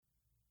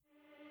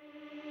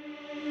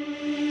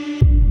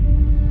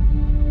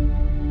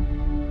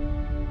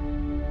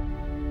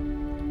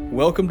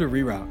Welcome to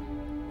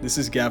Reroute. This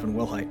is Gavin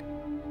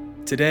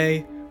Wilhite.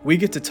 Today, we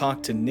get to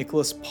talk to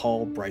Nicholas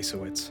Paul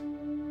Brysiewicz.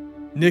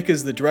 Nick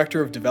is the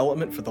Director of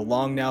Development for the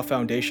Long Now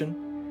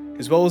Foundation,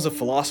 as well as a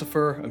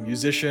philosopher, a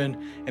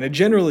musician, and a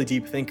generally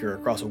deep thinker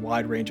across a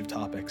wide range of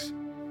topics.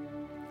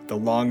 The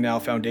Long Now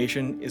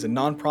Foundation is a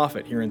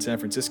nonprofit here in San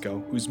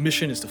Francisco whose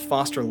mission is to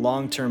foster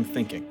long-term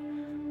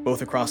thinking,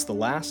 both across the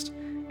last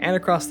and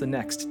across the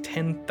next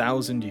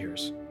 10,000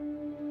 years.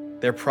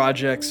 Their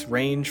projects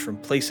range from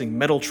placing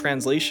metal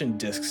translation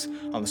discs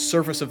on the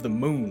surface of the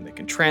moon that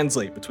can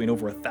translate between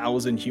over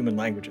 1,000 human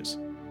languages,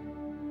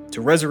 to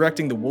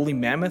resurrecting the woolly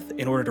mammoth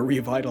in order to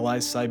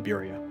revitalize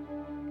Siberia.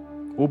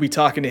 We'll be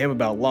talking to him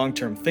about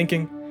long-term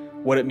thinking,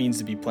 what it means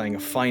to be playing a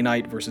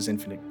finite versus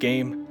infinite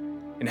game,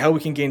 and how we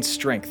can gain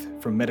strength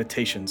from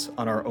meditations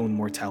on our own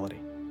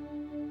mortality.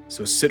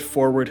 So sit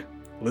forward,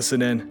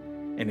 listen in,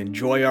 and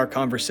enjoy our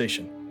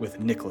conversation with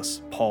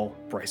Nicholas Paul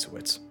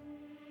Brysiewicz.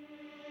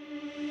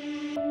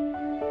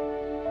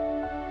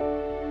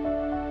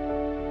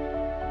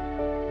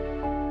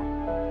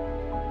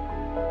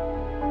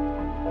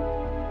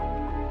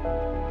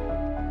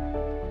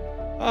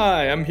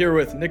 Hi, I'm here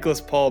with Nicholas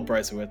Paul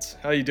Brysiewicz.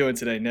 How are you doing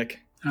today, Nick?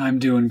 I'm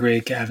doing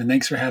great, Gavin.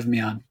 Thanks for having me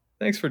on.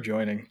 Thanks for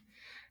joining.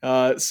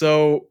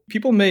 So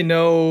people may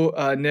know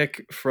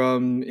Nick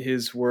from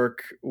his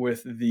work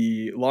with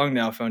the Long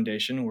Now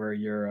Foundation, where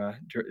you're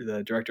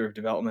the Director of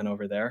Development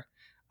over there.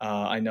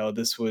 I know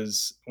this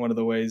was one of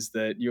the ways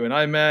that you and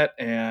I met,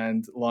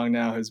 and Long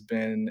Now has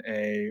been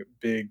a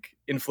big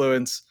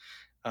influence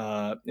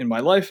in my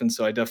life, and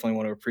so I definitely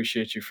want to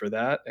appreciate you for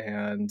that.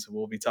 And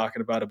we'll be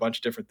talking about a bunch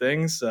of different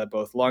things,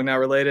 both Long Now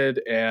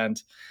related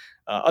and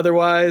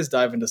otherwise.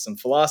 Dive into some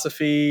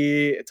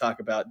philosophy, talk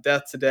about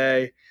death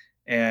today,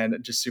 and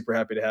just super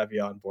happy to have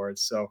you on board.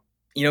 So,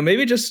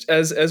 maybe just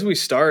as we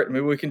start,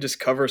 maybe we can just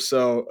cover.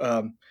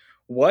 So,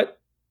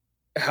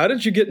 how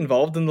did you get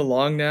involved in the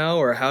Long Now,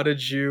 or how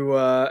did you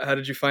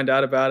find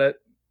out about it?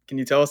 Can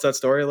you tell us that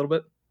story a little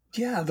bit?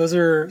 Yeah, those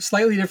are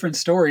slightly different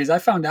stories. I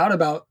found out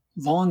about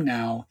Long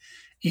Now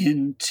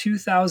in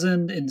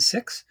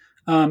 2006.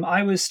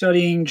 I was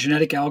studying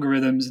genetic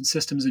algorithms and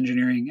systems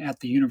engineering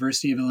at the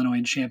University of Illinois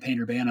in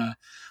Champaign-Urbana.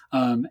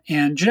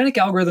 And genetic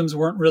algorithms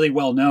weren't really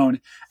well known.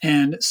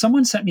 And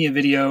someone sent me a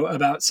video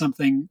about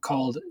something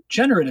called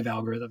generative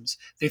algorithms.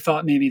 They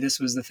thought maybe this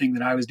was the thing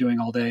that I was doing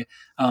all day,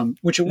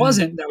 which it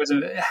wasn't. That was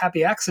a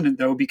happy accident,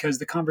 though, because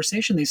the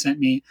conversation they sent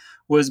me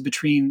was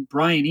between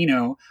Brian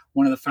Eno,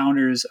 one of the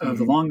founders of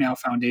the Long Now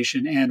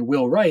Foundation, and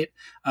Will Wright,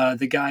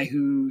 the guy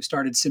who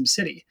started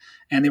SimCity.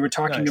 And they were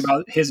talking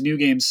about his new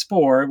game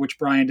Spore, which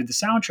Brian did the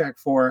soundtrack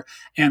for.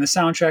 And the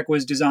soundtrack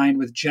was designed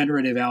with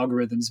generative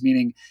algorithms,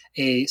 meaning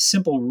a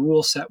simple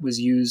rule set was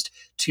used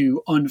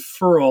to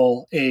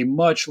unfurl a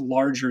much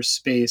larger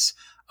space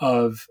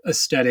of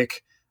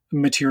aesthetic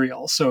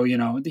material. So, he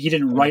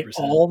didn't write 100%.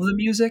 all of the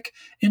music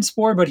in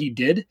Spore, but he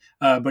did.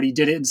 But he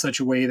did it in such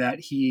a way that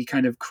he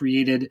kind of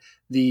created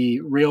the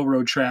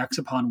railroad tracks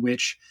upon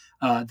which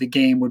the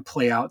game would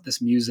play out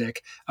this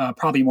music,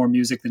 probably more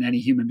music than any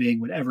human being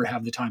would ever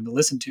have the time to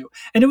listen to.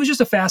 And it was just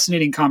a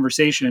fascinating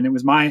conversation.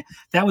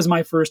 That was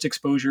my first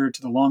exposure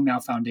to the Long Now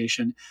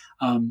Foundation.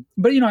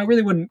 But I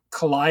really wouldn't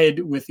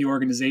collide with the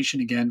organization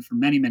again for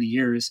many, many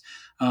years.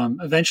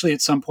 Eventually,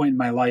 at some point in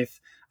my life,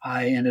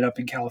 I ended up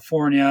in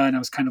California, and I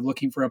was kind of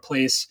looking for a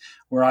place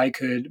where I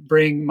could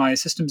bring my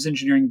systems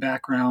engineering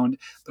background,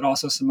 but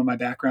also some of my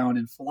background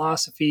in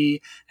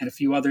philosophy and a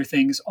few other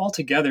things all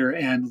together.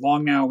 And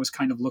Long Now was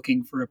kind of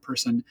looking for a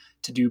person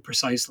to do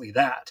precisely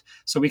that.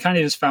 So we kind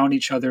of just found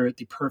each other at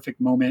the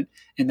perfect moment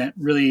in that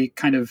really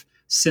kind of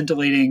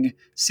scintillating,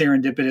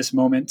 serendipitous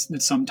moment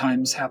that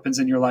sometimes happens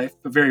in your life,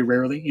 but very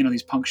rarely,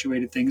 these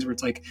punctuated things where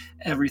it's like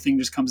everything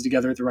just comes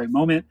together at the right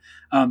moment.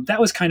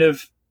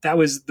 That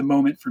was the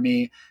moment for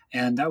me.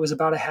 And that was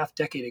about a half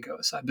decade ago.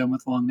 So I've been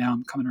with Long Now.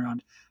 I'm coming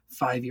around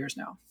 5 years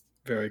now.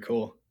 Very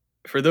cool.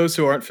 For those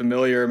who aren't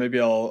familiar, maybe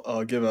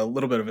I'll give a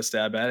little bit of a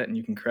stab at it and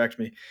you can correct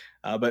me.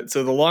 But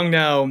so the Long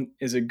Now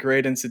is a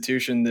great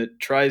institution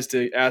that tries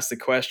to ask the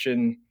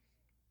question,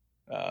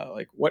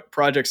 what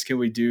projects can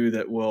we do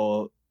that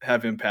will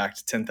have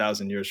impact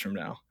 10,000 years from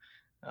now?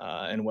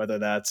 And whether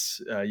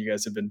that's you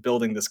guys have been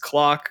building this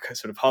clock,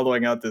 sort of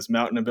hollowing out this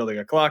mountain and building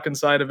a clock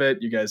inside of it.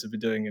 You guys have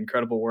been doing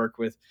incredible work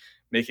with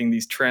making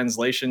these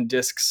translation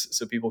discs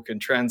so people can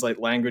translate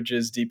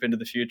languages deep into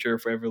the future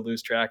if we ever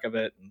lose track of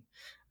it.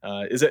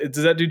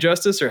 Does that do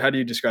justice, or how do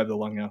you describe the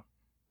Long Now?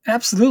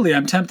 Absolutely.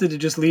 I'm tempted to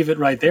just leave it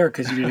right there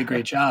because you did a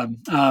great job.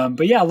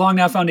 But yeah, Long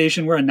Now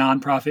Foundation, we're a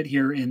nonprofit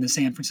here in the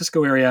San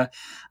Francisco area.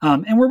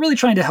 And we're really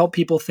trying to help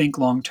people think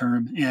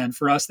long-term. And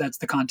for us, that's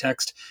the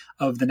context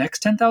of the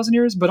next 10,000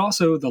 years, but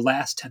also the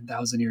last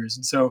 10,000 years.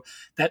 And so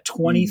that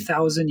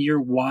 20,000 year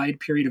wide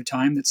period of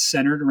time that's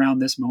centered around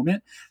this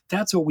moment,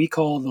 that's what we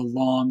call the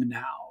Long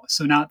Now.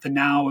 So not the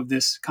now of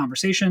this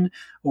conversation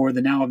or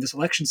the now of this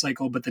election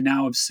cycle, but the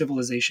now of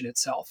civilization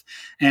itself.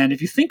 And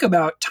if you think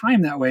about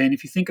time that way, and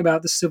if you think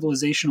about the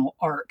civilizational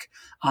arc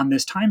on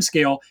this time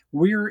scale,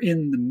 we're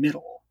in the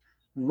middle.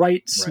 right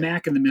Right.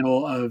 smack in the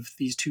middle of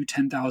these two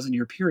 10,000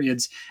 year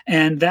periods.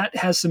 And that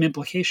has some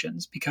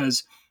implications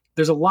because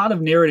there's a lot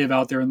of narrative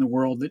out there in the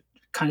world that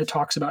kind of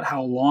talks about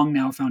how Long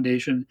Now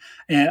Foundation,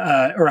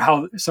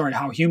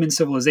 how human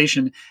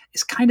civilization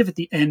is kind of at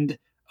the end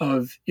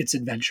of its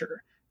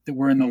adventure, that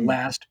we're in the Hmm.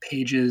 last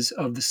pages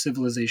of the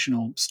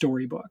civilizational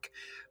storybook.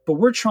 But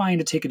we're trying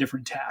to take a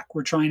different tack.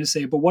 We're trying to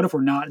say, but what if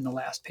we're not in the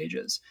last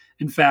pages?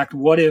 In fact,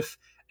 what if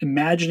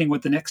imagining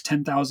what the next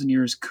 10,000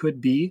 years could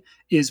be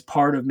is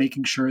part of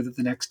making sure that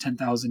the next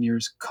 10,000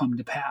 years come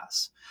to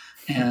pass?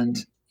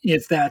 And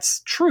if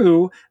that's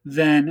true,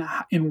 then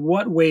in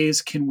what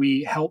ways can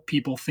we help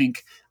people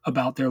think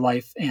about their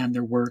life and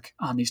their work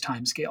on these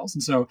timescales?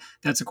 And so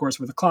that's, of course,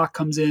 where the clock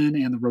comes in,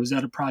 and the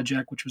Rosetta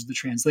Project, which was the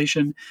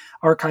translation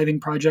archiving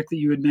project that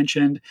you had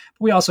mentioned.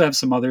 But we also have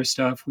some other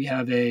stuff. We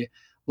have a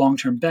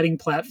long-term betting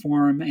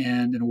platform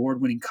and an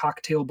award-winning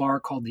cocktail bar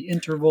called The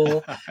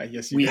Interval.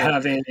 Yes, you We do.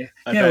 have a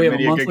I've had we have a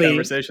many a good monthly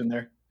conversation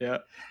there. Yeah.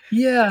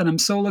 yeah, and I'm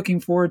so looking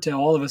forward to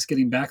all of us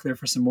getting back there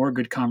for some more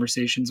good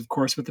conversations. Of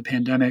course, with the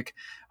pandemic,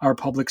 our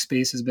public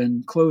space has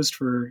been closed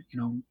for,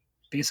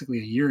 basically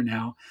a year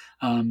now.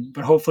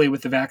 But hopefully,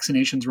 with the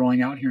vaccinations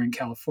rolling out here in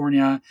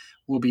California,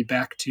 we'll be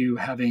back to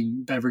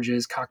having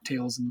beverages,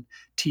 cocktails, and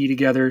tea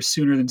together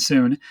sooner than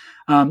soon.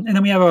 And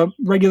then we have a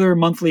regular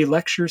monthly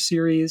lecture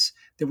series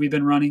that we've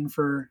been running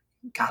for,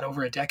 God,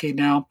 over a decade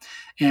now.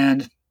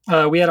 And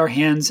we had our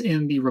hands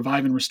in the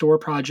Revive and Restore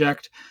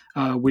project,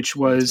 which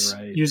was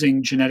right.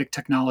 using genetic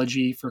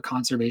technology for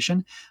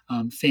conservation,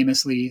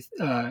 famously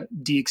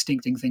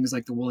de-extincting things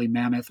like the woolly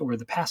mammoth or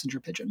the passenger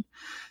pigeon.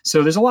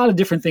 So there's a lot of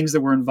different things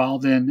that we're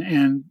involved in.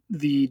 And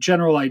the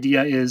general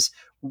idea is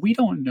we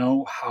don't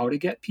know how to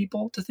get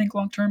people to think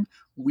long-term.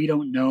 We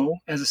don't know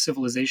as a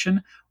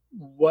civilization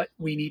what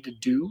we need to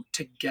do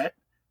to get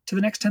to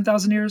the next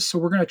 10,000 years. So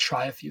we're going to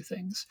try a few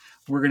things.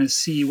 We're going to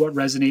see what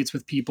resonates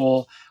with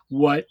people,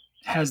 what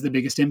has the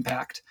biggest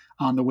impact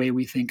on the way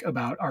we think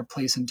about our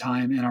place and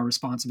time and our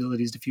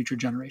responsibilities to future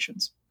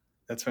generations.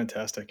 That's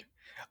fantastic.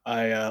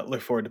 I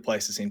look forward to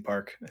Pleistocene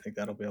Park. I think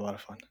that'll be a lot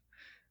of fun.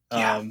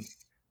 Yeah.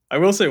 I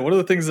will say one of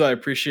the things that I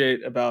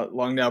appreciate about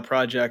Long Now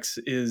projects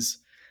is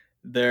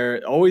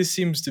there always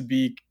seems to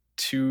be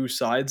two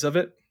sides of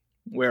it,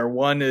 where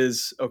one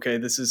is, okay,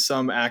 this is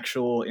some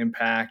actual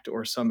impact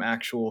or some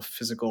actual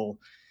physical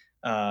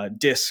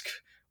disc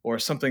or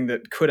something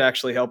that could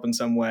actually help in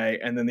some way.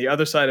 And then the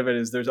other side of it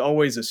is there's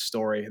always a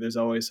story. There's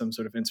always some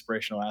sort of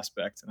inspirational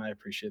aspect. And I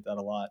appreciate that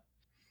a lot.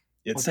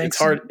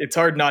 It's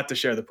hard not to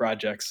share the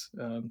projects.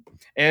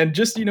 And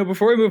just,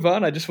 before we move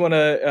on, I just want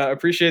to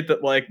appreciate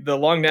that, like, the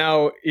Long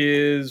Now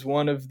is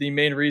one of the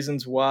main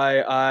reasons why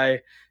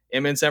I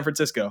am in San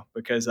Francisco,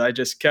 because I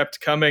just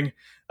kept coming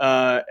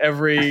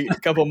every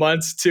couple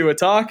months to a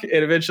talk.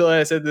 And eventually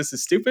I said, this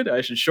is stupid.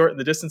 I should shorten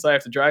the distance I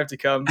have to drive to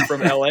come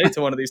from LA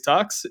to one of these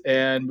talks,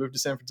 and move to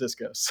San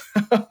Francisco. So.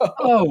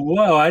 Oh,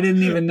 whoa. I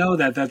didn't even know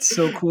that. That's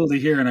so cool to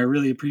hear. And I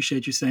really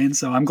appreciate you saying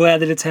so. I'm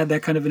glad that it's had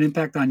that kind of an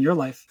impact on your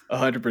life.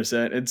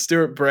 100%. And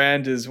Stuart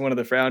Brand is one of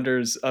the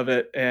founders of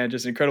it, and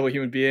just an incredible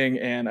human being.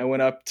 And I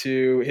went up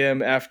to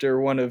him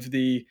after one of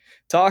the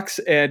talks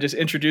and just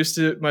introduced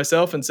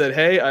myself and said,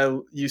 hey,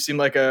 you seem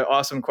like an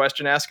awesome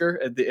question asker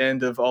at the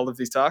end of all of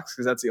these talks,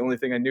 because that's the only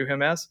thing I knew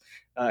him as.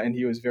 And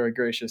he was very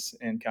gracious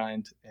and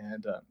kind.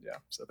 And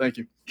so thank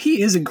you.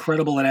 He is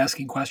incredible at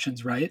asking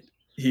questions, right?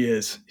 He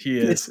is.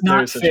 It's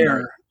not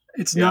fair.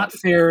 It's not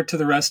fair to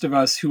the rest of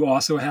us who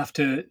also have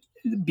to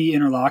be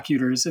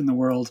interlocutors in the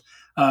world.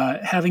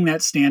 Having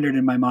that standard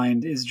in my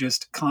mind is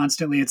just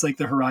constantly, it's like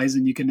the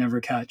horizon you can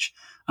never catch.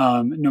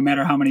 No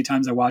matter how many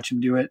times I watch him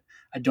do it,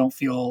 I don't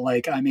feel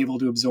like I'm able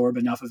to absorb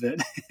enough of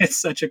it. It's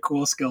such a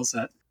cool skill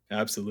set.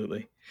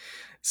 Absolutely.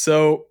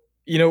 So,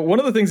 one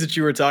of the things that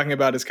you were talking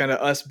about is kind of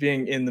us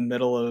being in the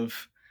middle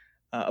of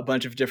a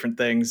bunch of different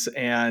things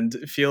and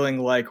feeling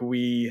like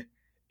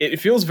it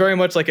feels very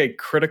much like a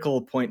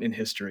critical point in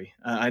history.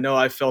 I know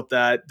I felt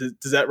that.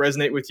 Does that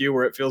resonate with you,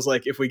 where it feels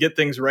like if we get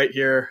things right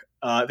here,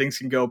 things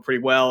can go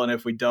pretty well, and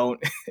if we don't,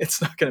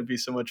 it's not going to be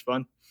so much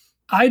fun?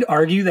 I'd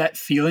argue that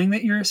feeling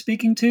that you're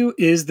speaking to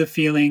is the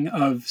feeling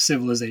of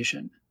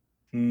civilization.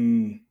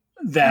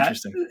 That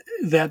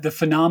the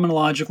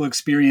phenomenological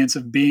experience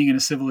of being in a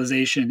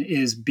civilization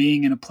is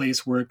being in a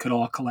place where it could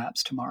all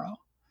collapse tomorrow.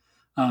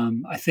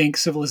 I think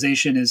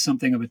civilization is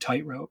something of a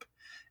tightrope,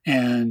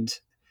 and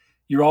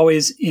you're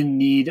always in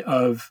need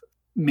of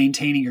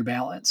maintaining your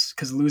balance,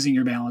 because losing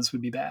your balance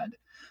would be bad.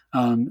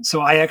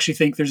 So I actually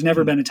think there's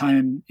never been a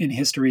time in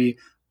history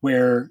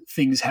where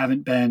things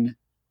haven't been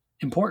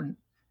important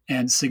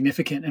and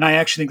significant. And I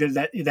actually think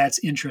that's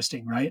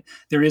interesting, right?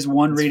 There is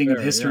one reading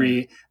of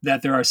history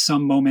that there are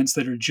some moments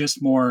that are just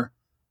more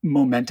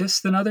momentous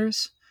than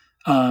others.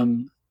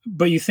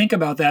 But you think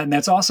about that, and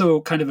that's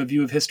also kind of a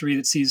view of history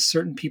that sees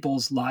certain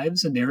people's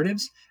lives and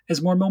narratives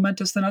as more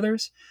momentous than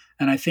others.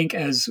 And I think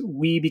as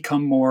we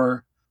become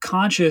more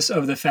conscious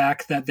of the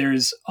fact that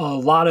there's a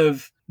lot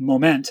of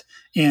moment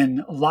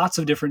in lots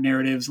of different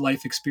narratives,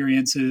 life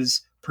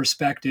experiences,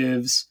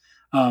 perspectives,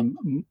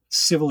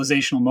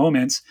 civilizational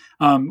moments,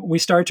 we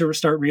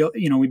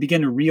we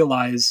begin to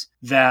realize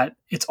that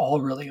it's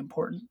all really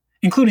important,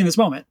 including this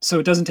moment. So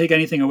it doesn't take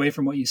anything away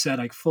from what you said.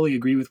 I fully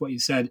agree with what you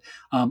said.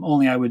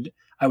 Only I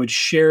would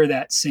share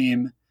that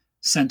same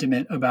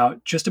sentiment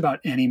about just about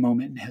any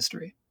moment in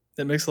history.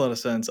 That makes a lot of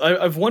sense.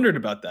 I've wondered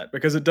about that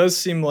because it does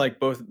seem like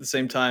both at the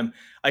same time.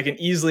 I can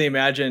easily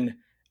imagine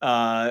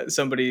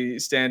somebody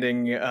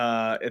standing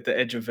at the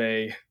edge of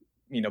a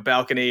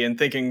balcony and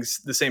thinking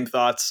the same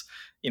thoughts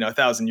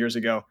 1,000 years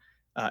ago.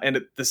 And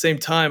at the same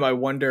time, I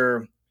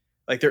wonder,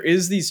 like, there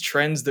is these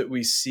trends that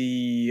we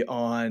see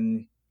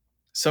on.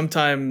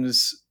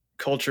 Sometimes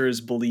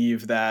cultures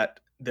believe that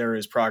there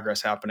is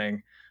progress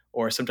happening,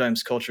 or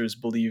sometimes cultures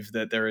believe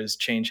that there is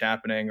change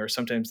happening, or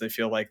sometimes they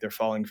feel like they're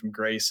falling from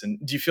grace. And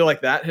do you feel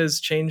like that has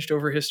changed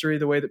over history,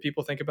 the way that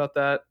people think about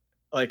that?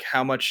 Like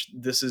how much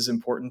this is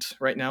important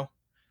right now?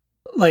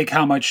 Like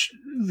how much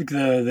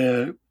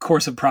the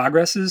course of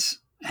progress is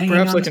hanging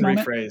Perhaps on I this can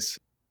moment? rephrase.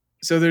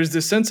 So there's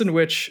this sense in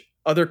which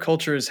other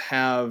cultures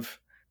have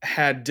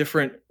had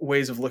different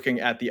ways of looking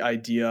at the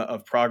idea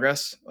of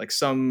progress. Like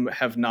some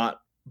have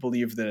not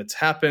believed that it's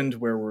happened,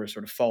 where we're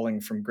sort of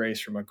falling from grace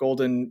from a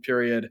golden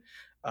period.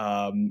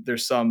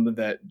 There's some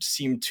that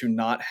seem to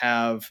not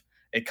have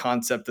a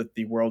concept that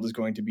the world is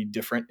going to be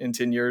different in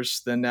 10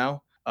 years than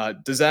now.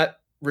 Does that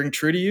ring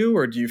true to you?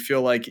 Or do you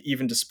feel like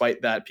even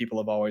despite that, people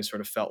have always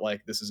sort of felt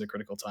like this is a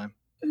critical time?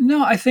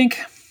 No, I think,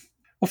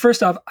 well,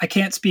 first off, I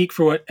can't speak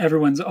for what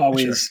everyone's Sure.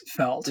 always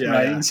felt, Yeah,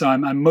 right? yeah. And so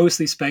I'm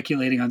mostly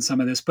speculating on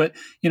some of this, but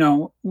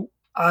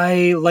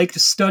I like to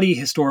study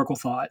historical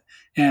thought,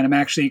 and I'm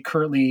actually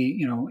currently,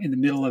 in the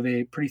middle of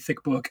a pretty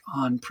thick book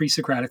on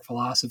pre-Socratic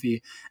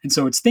philosophy. And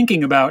so it's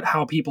thinking about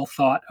how people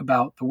thought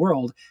about the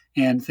world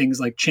and things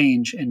like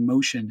change and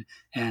motion.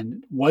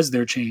 And was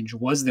there change?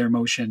 Was there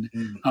motion?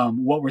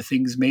 What were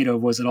things made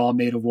of? Was it all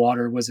made of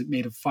water? Was it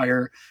made of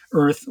fire,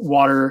 earth,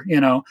 water,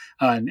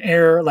 and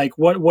air? Like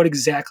what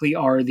exactly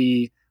are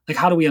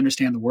how do we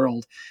understand the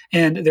world?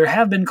 And there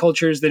have been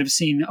cultures that have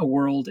seen a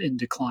world in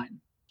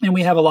decline. And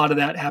we have a lot of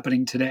that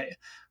happening today,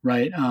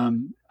 right?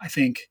 I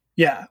think,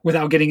 yeah,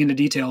 without getting into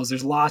details,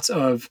 there's lots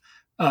of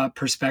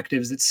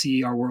perspectives that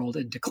see our world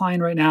in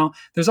decline right now.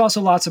 There's also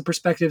lots of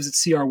perspectives that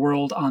see our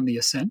world on the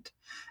ascent.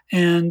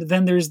 And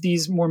then there's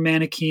these more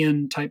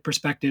Manichaean type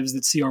perspectives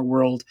that see our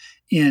world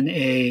in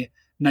a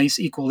nice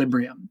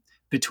equilibrium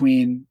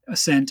between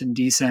ascent and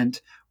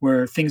descent,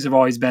 where things have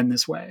always been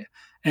this way.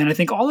 And I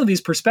think all of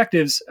these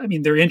perspectives, I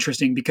mean, they're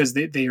interesting because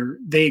they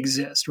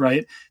exist,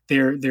 right?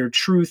 Their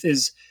truth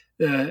is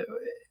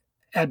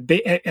at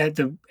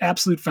the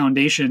absolute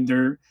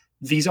foundation,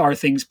 these are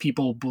things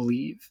people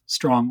believe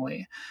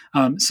strongly.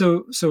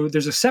 So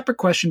there's a separate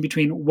question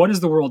between what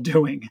is the world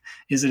doing?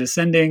 Is it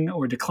ascending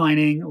or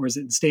declining, or is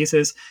it in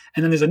stasis?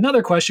 And then there's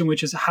another question,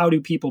 which is how do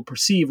people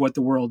perceive what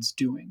the world's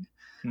doing?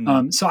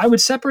 So I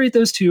would separate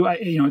those two.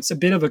 It's a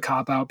bit of a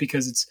cop-out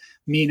because it's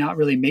me not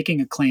really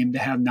making a claim to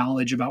have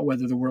knowledge about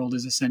whether the world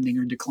is ascending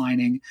or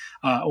declining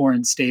or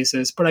in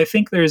stasis. But I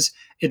think there's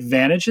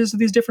advantages of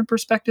these different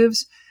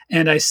perspectives.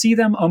 And I see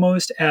them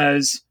almost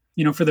as,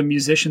 for the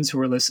musicians who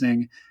are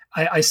listening,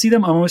 I see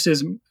them almost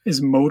as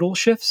modal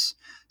shifts.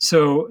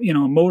 So, a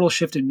modal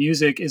shift in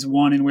music is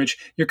one in which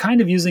you're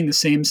kind of using the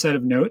same set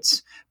of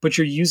notes, but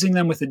you're using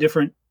them with a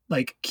different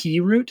key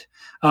root,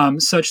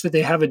 such that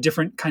they have a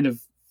different kind of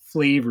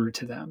flavor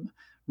to them,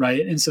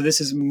 right? And so this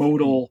is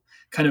modal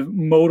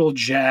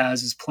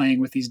jazz is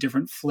playing with these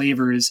different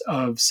flavors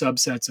of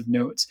subsets of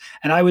notes.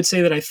 And I would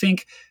say that I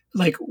think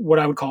what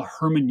I would call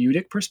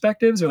hermeneutic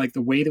perspectives, or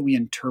the way that we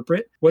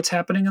interpret what's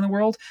happening in the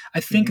world, I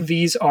think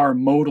these are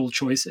modal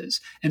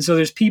choices. And so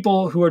there's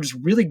people who are just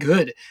really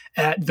good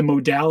at the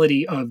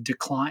modality of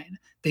decline.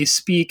 They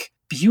speak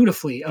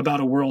beautifully about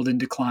a world in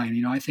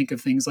decline. I think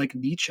of things like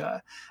Nietzsche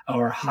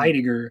or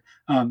Heidegger,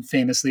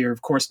 famously, or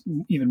of course,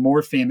 even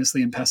more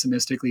famously and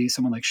pessimistically,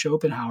 someone like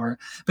Schopenhauer.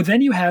 But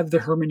then you have the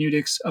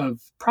hermeneutics of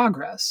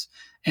progress.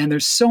 And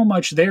there's so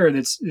much there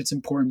that's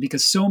important,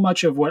 because so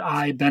much of what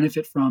I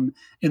benefit from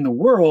in the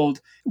world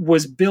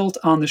was built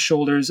on the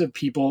shoulders of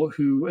people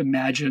who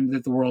imagined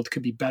that the world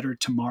could be better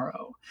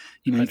tomorrow.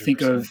 You think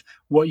of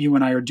what you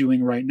and I are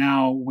doing right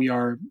now. We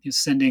are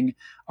sending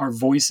our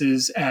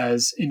voices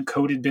as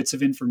encoded bits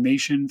of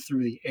information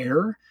through the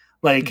air.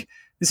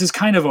 This is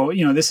kind of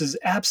this is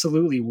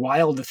absolutely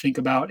wild to think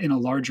about in a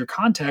larger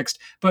context,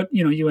 but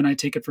you and I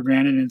take it for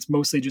granted, and it's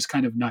mostly just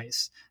kind of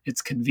nice.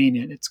 It's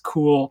convenient, it's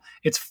cool,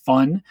 it's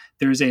fun.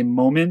 There's a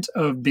moment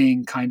of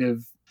being kind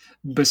of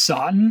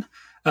besotted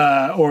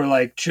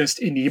or just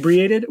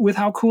inebriated with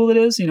how cool it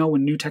is,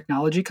 when new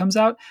technology comes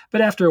out.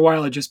 But after a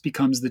while, it just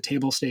becomes the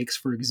table stakes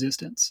for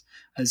existence.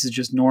 This is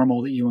just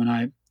normal that you and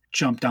I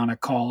jumped on a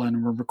call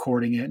and we're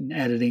recording it and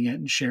editing it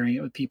and sharing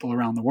it with people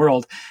around the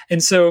world.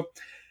 And so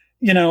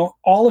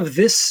all of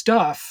this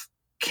stuff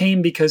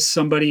came because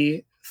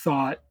somebody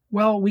thought,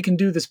 well, we can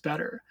do this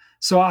better.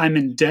 So I'm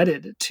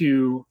indebted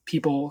to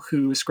people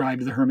who ascribe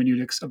to the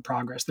hermeneutics of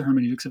progress, the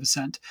hermeneutics of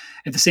ascent.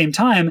 At the same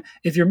time,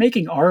 if you're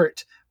making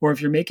art or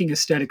if you're making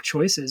aesthetic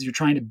choices, you're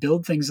trying to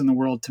build things in the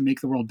world to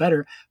make the world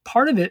better,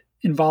 part of it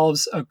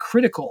involves a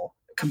critical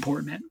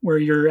comportment where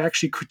you're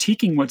actually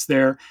critiquing what's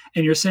there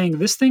and you're saying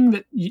this thing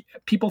that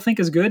people think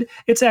is good,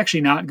 it's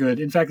actually not good.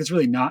 In fact, it's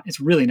really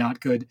not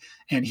good.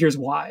 And here's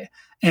why.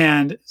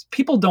 And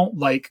people don't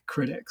like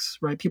critics,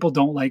 right? People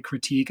don't like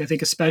critique. I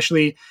think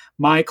especially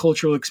my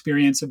cultural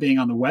experience of being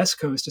on the West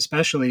Coast,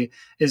 especially,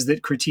 is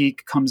that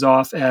critique comes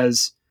off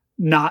as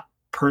not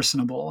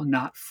personable,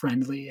 not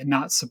friendly, and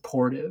not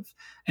supportive.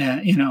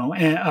 And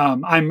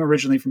I'm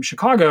originally from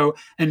Chicago,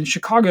 and in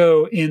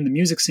Chicago, in the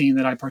music scene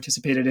that I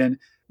participated in,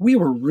 we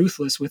were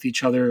ruthless with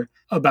each other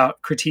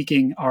about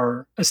critiquing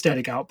our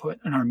aesthetic output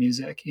and our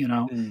music. You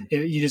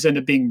just end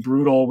up being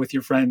brutal with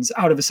your friends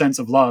out of a sense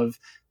of love,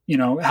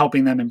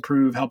 helping them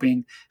improve,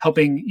 helping,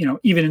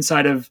 even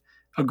inside of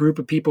a group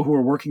of people who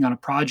are working on a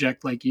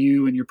project like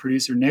you and your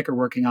producer, Nick, are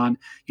working on,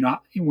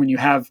 when you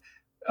have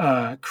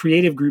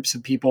creative groups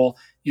of people,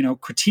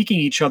 critiquing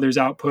each other's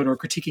output or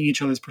critiquing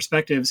each other's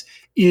perspectives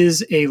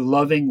is a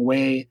loving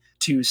way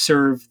to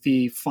serve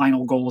the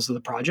final goals of the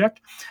project.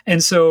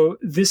 And so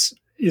this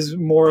is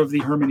more of the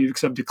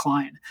hermeneutics of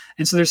decline.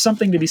 And so there's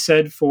something to be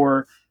said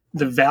for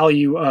the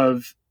value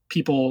of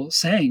people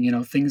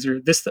saying, things are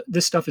this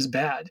stuff is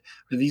bad,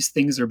 or these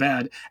things are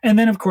bad. And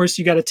then of course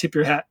you got to tip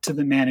your hat to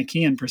the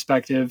Manichaean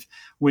perspective,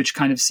 which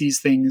kind of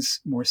sees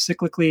things more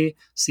cyclically,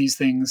 sees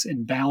things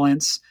in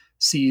balance,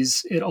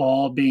 sees it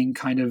all being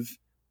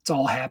it's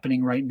all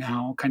happening right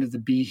now, kind of the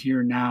be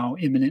here now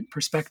imminent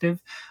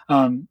perspective.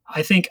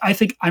 I think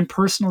I'm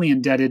personally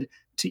indebted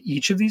to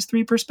each of these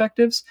three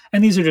perspectives.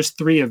 And these are just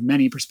three of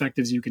many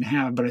perspectives you can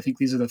have, but I think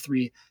these are the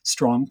three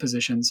strong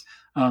positions.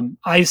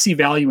 I see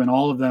value in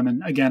all of them.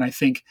 And again, I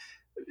think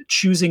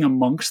choosing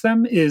amongst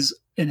them is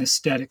an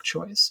aesthetic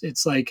choice.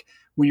 It's like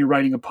when you're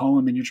writing a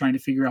poem and you're trying to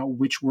figure out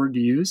which word to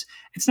use,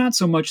 it's not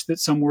so much that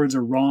some words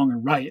are wrong or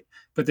right,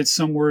 but that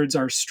some words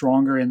are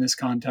stronger in this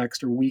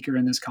context or weaker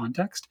in this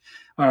context.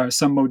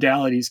 Some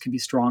modalities can be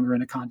stronger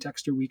in a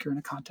context or weaker in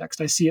a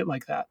context. I see it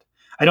like that.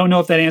 I don't know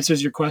if that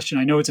answers your question.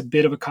 I know it's a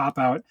bit of a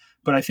cop-out,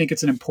 but I think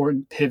it's an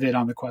important pivot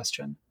on the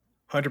question.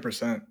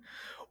 100%.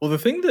 Well, the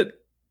thing that,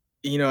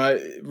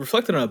 I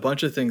reflected on a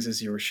bunch of things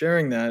as you were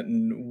sharing that,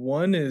 and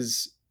one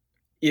is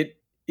it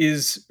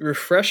is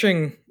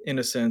refreshing in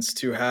a sense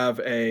to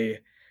have a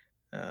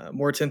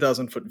more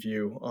 10,000-foot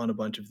view on a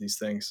bunch of these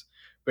things,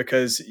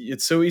 because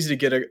it's so easy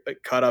to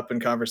get caught up in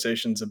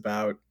conversations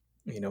about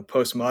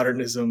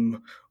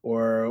postmodernism,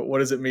 or what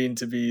does it mean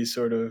to be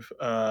sort of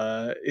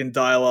in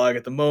dialogue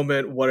at the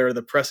moment? What are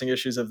the pressing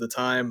issues of the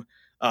time?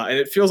 And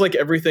it feels like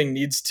everything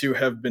needs to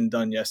have been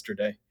done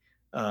yesterday.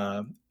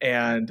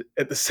 And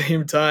at the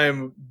same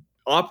time,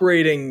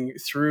 operating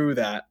through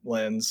that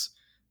lens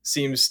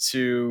seems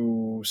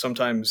to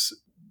sometimes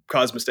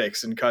cause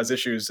mistakes and cause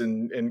issues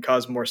and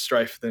cause more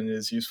strife than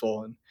is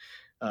useful.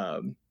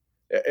 And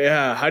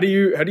how do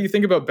you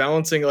think about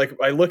balancing? Like,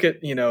 I look at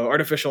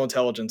artificial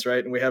intelligence,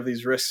 right, and we have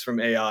these risks from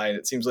AI, and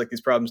it seems like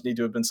these problems need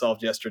to have been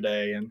solved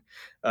yesterday, and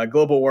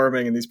global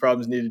warming, and these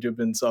problems needed to have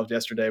been solved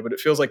yesterday. But it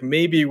feels like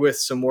maybe with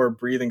some more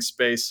breathing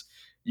space,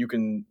 you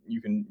can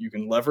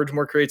leverage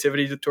more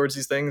creativity towards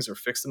these things or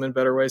fix them in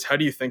better ways. How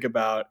do you think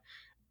about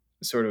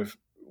sort of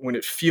when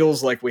it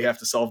feels like we have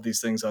to solve these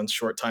things on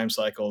short time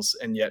cycles,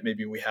 and yet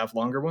maybe we have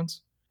longer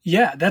ones?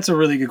 Yeah, that's a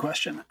really good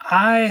question.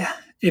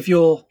 If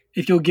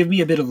you'll give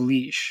me a bit of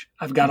leash,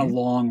 I've got a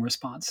long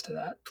response to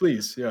that.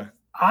 Please, yeah.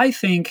 I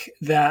think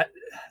that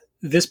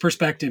this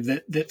perspective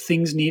that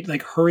things need,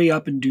 like, hurry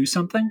up and do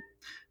something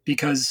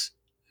because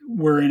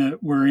we're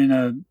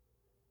in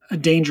a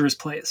dangerous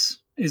place,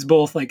 is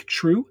both like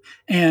true.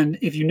 And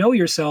if you know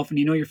yourself and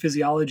you know your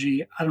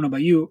physiology, I don't know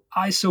about you,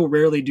 I so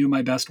rarely do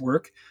my best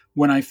work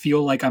when I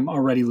feel like I'm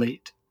already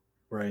late.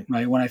 Right.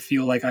 When I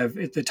feel like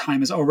the time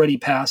has already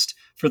passed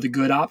for the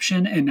good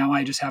option, and now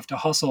I just have to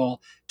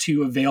hustle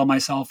to avail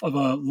myself of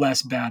a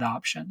less bad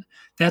option.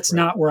 That's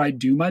not where I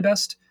do my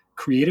best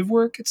creative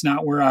work. It's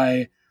not where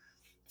I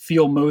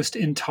feel most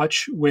in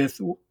touch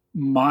with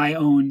my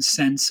own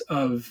sense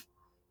of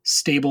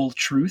stable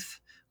truth,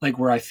 like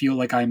where I feel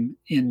like I'm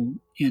in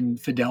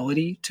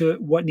fidelity to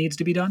what needs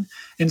to be done.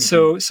 And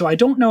so I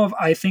don't know if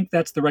I think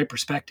that's the right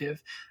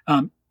perspective.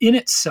 In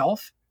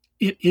itself,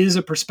 it is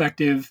a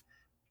perspective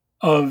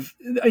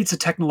it's a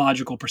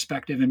technological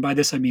perspective. And by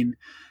this, I mean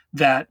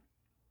that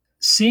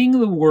seeing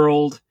the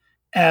world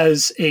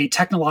as a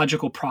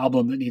technological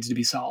problem that needs to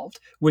be solved,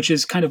 which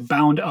is kind of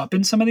bound up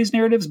in some of these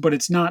narratives, but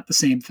it's not the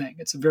same thing.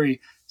 It's a very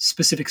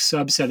specific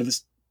subset of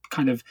this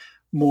kind of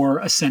more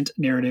ascent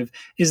narrative,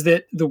 is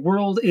that the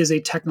world is a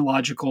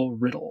technological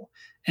riddle,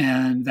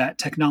 and that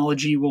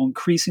technology will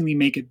increasingly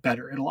make it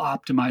better. It'll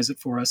optimize it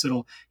for us.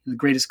 It'll the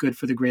greatest good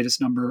for the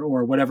greatest number,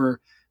 or whatever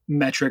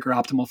metric or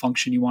optimal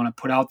function you want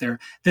to put out there.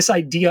 This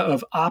idea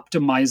of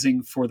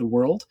optimizing for the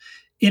world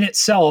in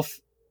itself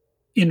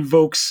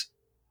invokes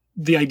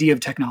the idea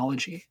of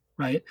technology,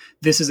 right?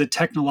 This is a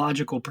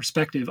technological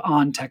perspective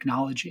on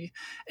technology.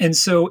 And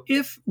so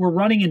if we're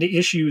running into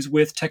issues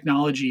with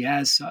technology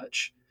as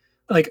such,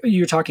 like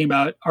you're talking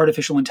about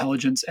artificial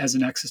intelligence as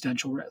an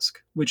existential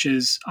risk, which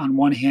is on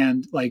one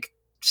hand, like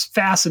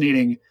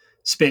fascinating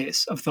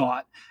space of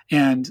thought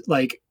and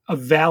like a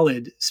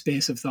valid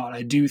space of thought.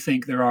 I do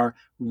think there are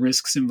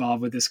risks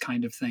involved with this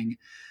kind of thing.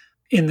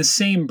 In the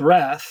same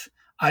breath,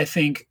 I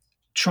think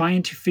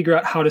trying to figure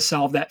out how to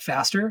solve that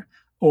faster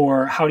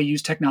or how to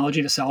use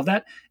technology to solve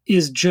that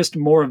is just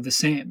more of the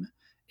same.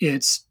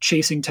 It's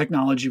chasing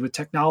technology with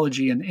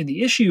technology. And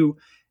the issue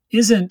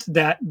isn't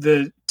that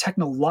the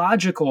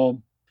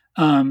technological,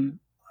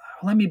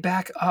 let me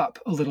back up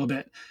a little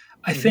bit.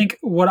 I think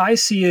what I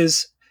see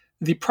is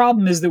the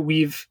problem is that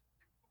we've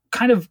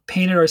kind of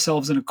painted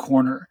ourselves in a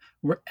corner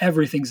where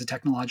everything's a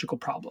technological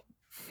problem.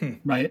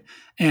 Right.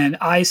 And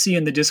I see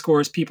in the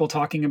discourse people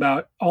talking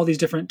about all these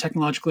different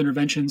technological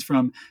interventions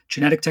from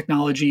genetic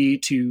technology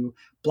to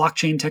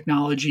blockchain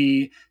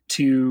technology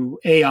to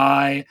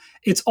AI.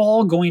 It's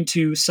all going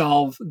to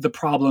solve the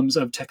problems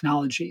of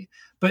technology.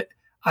 But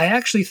I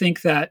actually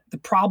think that the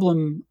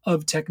problem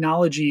of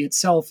technology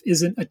itself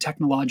isn't a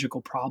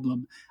technological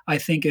problem. I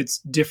think it's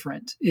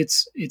different.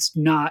 It's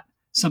not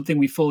something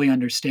we fully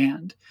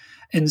understand.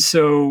 And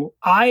so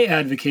I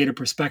advocate a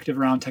perspective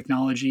around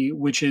technology,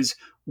 which is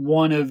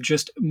one of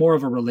just more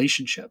of a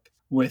relationship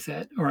with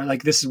it, or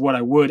like this is what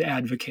I would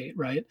advocate,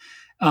 right?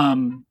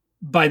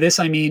 By this,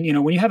 I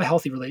mean, when you have a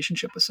healthy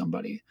relationship with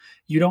somebody,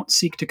 you don't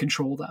seek to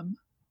control them.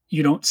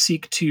 You don't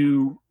seek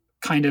to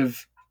kind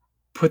of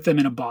put them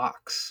in a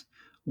box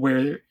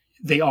where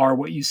they are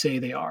what you say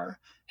they are,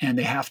 and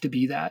they have to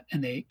be that,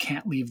 and they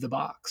can't leave the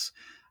box.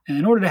 And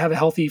in order to have a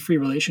healthy, free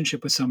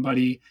relationship with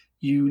somebody,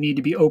 you need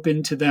to be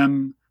open to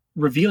them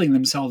revealing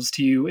themselves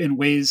to you in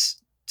ways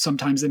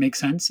sometimes that make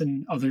sense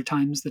and other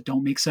times that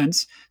don't make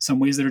sense, some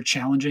ways that are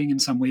challenging and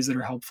some ways that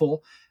are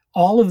helpful.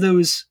 All of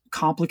those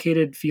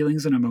complicated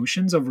feelings and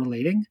emotions of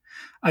relating,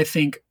 I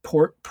think,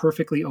 port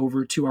perfectly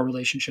over to our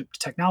relationship to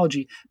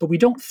technology. But we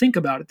don't think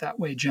about it that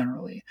way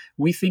generally.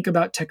 We think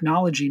about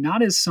technology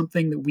not as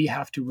something that we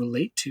have to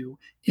relate to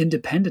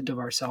independent of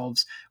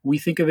ourselves. We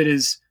think of it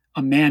as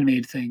a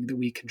man-made thing that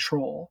we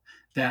control,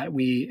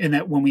 and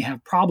that when we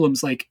have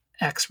problems like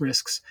X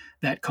risks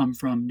that come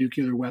from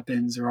nuclear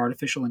weapons or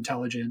artificial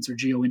intelligence or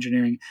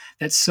geoengineering,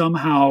 that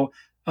somehow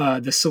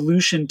the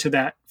solution to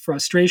that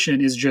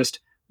frustration is just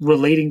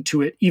relating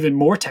to it even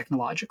more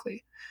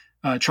technologically,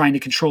 trying to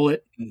control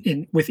it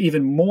with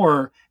even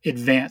more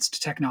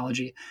advanced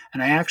technology.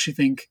 And I actually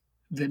think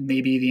that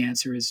maybe the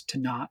answer is to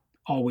not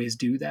always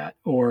do that.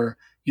 Or,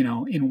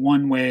 in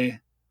one way,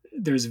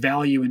 there's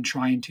value in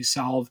trying to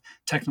solve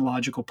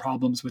technological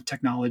problems with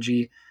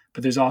technology,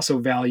 but there's also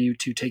value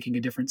to taking a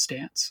different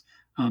stance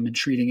and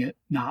treating it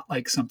not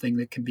like something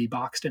that can be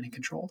boxed in and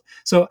controlled.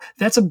 So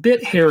that's a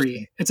bit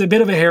hairy. It's a bit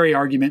of a hairy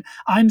argument.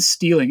 I'm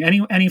stealing.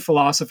 Any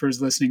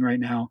philosophers listening right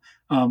now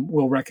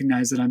will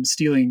recognize that I'm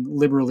stealing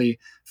liberally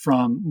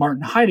from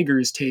Martin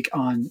Heidegger's take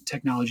on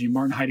technology.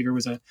 Martin Heidegger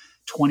was a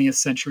 20th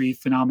century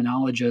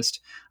phenomenologist,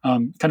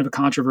 kind of a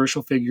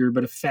controversial figure,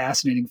 but a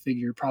fascinating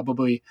figure,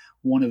 probably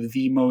one of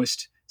the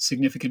most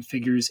significant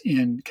figures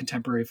in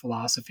contemporary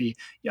philosophy.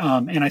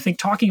 And I think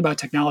talking about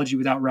technology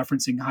without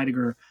referencing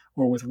Heidegger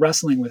or with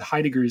wrestling with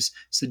Heidegger's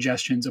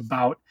suggestions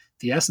about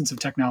the essence of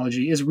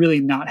technology is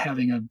really not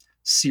having a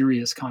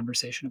serious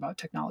conversation about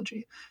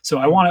technology. So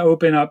I want to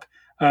open up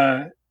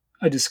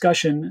a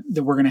discussion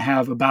that we're going to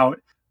have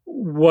about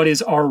what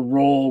is our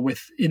role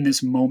in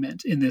this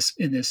moment, in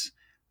this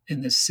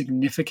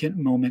significant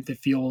moment that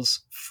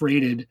feels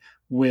freighted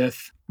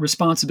with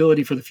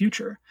responsibility for the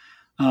future.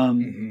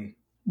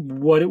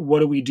 What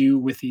do we do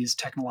with these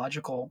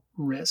technological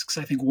risks?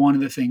 I think one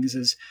of the things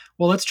is,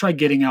 well, let's try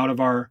getting out of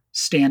our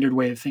standard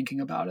way of thinking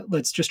about it.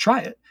 Let's just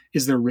try it.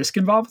 Is there risk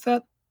involved with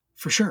that?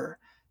 For sure.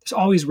 There's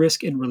always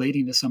risk in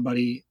relating to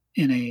somebody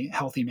in a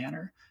healthy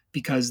manner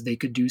because they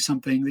could do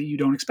something that you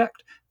don't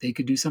expect. They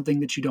could do something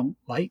that you don't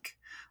like.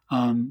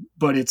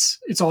 But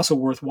it's also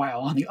worthwhile.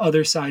 On the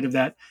other side of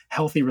that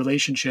healthy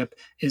relationship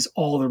is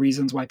all the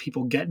reasons why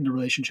people get into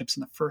relationships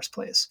in the first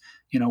place.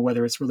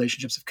 Whether it's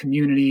relationships of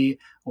community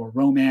or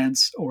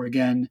romance, or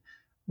again,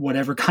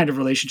 whatever kind of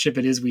relationship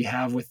it is we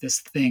have with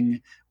this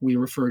thing we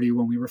refer to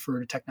when we refer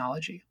to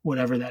technology,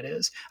 whatever that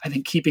is. I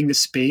think keeping the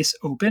space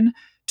open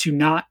to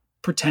not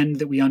pretend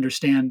that we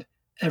understand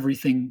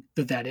everything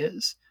that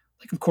is.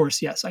 Like, of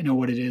course, yes, I know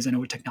what it is. I know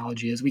what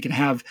technology is. We can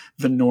have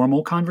the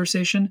normal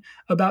conversation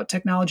about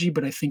technology,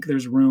 but I think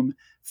there's room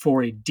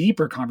for a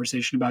deeper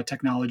conversation about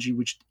technology,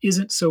 which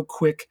isn't so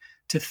quick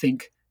to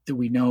think that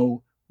we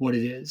know what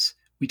it is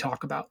we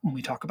talk about when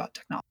we talk about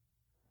technology.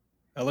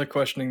 I like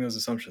questioning those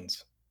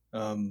assumptions.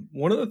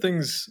 One of the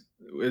things,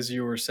 as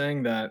you were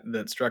saying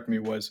that struck me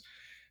was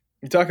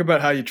you talk about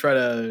how you try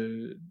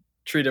to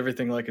treat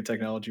everything like a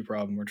technology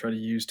problem or try to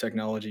use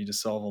technology to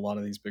solve a lot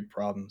of these big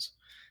problems.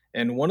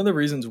 And one of the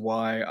reasons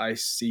why I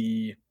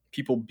see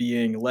people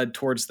being led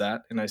towards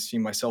that, and I see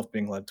myself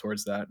being led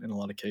towards that in a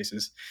lot of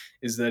cases,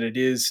 is that it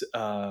is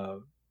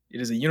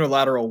It is a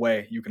unilateral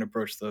way you can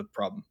approach the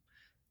problem.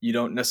 You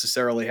don't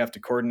necessarily have to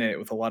coordinate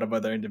with a lot of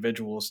other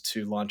individuals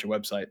to launch a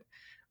website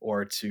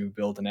or to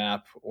build an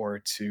app or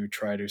to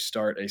try to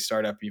start a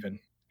startup even.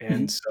 Mhm.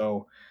 And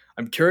so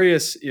I'm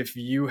curious if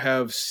you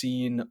have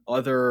seen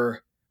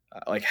other,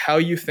 like how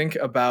you think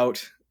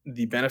about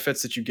the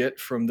benefits that you get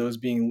from those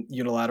being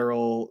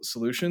unilateral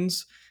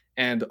solutions.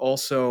 And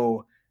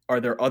also, are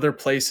there other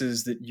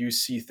places that you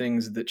see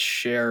things that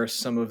share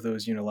some of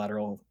those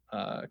unilateral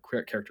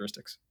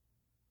characteristics?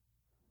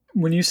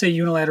 When you say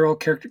unilateral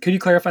character, could you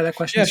clarify that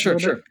question Yeah, just a sure,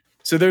 little bit? sure.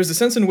 So there's a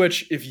sense in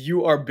which if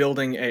you are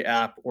building a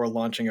app or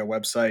launching a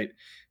website,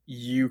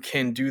 you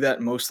can do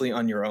that mostly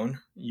on your own.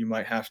 You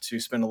might have to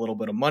spend a little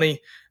bit of money,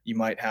 you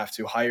might have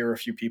to hire a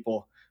few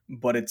people,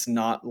 but it's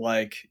not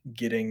like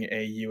getting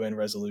a UN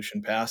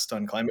resolution passed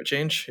on climate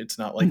change. It's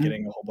not like Mhm.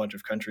 getting a whole bunch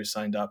of countries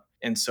signed up.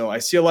 And so I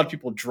see a lot of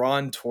people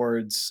drawn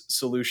towards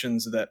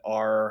solutions that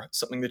are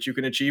something that you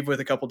can achieve with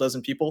a couple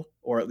dozen people,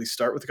 or at least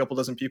start with a couple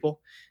dozen people,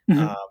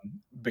 Mhm.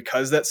 um,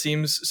 because that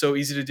seems so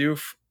easy to do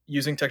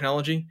using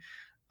technology.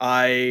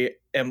 I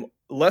am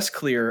less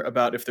clear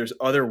about if there's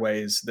other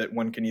ways that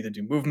one can either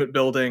do movement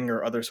building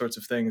or other sorts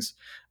of things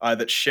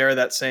that share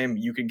that same,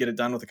 you can get it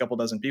done with a couple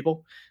dozen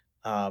people.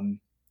 Um,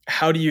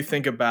 how do you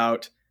think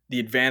about the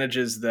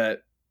advantages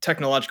that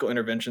technological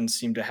interventions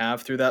seem to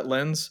have through that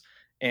lens?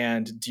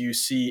 And do you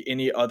see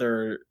any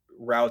other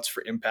routes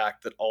for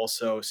impact that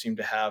also seem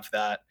to have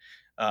that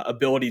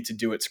ability to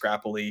do it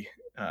scrappily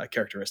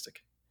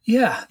characteristic?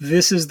 Yeah,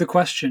 this is the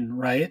question,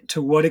 right?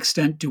 To what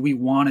extent do we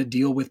want to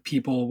deal with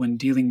people when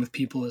dealing with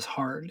people is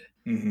hard?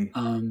 Hmm.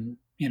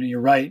 You're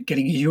right.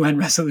 Getting a UN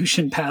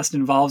resolution passed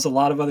involves a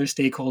lot of other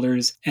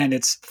stakeholders, and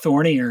it's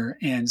thornier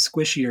and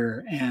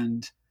squishier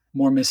and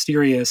more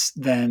mysterious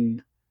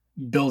than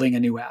building a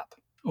new app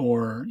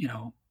or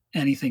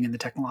anything in the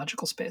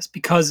technological space,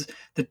 because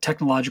the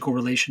technological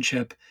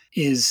relationship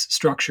is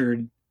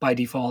structured by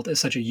default as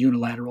such a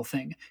unilateral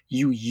thing.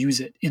 You use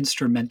it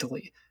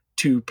instrumentally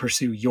to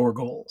pursue your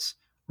goals,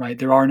 right?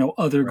 There are no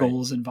other Right.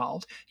 goals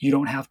involved. You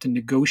don't have to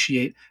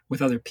negotiate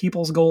with other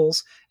people's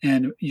goals,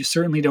 and you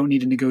certainly don't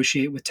need to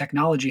negotiate with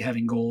technology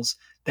having goals.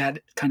 That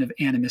kind of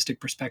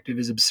animistic perspective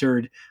is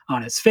absurd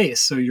on its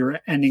face. So you're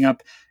ending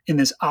up in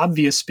this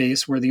obvious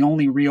space where the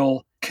only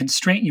real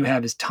constraint you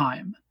have is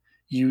time.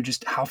 You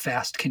just, how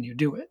fast can you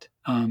do it?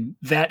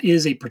 That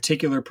is a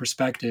particular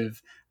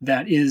perspective.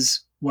 That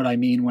is what I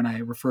mean when I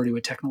refer to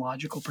a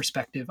technological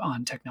perspective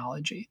on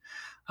technology.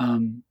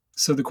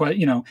 So the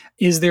question,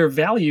 is there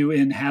value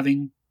in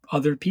having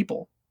other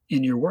people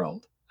in your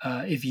world?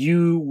 If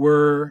you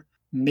were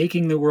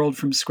making the world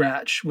from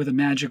scratch with a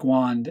magic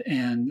wand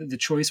and the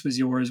choice was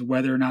yours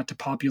whether or not to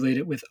populate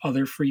it with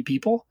other free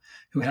people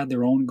who had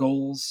their own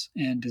goals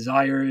and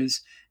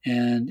desires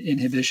and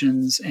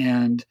inhibitions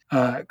and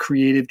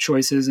creative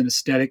choices and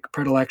aesthetic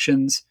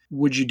predilections,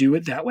 would you do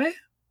it that way?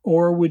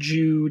 Or would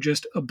you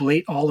just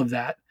ablate all of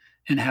that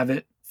and have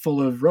it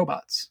full of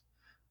robots?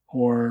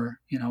 Or,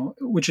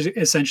 which is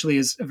essentially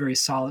is a very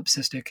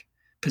solipsistic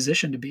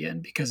position to be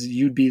in, because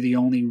you'd be the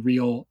only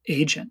real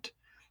agent.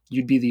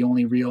 You'd be the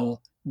only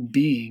real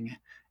being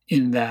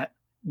in that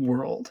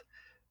world.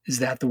 Is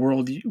that the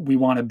world we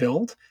want to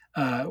build?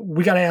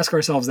 We got to ask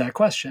ourselves that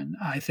question.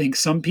 I think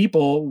some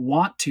people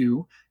want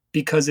to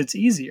because it's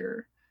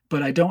easier,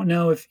 but I don't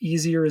know if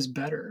easier is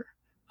better,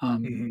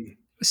 Hmm.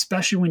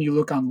 especially when you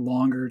look on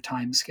longer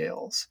time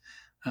scales.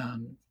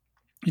 In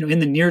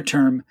the near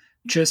term,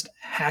 just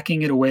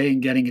hacking it away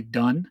and getting it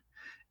done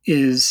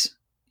is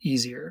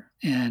easier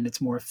and it's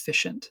more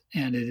efficient,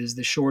 and it is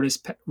the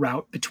shortest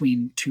route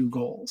between two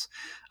goals,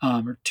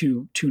 or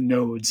two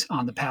nodes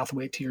on the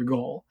pathway to your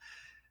goal.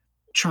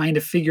 Trying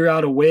to figure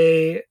out a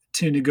way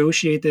to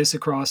negotiate this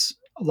across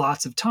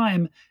lots of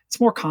time, it's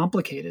more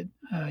complicated.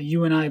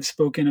 You and I have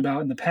spoken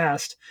about in the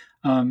past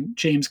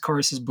James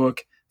Carse's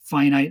book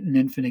Finite and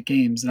Infinite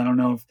Games, and I don't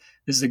know if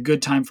this is a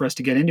good time for us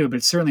to get into it, but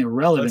it's certainly a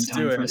relevant Let's do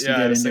time for it. us to Yeah, I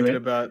get was into thinking it.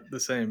 about the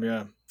same.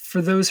 Yeah.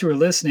 For those who are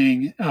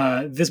listening,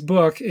 this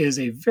book is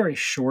a very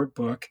short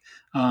book.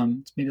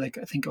 It's maybe I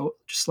think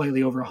just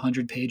slightly over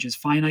 100 pages,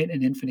 Finite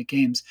and Infinite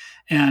Games.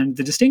 And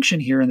the distinction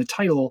here in the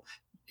title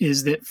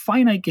is that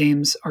finite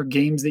games are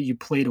games that you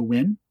play to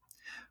win,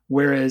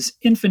 whereas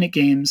infinite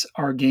games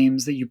are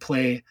games that you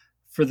play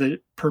for the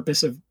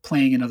purpose of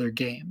playing another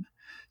game.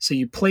 So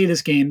you play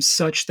this game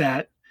such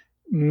that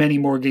many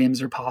more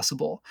games are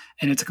possible.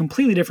 And it's a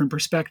completely different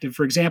perspective.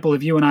 For example,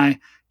 if you and I,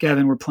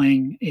 Gavin, were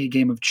playing a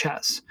game of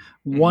chess,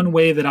 one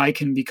way that I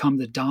can become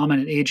the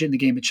dominant agent in the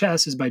game of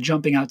chess is by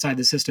jumping outside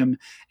the system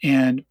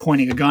and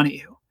pointing a gun at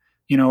you.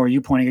 Or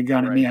you pointing a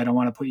gun at me. I don't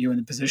want to put you in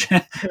the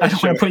position. I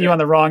don't want to put you on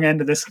the wrong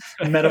end of this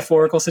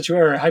metaphorical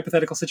situation or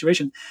hypothetical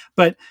situation.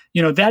 But,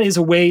 that is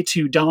a way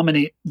to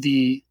dominate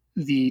the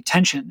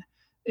tension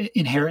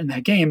inherent in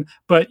that game.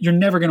 But we're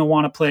never going to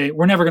want to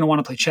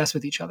play chess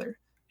with each other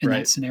in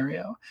that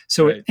scenario.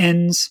 So it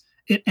ends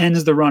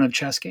the run of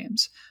chess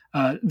games.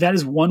 That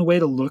is one way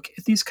to look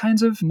at these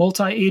kinds of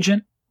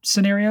multi-agent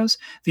scenarios.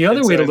 The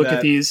other way to look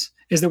at these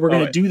is that we're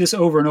going Oh, to do this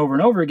over and over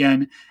and over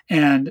again.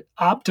 And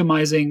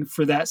optimizing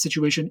for that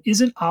situation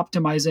isn't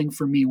optimizing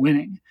for me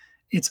winning.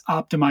 It's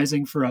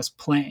optimizing for us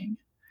playing,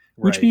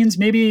 which right. means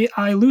maybe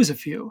I lose a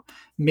few.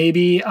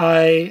 Maybe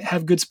I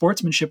have good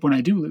sportsmanship when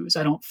I do lose.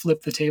 I don't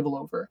flip the table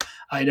over.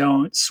 I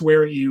don't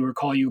swear at you or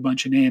call you a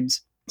bunch of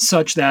names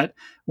such that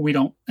we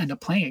don't end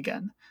up playing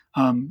again.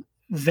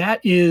 That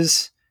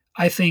is,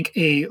 I think,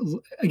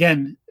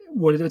 again,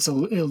 what it's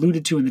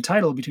alluded to in the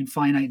title, between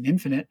finite and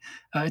infinite.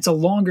 It's a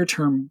longer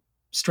term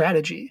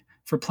strategy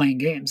for playing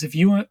games. If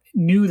you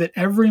knew that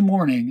every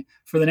morning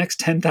for the next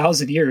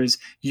 10,000 years,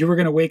 you were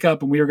going to wake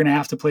up and we were going to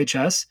have to play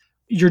chess,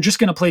 you're just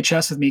going to play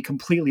chess with me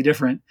completely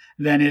different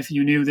than if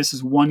you knew this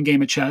is one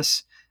game of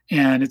chess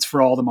and it's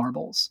for all the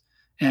marbles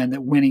and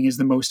that winning is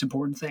the most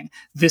important thing.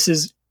 This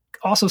is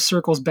also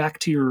circles back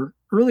to your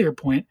earlier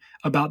point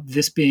about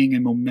this being a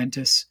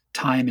momentous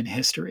time in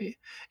history.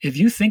 If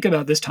you think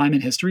about this time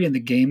in history and the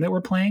game that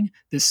we're playing,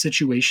 this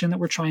situation that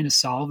we're trying to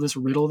solve, this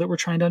riddle that we're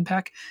trying to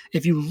unpack,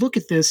 if you look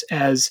at this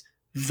as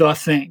the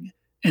thing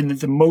and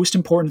that the most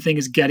important thing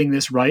is getting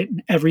this right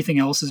and everything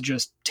else is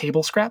just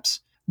table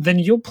scraps, then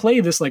you'll play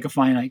this like a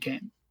finite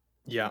game.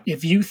 Yeah.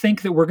 If you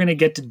think that we're going to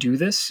get to do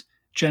this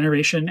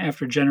generation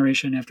after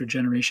generation after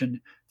generation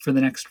for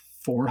the next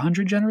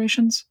 400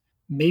 generations,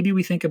 maybe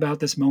we think about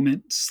this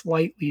moment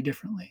slightly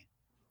differently.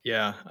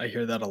 Yeah, I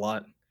hear that a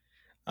lot.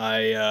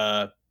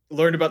 I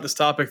learned about this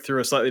topic through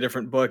a slightly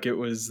different book. It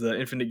was The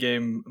Infinite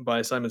Game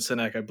by Simon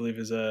Sinek, I believe,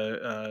 is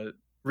a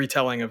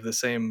retelling of the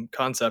same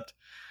concept.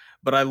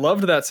 But I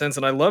loved that sense,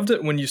 and I loved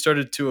it when you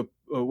started to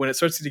when it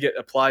starts to get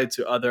applied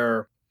to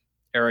other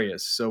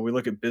areas. So we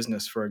look at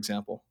business, for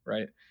example,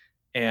 right?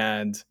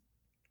 And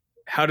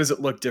how does it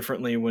look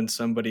differently when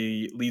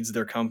somebody leads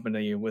their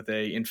company with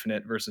a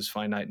infinite versus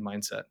finite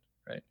mindset,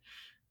 right?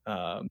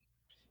 Um,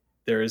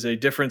 there is a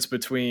difference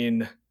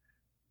between,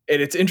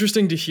 and it's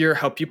interesting to hear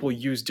how people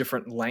use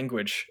different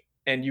language,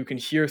 and you can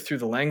hear through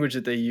the language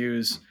that they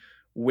use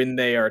when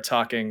they are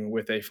talking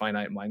with a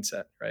finite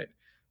mindset, right?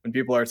 When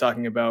people are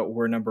talking about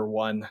we're number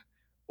one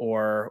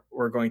or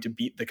we're going to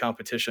beat the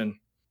competition,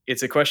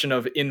 it's a question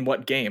of in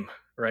what game,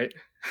 right?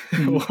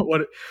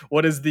 Mm-hmm.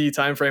 what is the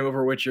time frame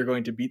over which you're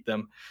going to beat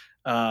them?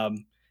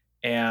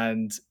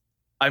 And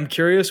I'm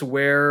curious,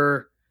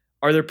 where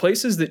are there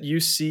places that you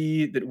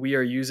see that we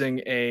are using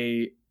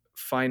a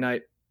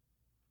finite?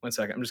 One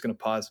second, I'm just going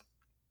to pause.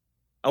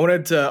 I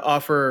wanted to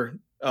offer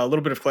a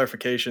little bit of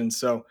clarification.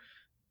 So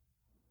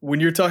when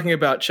you're talking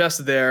about chess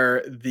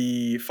there,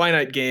 the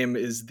finite game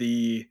is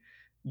the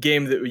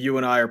game that you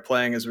and I are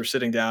playing as we're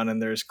sitting down,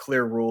 and there's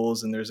clear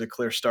rules and there's a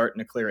clear start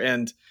and a clear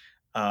end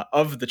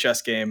of the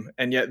chess game.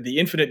 And yet the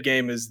infinite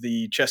game is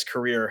the chess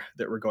career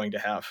that we're going to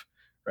have,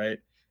 right?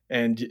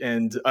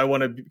 And I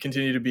want to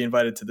continue to be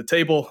invited to the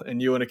table,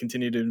 and you want to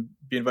continue to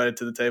be invited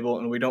to the table,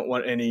 and we don't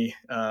want any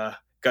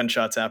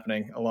gunshots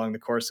happening along the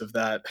course of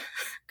that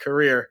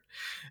career.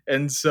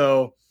 And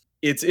so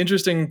it's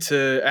interesting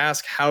to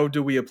ask, how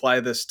do we apply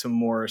this to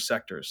more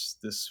sectors,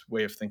 this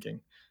way of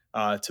thinking,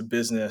 to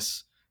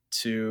business,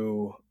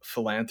 to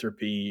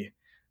philanthropy?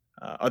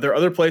 Are there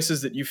other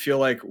places that you feel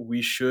like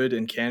we should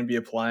and can be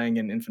applying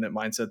an infinite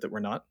mindset that we're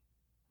not?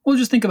 Well,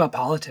 just think about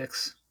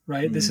politics,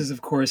 right? This Mm, is,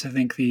 of course, I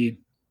think the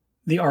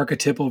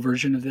archetypal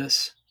version of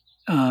this.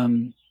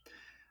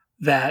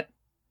 That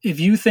if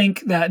you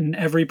think that in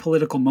every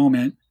political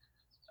moment,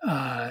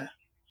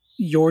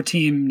 your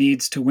team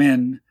needs to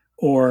win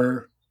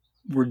or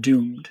we're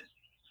doomed,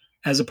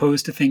 as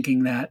opposed to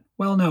thinking that,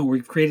 well, no,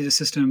 we've created a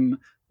system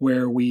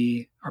where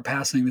we are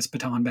passing this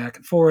baton back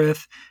and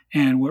forth,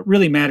 and what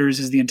really matters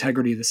is the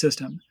integrity of the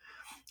system.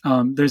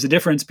 There's a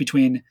difference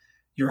between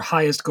your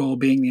highest goal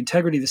being the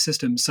integrity of the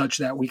system such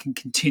that we can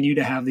continue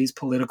to have these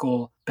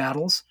political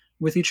battles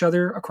with each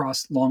other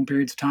across long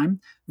periods of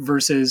time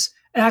versus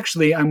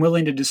actually I'm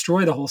willing to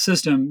destroy the whole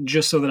system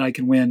just so that I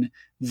can win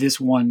this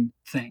one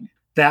thing.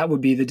 That would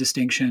be the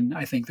distinction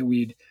I think that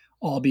we'd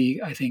all be,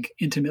 I think,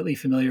 intimately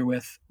familiar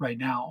with right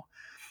now.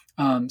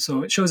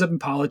 So it shows up in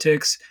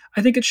politics.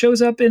 I think it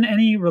shows up in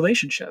any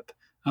relationship.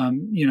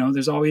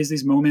 There's always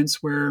these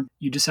moments where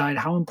you decide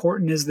how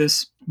important is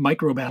this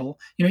micro battle.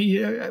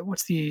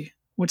 What's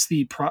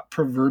the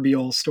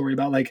proverbial story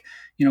about, like,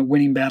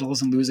 winning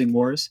battles and losing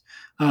wars?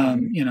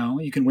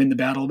 You can win the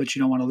battle, but you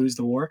don't want to lose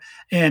the war.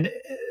 And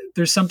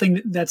there's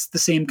something that's the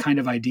same kind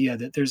of idea,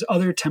 that there's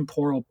other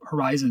temporal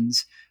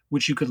horizons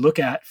which you could look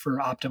at for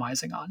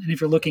optimizing on. And if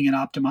you're looking at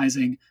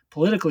optimizing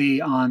politically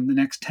on the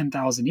next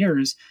 10,000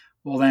 years,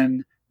 well,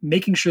 then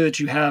making sure that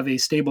you have a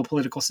stable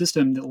political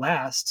system that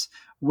lasts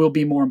will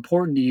be more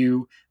important to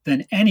you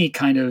than any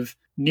kind of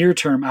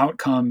near-term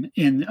outcome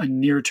in a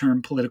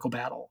near-term political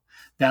battle.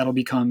 That'll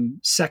become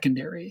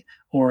secondary,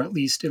 or at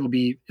least it'll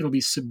be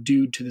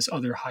subdued to this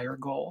other higher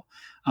goal.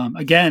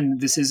 Again,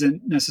 this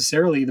isn't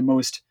necessarily the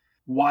most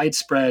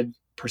widespread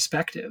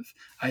perspective.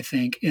 I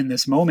think in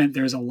this moment,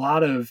 there's a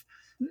lot of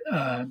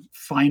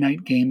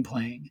finite game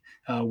playing,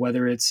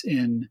 whether it's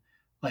in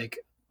like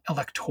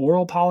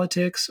electoral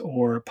politics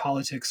or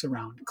politics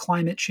around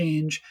climate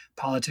change,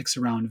 politics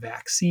around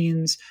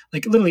vaccines,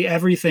 like literally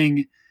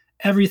everything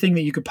everything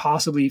that you could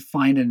possibly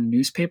find in a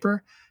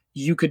newspaper,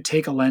 you could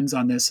take a lens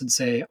on this and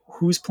say,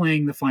 who's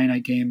playing the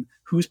finite game?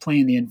 Who's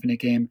playing the infinite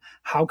game?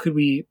 How could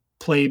we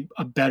play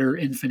a better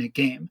infinite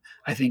game?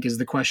 I think is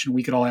the question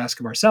we could all ask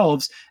of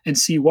ourselves, and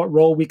see what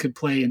role we could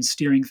play in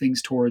steering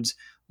things towards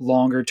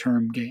longer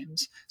term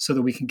games so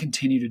that we can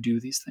continue to do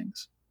these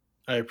things.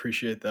 I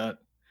appreciate that.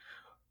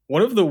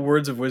 One of the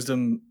words of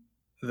wisdom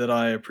that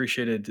I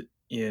appreciated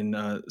in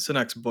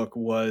Sinek's book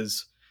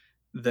was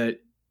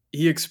that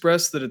he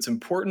expressed that it's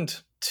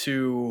important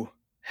to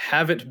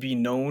have it be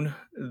known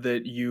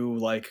that you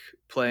like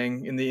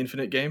playing in the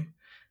infinite game,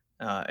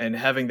 and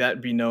having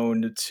that be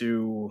known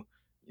to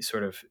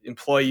sort of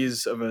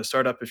employees of a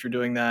startup if you're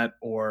doing that,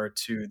 or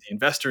to the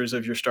investors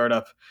of your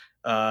startup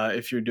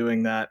if you're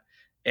doing that.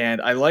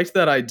 And I liked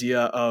that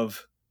idea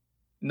of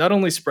not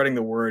only spreading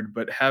the word,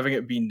 but having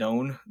it be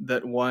known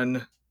that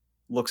one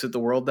looks at the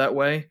world that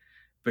way,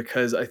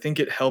 because I think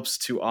it helps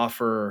to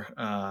offer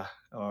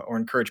or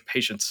encourage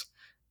patience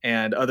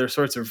and other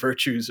sorts of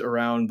virtues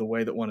around the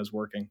way that one is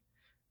working.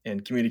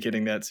 And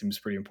communicating that seems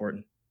pretty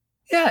important.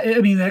 Yeah,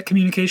 I mean, that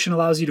communication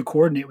allows you to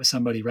coordinate with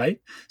somebody, right?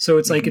 So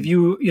it's like if if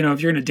you're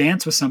going to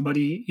dance with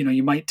somebody,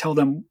 you might tell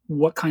them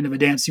what kind of a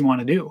dance you want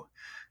to do,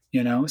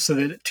 so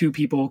that two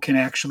people can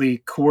actually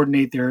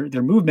coordinate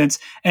their movements.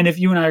 And if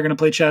you and I are going to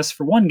play chess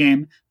for one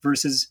game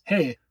versus,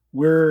 hey,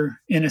 we're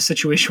in a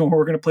situation where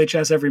we're going to play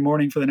chess every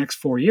morning for the next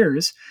 4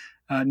 years,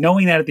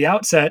 knowing that at the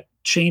outset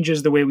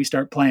changes the way we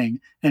start playing.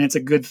 And it's a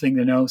good thing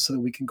to know so that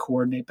we can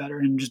coordinate better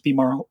and just be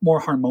more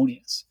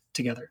harmonious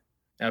together.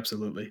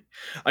 Absolutely.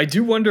 I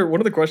do wonder, one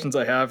of the questions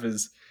I have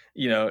is,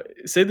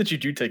 say that you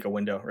do take a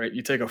window, right?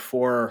 You take a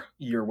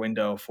 4-year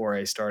window for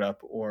a startup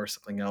or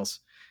something else.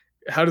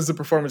 How does the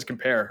performance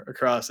compare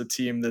across a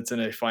team that's in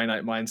a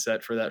finite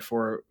mindset for that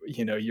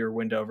 4-year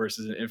window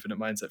versus an infinite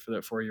mindset for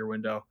that 4-year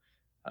window?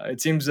 It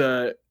seems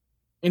a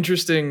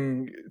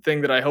interesting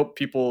thing that I hope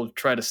people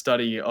try to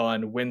study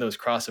on when those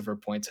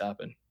crossover points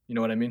happen. You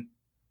know what I mean?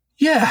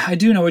 Yeah, I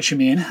do know what you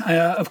mean.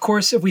 Of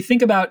course, if we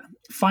think about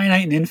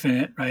finite and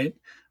infinite, right?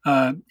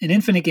 An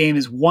infinite game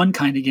is one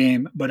kind of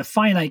game, but a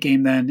finite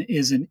game then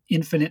is an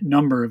infinite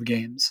number of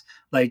games.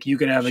 Like you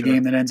could have a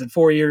game that ends in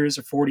 4 years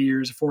or 40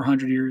 years or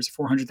 400 years,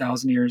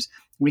 400,000 years.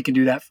 We can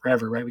do that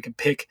forever, right? We can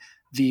pick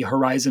the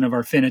horizon of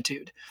our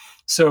finitude.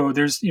 So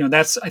there's,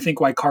 that's, I think,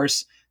 why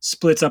Karse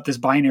splits up this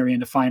binary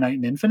into finite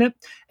and infinite.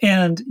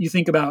 And you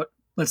think about,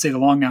 let's say, the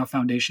Long Now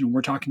Foundation,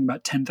 we're talking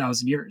about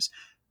 10,000 years.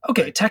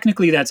 Okay,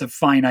 technically that's a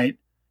finite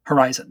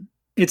horizon.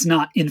 It's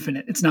not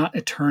infinite. It's not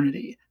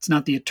eternity. It's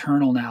not the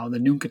eternal now, the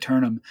nunc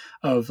aeternum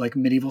of like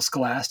medieval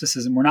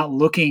scholasticism. We're not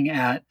looking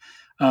at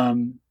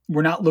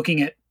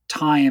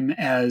time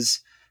as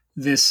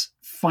this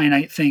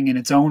finite thing in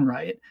its own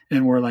right,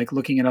 and we're like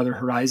looking at other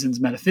horizons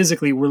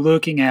metaphysically. We're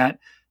looking at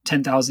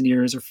 10,000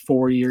 years or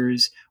 4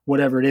 years,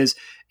 whatever it is.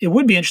 It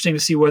would be interesting to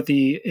see what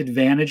the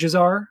advantages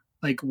are.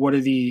 Like, what are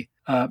the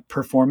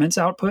performance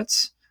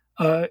outputs,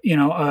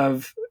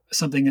 of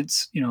something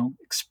that's,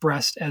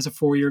 expressed as a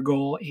 4-year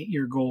goal,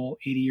 8-year goal,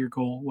 80-year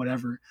goal,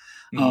 whatever.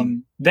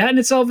 That in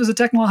itself is a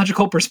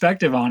technological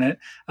perspective on it,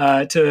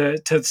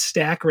 to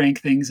stack rank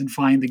things and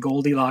find the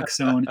Goldilocks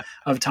zone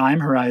of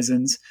time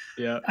horizons.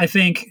 Yeah. I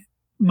think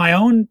my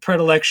own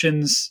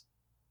predilections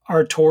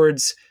are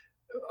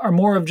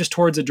more of just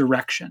towards a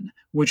direction,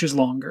 which is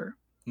longer.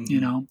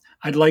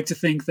 I'd like to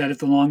think that if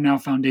the Long Now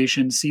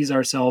Foundation sees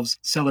ourselves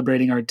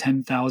celebrating our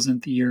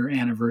 10,000th year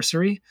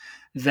anniversary,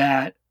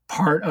 that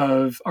part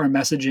of our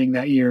messaging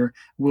that year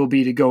will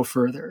be to go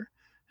further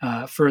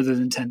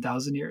than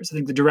 10,000 years. I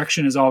think the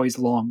direction is always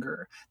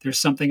longer. There's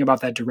something about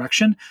that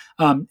direction.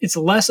 It's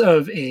less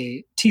of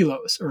a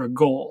telos or a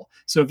goal.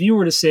 So if you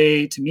were to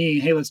say to me,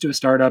 hey, let's do a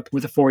startup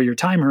with a 4-year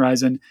time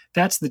horizon,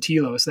 that's the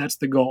telos, that's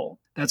the goal.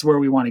 That's where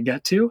we want to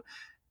get to.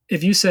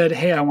 If you said,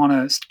 hey, I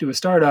want to do a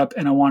startup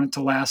and I want it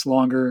to last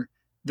longer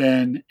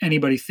than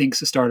anybody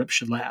thinks a startup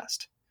should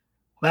last,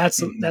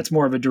 that's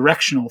more of a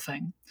directional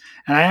thing.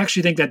 And I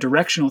actually think that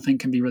directional thing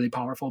can be really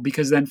powerful,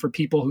 because then for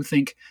people who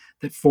think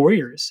that 4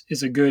 years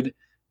is a good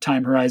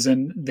time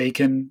horizon,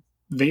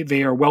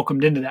 they are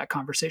welcomed into that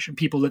conversation.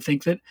 People that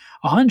think that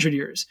 100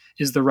 years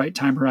is the right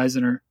time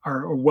horizon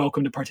are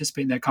welcome to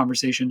participate in that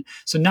conversation.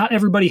 So not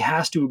everybody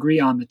has to agree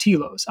on the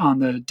telos, on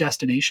the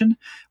destination.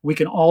 We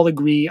can all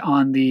agree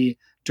on the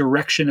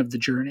direction of the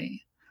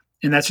journey.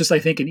 And that's just, I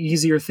think, an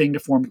easier thing to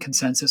form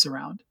consensus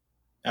around.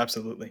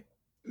 Absolutely.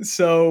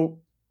 So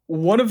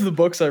one of the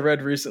books I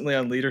read recently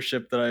on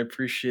leadership that I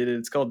appreciated,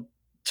 it's called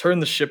Turn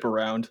the Ship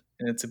Around.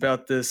 And it's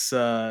about this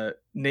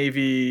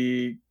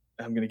Navy,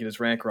 I'm going to get his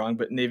rank wrong,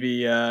 but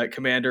Navy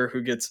commander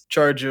who gets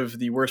charge of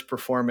the worst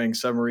performing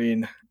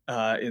submarine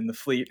in the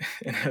fleet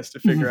and has to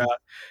figure out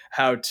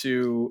how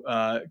to,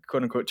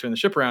 quote unquote, turn the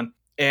ship around.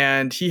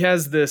 And he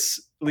has this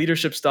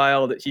leadership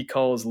style that he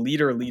calls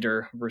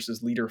leader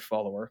versus leader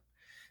follower.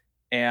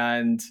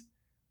 And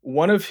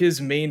one of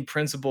his main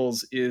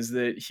principles is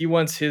that he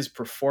wants his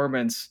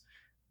performance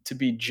to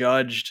be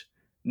judged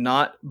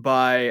not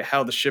by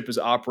how the ship is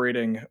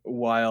operating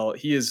while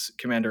he is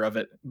commander of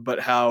it,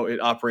 but how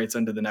it operates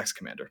under the next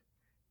commander.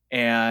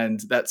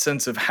 and that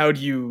sense of how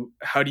do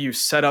you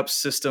set up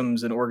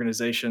systems and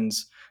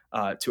organizations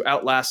to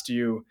outlast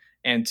you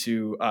and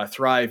to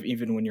thrive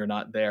even when you're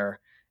not there.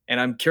 And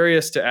I'm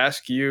curious to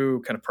ask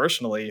you kind of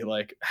personally,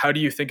 like, how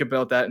do you think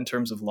about that in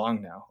terms of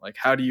Long Now? Like,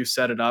 how do you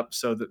set it up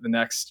so that the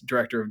next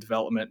director of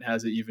development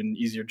has an even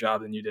easier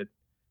job than you did?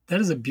 That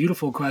is a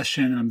beautiful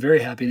question, and I'm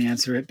very happy to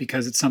answer it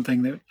because it's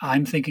something that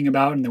I'm thinking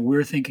about and that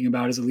we're thinking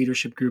about as a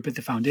leadership group at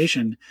the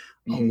foundation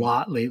a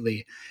lot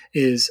lately.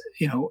 Is,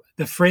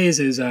 the phrase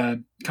is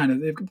kind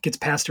of, it gets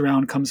passed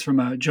around, comes from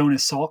a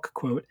Jonas Salk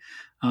quote,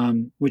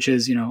 which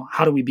is,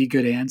 how do we be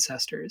good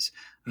ancestors?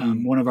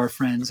 One of our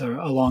friends, a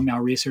Long Now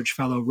research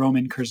fellow,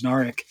 Roman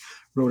Krznaric,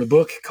 wrote a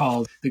book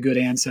called The Good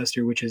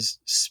Ancestor, which is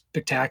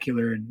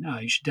spectacular, and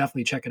you should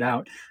definitely check it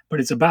out. But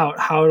it's about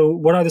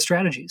what are the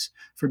strategies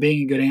for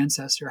being a good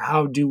ancestor?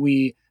 How do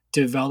we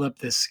develop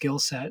this skill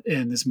set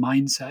and this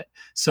mindset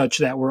such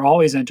that we're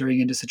always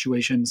entering into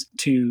situations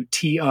to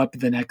tee up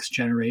the next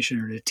generation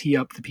or to tee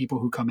up the people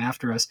who come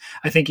after us?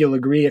 I think you'll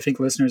agree, I think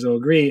listeners will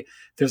agree,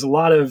 there's a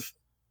lot of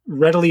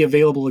readily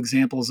available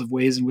examples of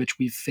ways in which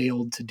we've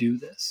failed to do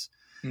this.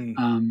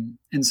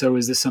 And so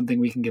is this something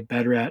we can get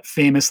better at?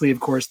 Famously, of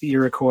course, the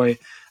Iroquois,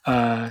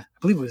 I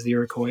believe it was the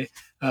Iroquois,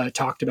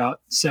 talked about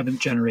seventh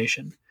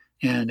generation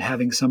and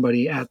having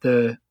somebody at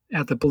the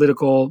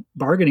political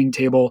bargaining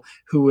table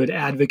who would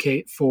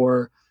advocate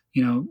for,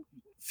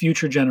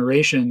 future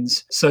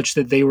generations such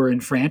that they were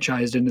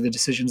enfranchised into the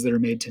decisions that are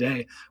made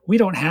today. We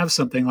don't have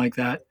something like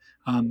that.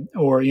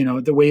 Or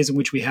the ways in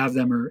which we have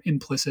them are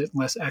implicit,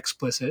 less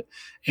explicit.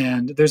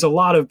 And there's a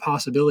lot of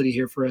possibility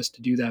here for us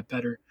to do that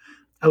better.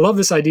 I love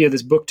this idea of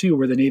this book, too,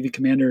 where the Navy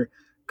commander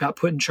got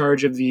put in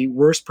charge of the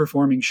worst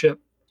performing ship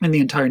in the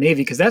entire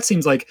Navy, because that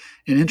seems like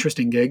an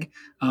interesting gig.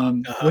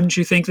 Wouldn't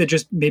you think that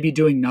just maybe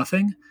doing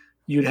nothing,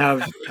 you'd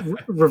have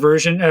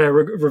reversion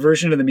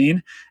to the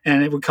mean,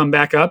 and it would come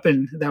back up,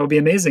 and that would be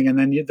amazing. And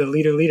then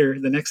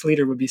the next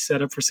leader would be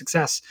set up for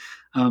success.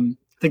 I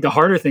think the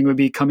harder thing would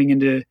be coming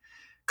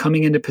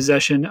into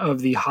possession of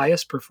the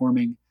highest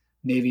performing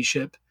Navy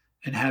ship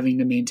and having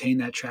to maintain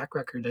that track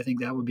record. I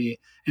think that would be,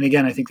 and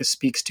again, I think this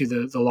speaks to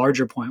the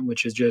larger point,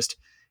 which is just,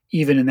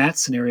 even in that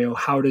scenario,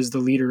 how does the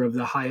leader of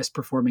the highest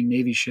performing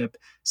Navy ship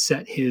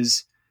set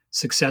his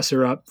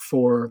successor up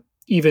for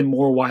even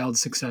more wild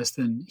success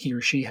than he or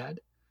she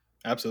had?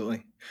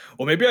 Absolutely.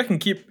 Well, maybe I can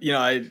keep,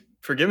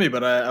 forgive me,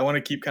 but I want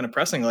to keep kind of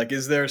pressing. Like,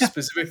 is there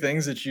specific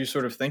things that you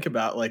sort of think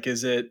about? Like,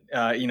 is it,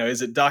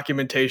 is it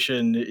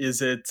documentation?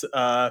 Is it,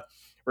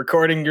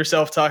 recording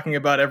yourself talking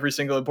about every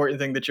single important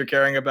thing that you're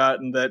caring about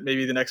and that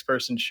maybe the next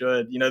person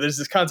should? There's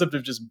this concept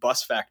of just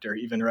bus factor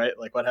even, right?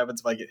 Like, what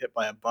happens if I get hit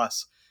by a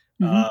bus?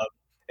 Mm-hmm.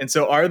 And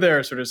so are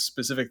there sort of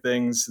specific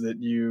things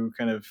that you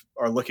kind of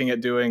are looking at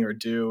doing or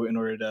do in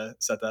order to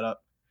set that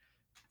up?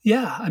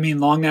 Yeah, I mean,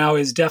 Long Now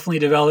has definitely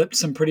developed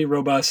some pretty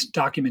robust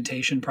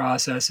documentation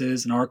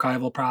processes and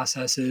archival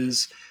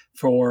processes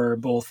for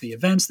both the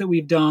events that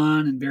we've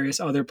done and various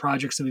other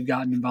projects that we've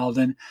gotten involved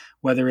in,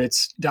 whether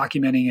it's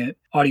documenting it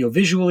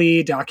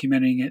audiovisually,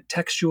 documenting it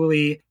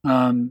textually.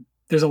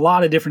 There's a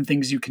lot of different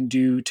things you can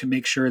do to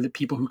make sure that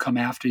people who come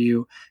after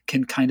you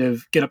can kind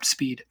of get up to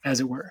speed, as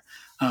it were.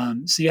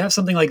 So you have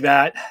something like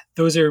that.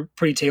 Those are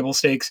pretty table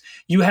stakes.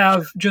 You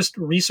have just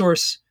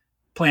resource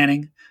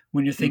planning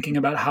when you're thinking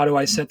about how do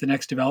I set the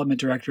next development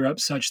director up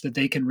such that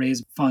they can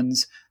raise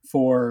funds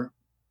for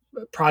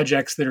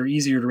projects that are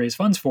easier to raise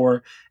funds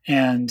for,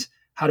 and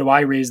how do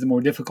I raise the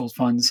more difficult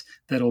funds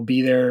that'll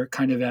be there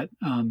kind of at,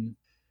 you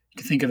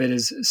can think of it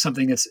as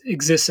something that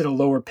exists at a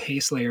lower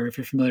pace layer. If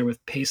you're familiar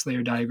with pace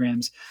layer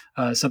diagrams,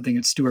 something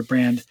that Stuart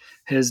Brand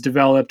has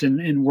developed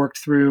and worked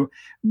through.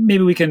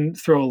 Maybe we can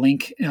throw a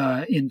link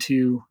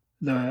into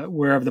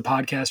wherever the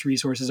podcast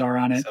resources are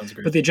on it.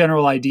 But the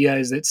general idea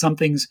is that some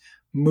things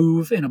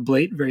move and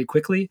ablate very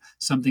quickly,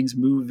 some things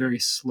move very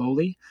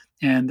slowly,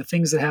 and the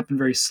things that happen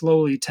very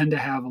slowly tend to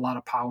have a lot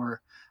of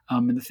power,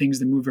 and the things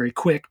that move very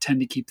quick tend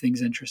to keep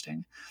things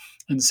interesting.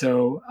 And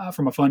so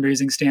from a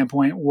fundraising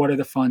standpoint, what are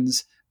the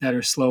funds that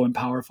are slow and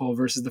powerful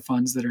versus the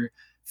funds that are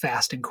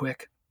fast and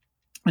quick?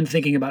 And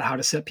thinking about how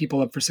to set people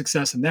up for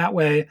success in that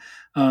way.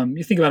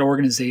 You think about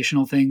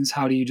organizational things.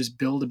 How do you just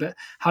build a bit?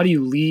 How do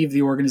you leave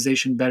the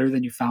organization better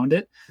than you found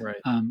it? Right.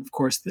 Of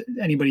course,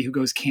 anybody who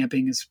goes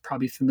camping is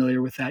probably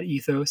familiar with that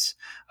ethos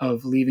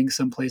of leaving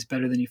someplace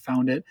better than you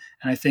found it.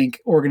 And I think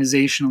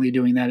organizationally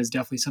doing that is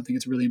definitely something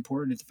that's really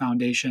important at the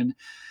foundation.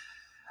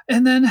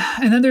 And then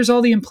there's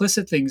all the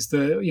implicit things.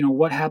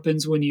 What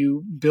happens when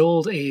you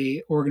build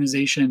a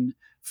organization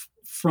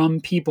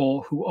from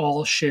people who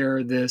all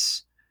share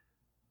this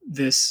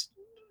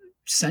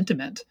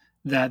sentiment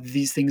that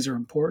these things are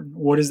important?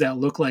 What does that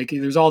look like?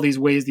 There's all these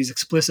ways, these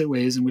explicit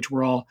ways in which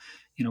we're all,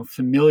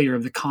 familiar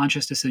of the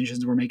conscious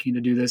decisions we're making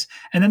to do this.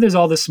 And then there's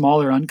all the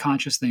smaller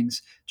unconscious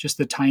things, just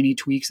the tiny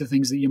tweaks, the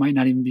things that you might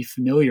not even be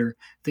familiar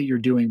that you're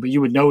doing, but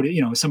you would notice,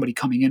 somebody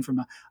coming in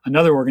from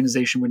another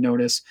organization would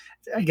notice.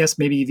 I guess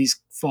maybe these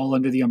fall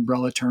under the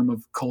umbrella term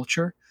of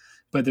culture.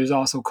 but there's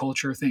also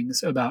culture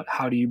things about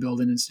how do you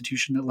build an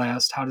institution that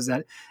lasts? How does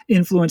that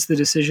influence the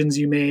decisions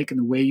you make and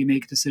the way you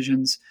make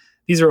decisions?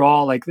 These are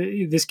all like,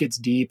 this gets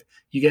deep.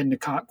 You get into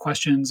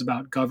questions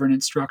about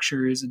governance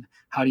structures and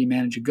how do you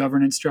manage a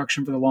governance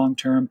structure for the long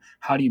term?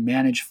 How do you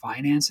manage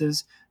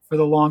finances for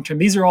the long term?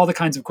 These are all the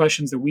kinds of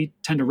questions that we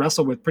tend to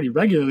wrestle with pretty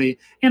regularly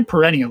and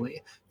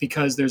perennially,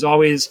 because there's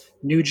always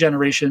new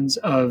generations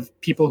of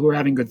people who are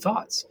having good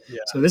thoughts. Yeah.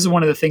 So this is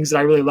one of the things that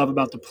I really love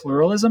about the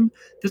pluralism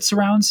that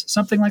surrounds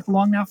something like the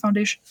Long Now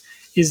Foundation,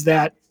 is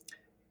that,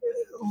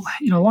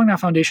 Long Now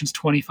Foundation is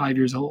 25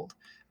 years old.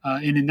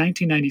 And in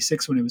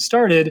 1996, when it was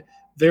started,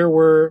 there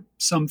were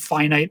some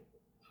finite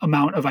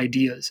amount of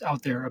ideas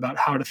out there about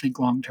how to think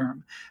long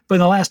term. But in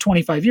the last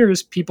 25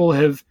 years, people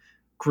have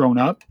grown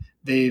up,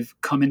 they've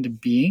come into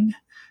being,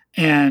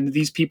 and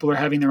these people are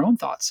having their own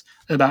thoughts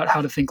about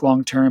how to think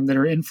long term that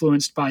are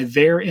influenced by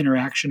their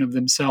interaction of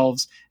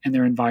themselves and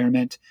their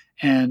environment.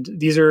 And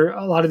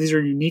a lot of these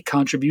are unique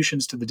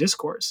contributions to the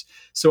discourse.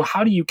 So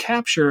how do you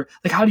capture,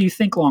 how do you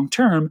think long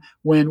term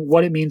when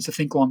what it means to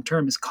think long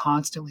term is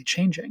constantly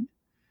changing?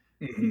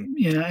 Mm-hmm.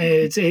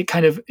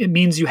 It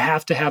means you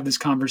have to have this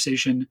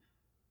conversation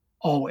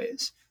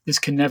always. This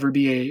can never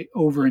be a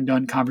over and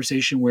done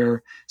conversation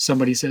where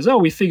somebody says, "Oh,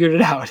 we figured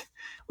it out.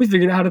 We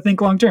figured out how to think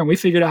long term. We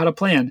figured out how to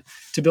plan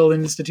to build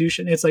an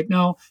institution." It's like,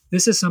 no,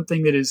 this is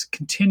something that is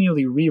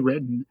continually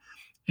rewritten,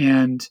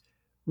 and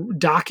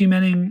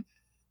documenting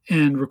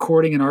and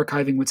recording and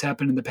archiving what's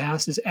happened in the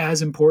past is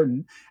as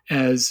important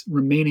as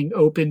remaining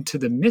open to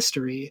the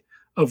mystery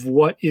of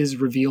what is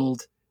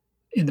revealed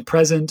in the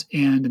present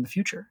and in the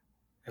future.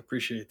 I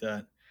appreciate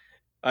that.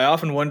 I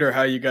often wonder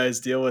how you guys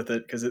deal with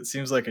it, because it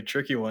seems like a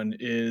tricky one,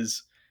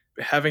 is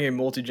having a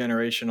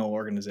multi-generational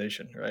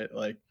organization, right?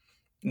 Like,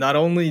 not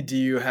only do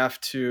you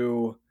have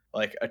to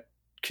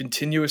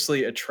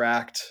continuously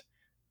attract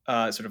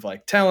sort of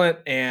like talent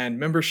and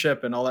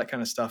membership and all that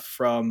kind of stuff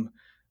from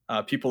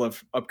people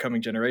of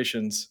upcoming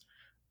generations,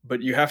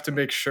 but you have to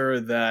make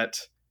sure that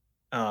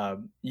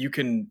you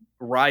can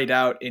ride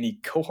out any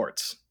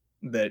cohorts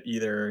that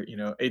either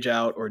age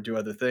out or do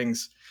other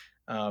things.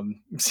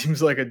 It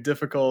seems like a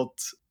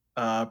difficult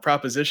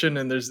proposition,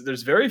 and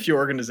there's very few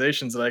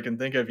organizations that I can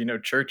think of.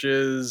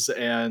 Churches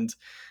and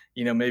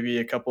maybe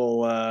a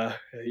couple.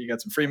 You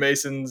got some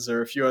Freemasons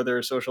or a few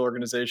other social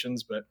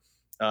organizations, but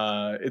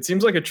it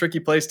seems like a tricky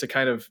place to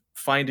kind of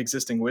find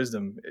existing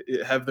wisdom.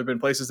 Have there been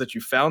places that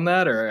you found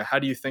that, or how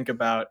do you think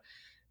about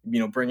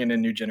bringing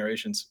in new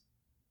generations?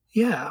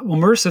 Yeah, well,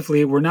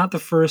 mercifully, we're not the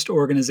first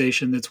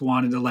organization that's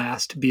wanted to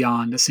last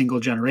beyond a single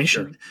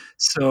generation. Sure.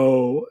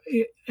 So,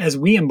 as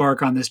we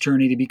embark on this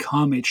journey to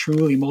become a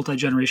truly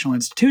multi-generational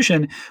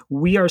institution,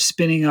 we are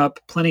spinning up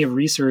plenty of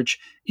research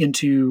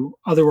into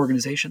other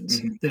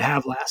organizations that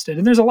have lasted.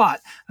 And there's a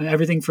lot,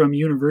 everything from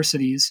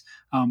universities,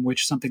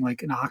 which something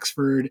like in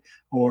Oxford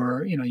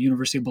or,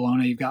 University of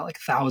Bologna, you've got like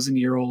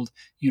 1,000-year-old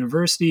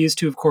universities,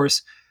 to, of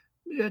course,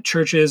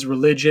 churches,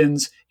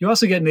 religions. You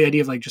also get into the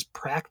idea of just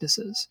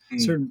practices.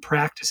 Certain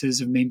practices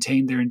have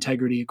maintained their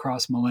integrity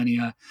across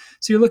millennia.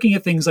 So you're looking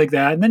at things like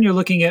that. And then you're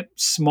looking at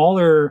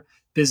smaller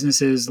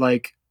businesses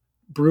like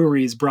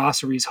breweries,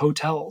 brasseries,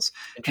 hotels.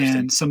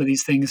 And some of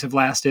these things have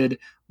lasted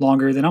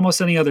longer than almost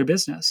any other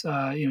business.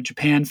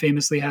 Japan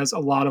famously has a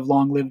lot of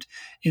long-lived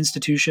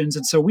institutions.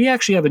 And so we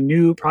actually have a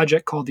new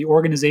project called the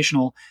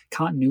Organizational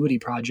Continuity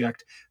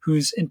Project,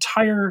 whose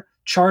entire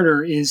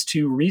charter is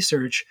to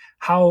research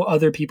how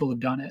other people have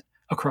done it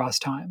across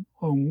time.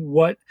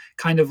 What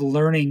kind of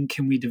learning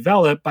can we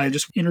develop by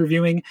just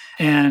interviewing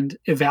and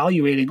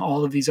evaluating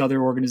all of these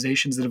other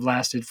organizations that have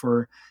lasted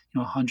for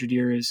 100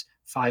 years,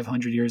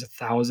 500 years,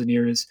 1,000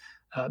 years.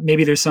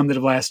 Maybe there's some that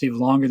have lasted even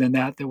longer than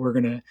that we're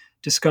going to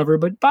discover.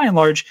 But by and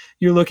large,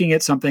 you're looking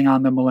at something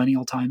on the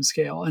millennial time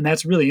scale. And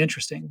that's really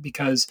interesting,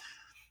 because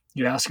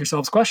you ask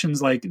yourselves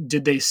questions like,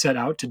 did they set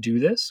out to do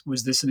this?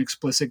 Was this an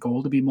explicit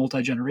goal to be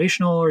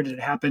multi-generational, or did it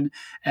happen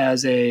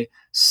as a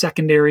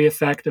secondary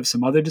effect of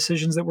some other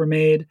decisions that were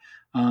made?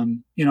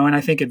 And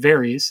I think it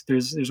varies.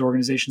 There's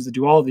organizations that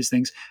do all of these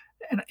things.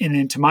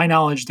 And to my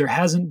knowledge, there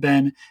hasn't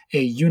been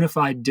a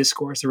unified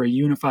discourse or a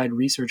unified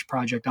research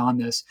project on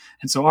this.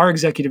 And so our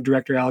executive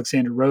director,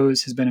 Alexander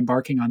Rose, has been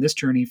embarking on this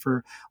journey for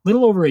a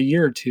little over a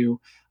year or two.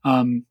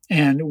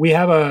 And we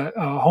have a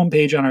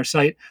homepage on our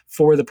site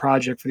for the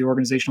project, for the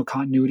Organizational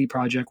Continuity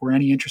Project, where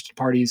any interested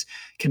parties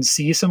can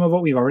see some of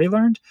what we've already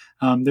learned.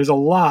 There's a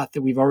lot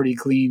that we've already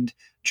gleaned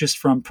just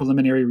from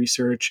preliminary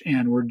research,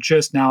 and we're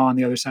just now on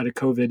the other side of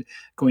COVID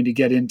going to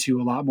get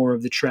into a lot more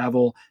of the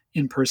travel,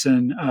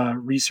 in-person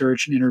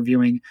research and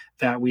interviewing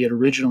that we had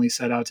originally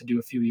set out to do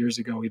a few years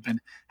ago. We've been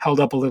held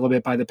up a little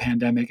bit by the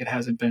pandemic. It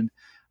hasn't been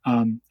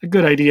a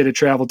good idea to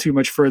travel too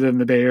much further than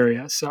the Bay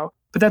Area.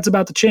 But that's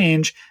about to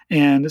change.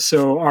 And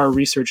so our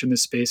research in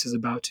this space is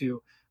about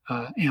to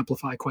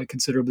amplify quite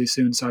considerably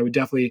soon. So I would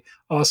definitely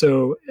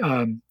also,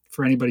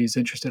 for anybody who's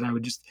interested, I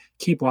would just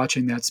keep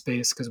watching that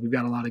space, because we've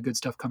got a lot of good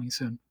stuff coming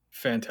soon.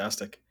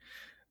 Fantastic.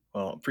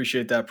 Well,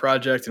 appreciate that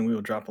project, and we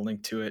will drop a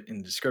link to it in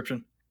the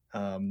description.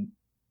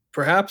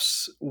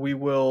 Perhaps we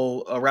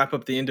will wrap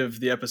up the end of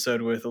the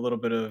episode with a little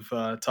bit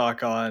of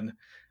talk on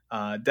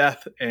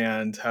death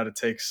and how to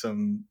take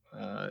some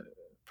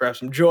perhaps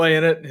some joy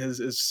in it,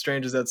 as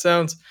strange as that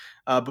sounds.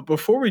 But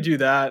before we do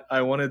that,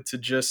 I wanted to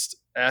just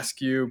ask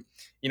you,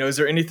 is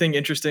there anything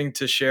interesting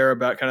to share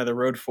about kind of the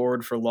road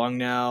forward for Long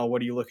Now?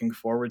 What are you looking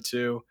forward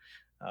to?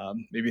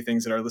 Maybe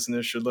things that our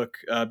listeners should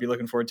be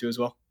looking forward to as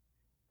well.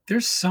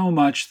 There's so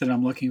much that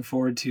I'm looking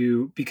forward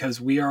to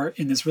because we are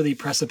in this really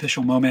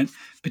precipitial moment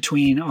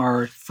between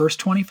our first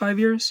 25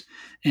 years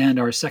and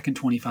our second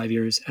 25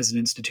 years as an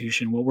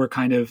institution. What we're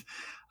kind of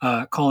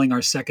calling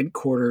our second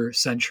quarter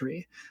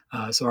century.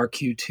 So our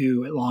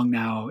Q2 at Long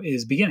Now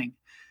is beginning.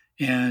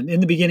 And in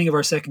the beginning of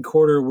our second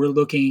quarter, we're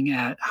looking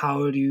at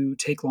how to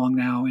take Long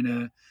Now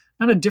in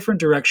not a different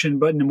direction,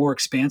 but in a more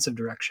expansive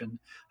direction.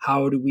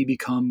 How do we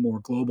become more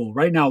global?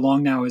 Right now,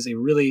 Long Now is a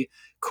really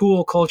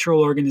cool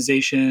cultural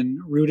organization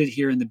rooted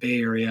here in the Bay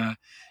Area.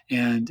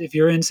 And if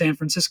you're in San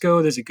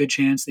Francisco, there's a good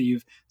chance that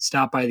you've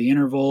stopped by the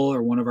Interval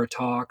or one of our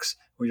talks,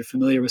 or you're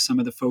familiar with some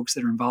of the folks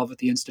that are involved with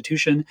the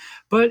institution.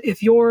 But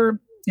if you're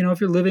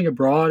living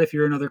abroad, if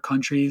you're in other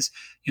countries,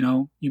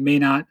 you may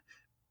not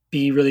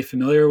be really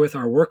familiar with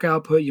our work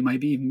output. You might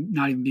be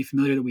not even be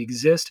familiar that we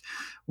exist.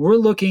 We're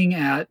looking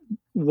at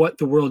what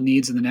the world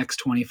needs in the next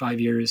 25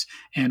 years.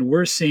 And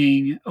we're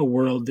seeing a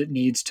world that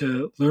needs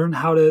to learn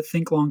how to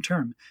think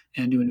long-term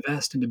and to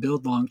invest and to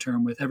build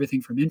long-term with everything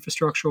from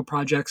infrastructural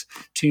projects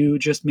to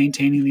just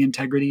maintaining the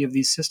integrity of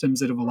these systems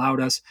that have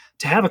allowed us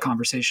to have a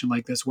conversation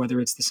like this,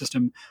 whether it's the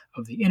system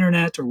of the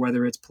internet or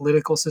whether it's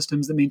political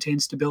systems that maintain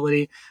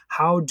stability.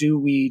 How do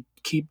we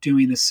keep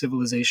doing this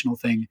civilizational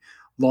thing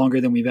longer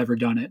than we've ever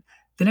done it?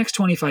 The next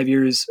 25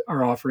 years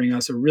are offering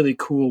us a really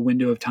cool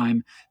window of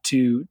time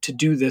to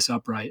do this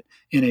upright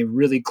in a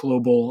really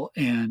global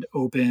and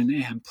open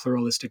and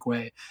pluralistic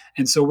way.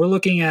 And so we're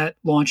looking at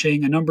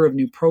launching a number of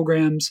new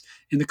programs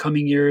in the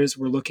coming years.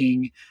 We're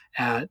looking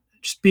at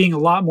just being a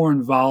lot more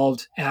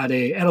involved at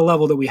a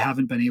level that we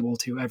haven't been able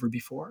to ever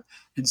before.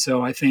 And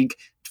so I think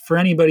for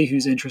anybody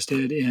who's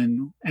interested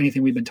in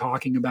anything we've been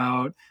talking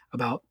about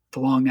the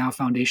Long Now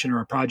Foundation or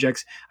our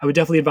projects, I would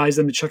definitely advise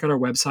them to check out our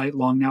website,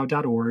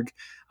 longnow.org.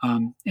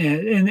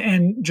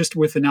 And just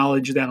with the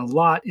knowledge that a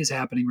lot is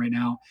happening right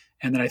now,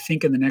 and that I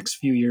think in the next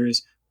few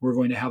years, we're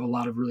going to have a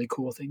lot of really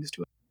cool things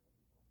to it.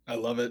 I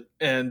love it.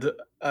 And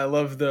I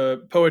love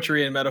the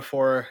poetry and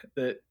metaphor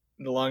that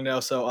the Long Now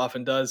so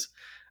often does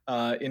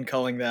in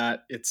calling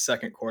that its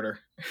second quarter.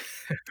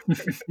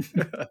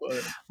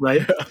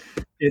 Right? Yeah.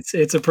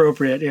 It's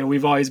appropriate.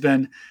 We've always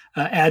been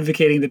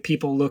advocating that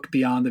people look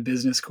beyond the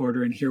business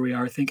quarter, and here we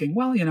are thinking,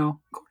 well,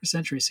 quarter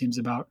century seems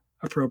about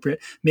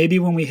appropriate. Maybe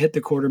when we hit the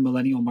quarter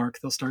millennial mark,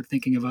 they'll start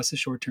thinking of us as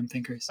short-term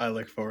thinkers. I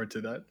look forward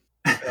to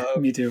that.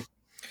 Me too.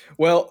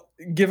 Well,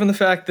 given the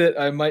fact that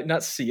I might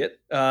not see it,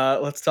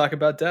 let's talk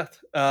about death.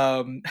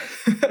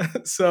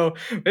 So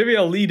maybe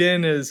I'll lead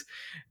in as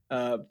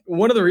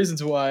one of the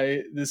reasons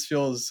why this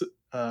feels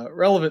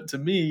relevant to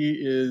me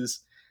is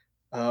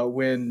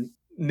when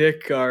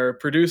Nick, our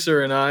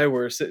producer, and I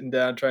were sitting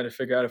down trying to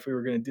figure out if we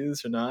were going to do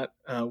this or not.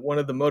 One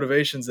of the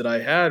motivations that I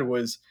had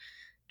was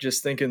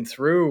just thinking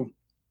through.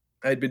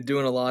 I'd been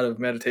doing a lot of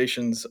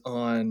meditations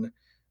on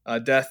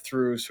death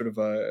through sort of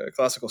a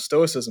classical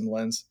Stoicism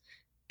lens.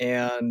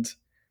 And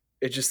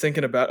it's just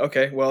thinking about,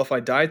 okay, well, if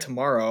I died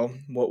tomorrow,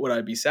 what would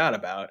I be sad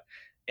about?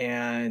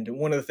 And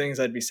one of the things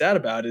I'd be sad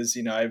about is,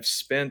 I've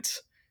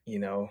spent,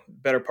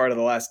 better part of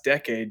the last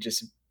decade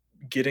just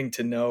getting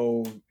to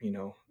know,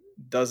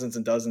 dozens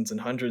and dozens and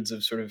hundreds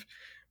of sort of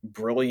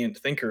brilliant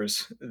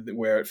thinkers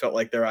where it felt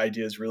like their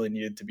ideas really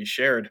needed to be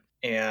shared.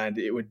 And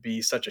it would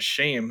be such a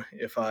shame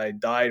if I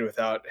died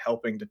without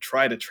helping to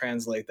try to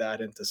translate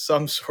that into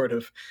some sort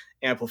of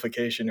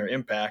amplification or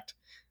impact.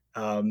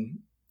 And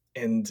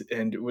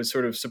was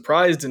sort of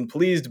surprised and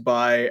pleased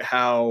by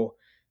how,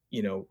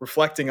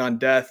 reflecting on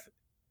death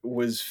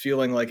was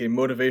feeling like a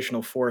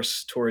motivational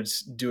force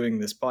towards doing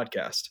this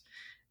podcast.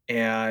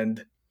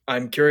 And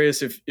I'm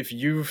curious if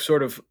you've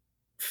sort of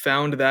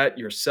found that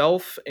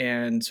yourself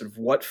and sort of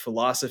what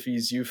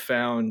philosophies you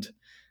found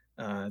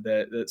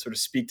that sort of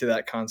speak to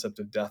that concept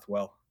of death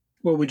well.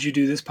 Well, would you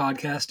do this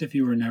podcast if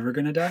you were never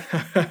going to die?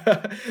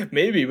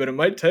 Maybe, but it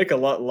might take a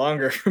lot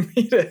longer for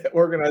me to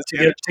organize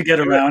to get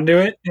around to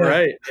it. Yeah.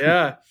 Right?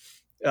 Yeah.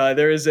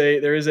 There is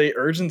a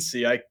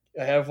urgency. I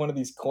have one of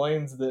these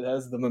coins that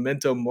has the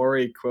Memento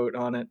Mori quote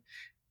on it,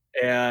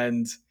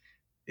 and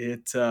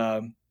it's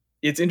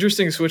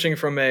interesting switching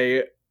from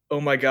a oh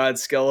my god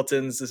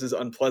skeletons, this is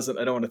unpleasant,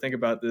 I don't want to think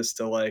about this,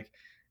 to like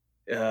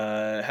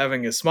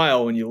having a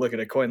smile when you look at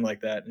a coin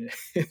like that.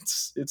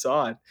 It's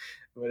odd,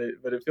 but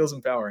it feels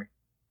empowering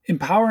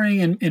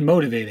and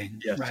motivating.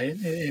 Yes. Right?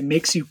 It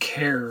makes you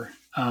care.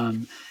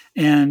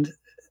 And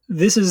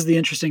this is the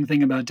interesting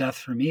thing about death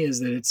for me, is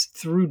that it's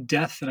through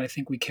death that I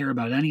think we care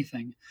about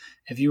anything.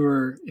 If you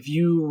were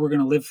going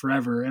to live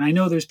forever, and I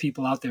know there's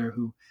people out there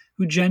who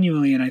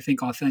genuinely and I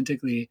think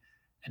authentically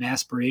and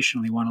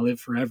aspirationally want to live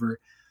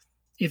forever.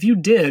 If you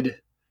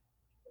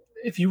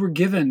were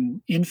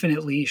given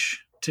infinite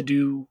leash to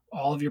do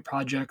all of your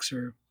projects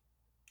or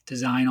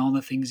design all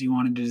the things you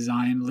wanted to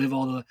design, live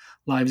all the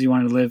lives you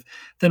wanted to live,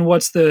 then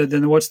what's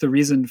the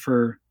reason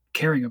for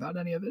caring about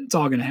any of it? It's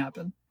all going to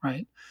happen,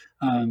 right?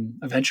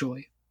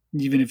 Eventually,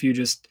 even if you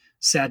just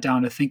sat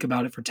down to think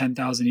about it for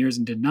 10,000 years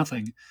and did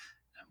nothing,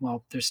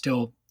 well, there's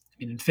still, I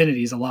mean,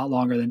 infinity is a lot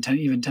longer than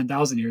even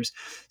 10,000 years.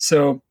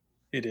 So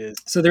it is.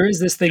 So there is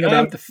this thing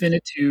about the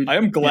finitude. I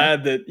am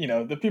glad that,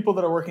 the people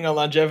that are working on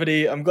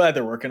longevity, I'm glad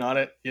they're working on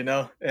it,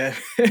 and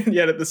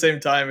yet at the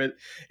same time,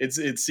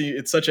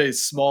 it's such a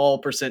small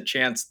percent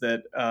chance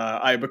that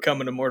I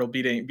become an immortal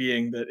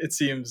being that it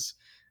seems,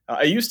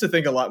 I used to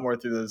think a lot more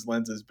through those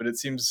lenses, but it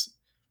seems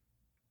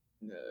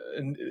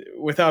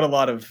without a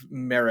lot of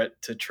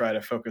merit to try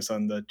to focus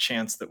on the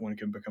chance that one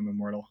can become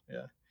immortal.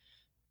 Yeah.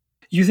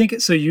 You think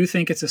it's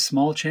a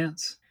small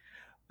chance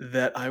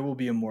that I will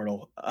be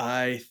immortal?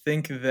 I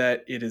think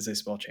that it is a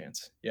small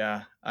chance.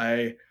 Yeah.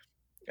 I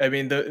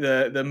mean,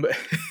 the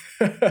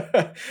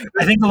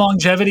I think the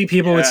longevity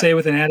people would say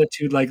with an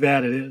attitude like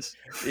that, it is.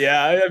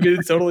 Yeah. I mean,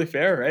 it's totally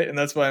fair. Right. And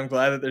that's why I'm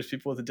glad that there's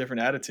people with a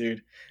different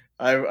attitude.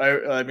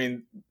 I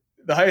mean,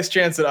 the highest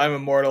chance that I'm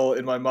immortal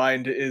in my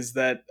mind is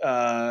that,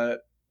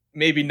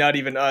 maybe not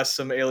even us,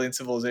 some alien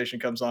civilization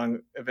comes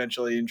on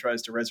eventually and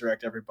tries to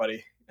resurrect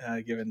everybody,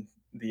 given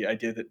the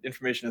idea that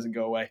information doesn't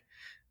go away.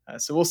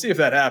 So we'll see if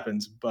that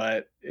happens,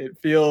 but it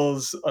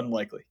feels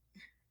unlikely.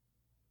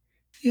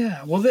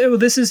 Yeah. Well,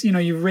 this is,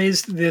 you've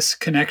raised this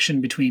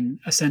connection between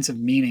a sense of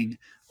meaning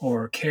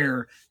or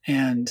care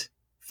and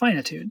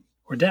finitude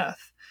or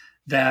death,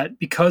 that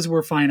because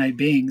we're finite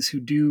beings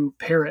who do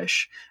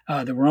perish,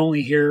 that we're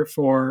only here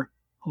for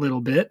a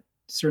little bit,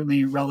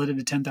 certainly relative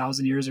to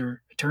 10,000 years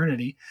or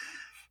eternity,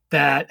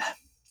 that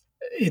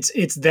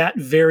it's that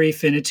very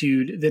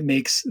finitude that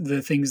makes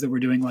the things that we're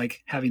doing,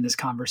 like having this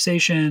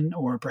conversation,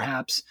 or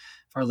perhaps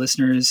if our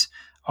listeners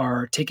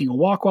are taking a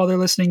walk while they're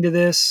listening to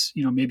this,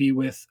 maybe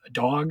with a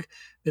dog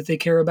that they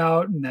care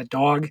about, and that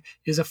dog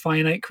is a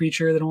finite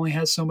creature that only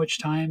has so much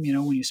time.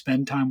 When you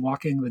spend time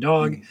walking the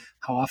dog,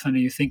 how often are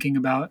you thinking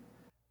about,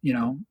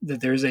 that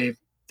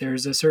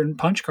there's a certain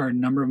punch card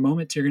number of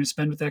moments you're going to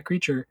spend with that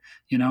creature?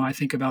 I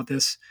think about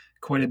this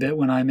quite a bit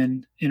when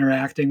I'm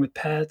interacting with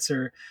pets,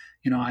 or,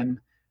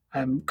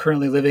 I'm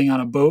currently living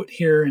on a boat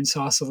here in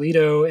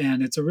Sausalito,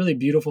 and it's a really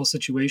beautiful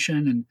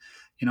situation. And,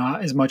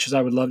 as much as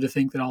I would love to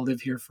think that I'll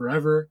live here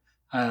forever,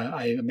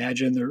 I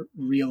imagine the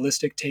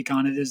realistic take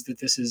on it is that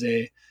this is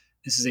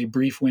a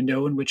brief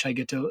window in which I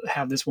get to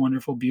have this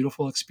wonderful,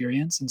 beautiful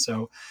experience. And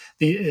so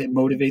it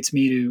motivates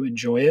me to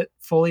enjoy it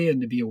fully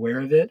and to be aware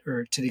of it,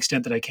 or to the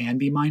extent that I can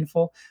be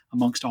mindful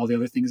amongst all the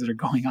other things that are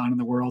going on in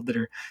the world that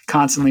are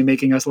constantly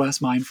making us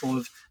less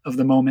mindful of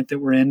the moment that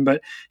we're in.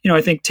 But,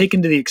 I think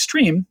taken to the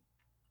extreme,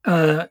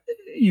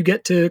 you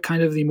get to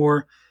kind of the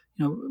more,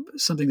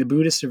 something the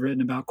Buddhists have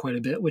written about quite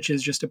a bit, which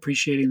is just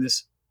appreciating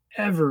this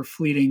ever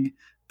fleeting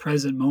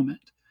present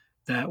moment,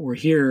 that we're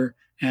here,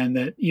 and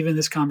that even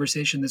this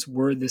conversation, this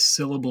word, this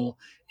syllable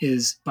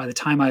is, by the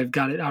time I've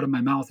got it out of my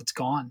mouth, it's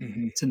gone.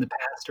 Mm-hmm. It's in the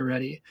past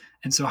already.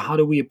 And so how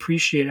do we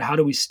appreciate it? How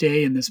do we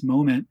stay in this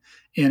moment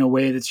in a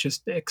way that's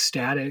just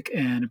ecstatic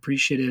and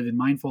appreciative and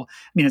mindful?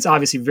 I mean, it's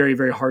obviously very,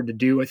 very hard to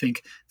do. I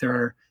think there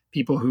are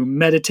people who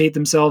meditate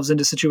themselves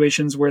into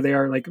situations where they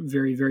are like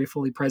very, very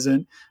fully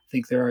present. I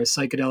think there are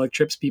psychedelic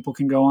trips people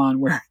can go on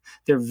where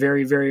they're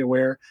very, very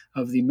aware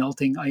of the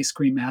melting ice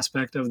cream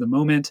aspect of the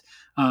moment.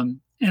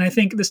 And I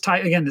think this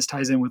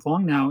ties in with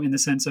Long Now, in the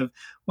sense of,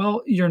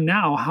 well, your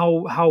now,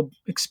 how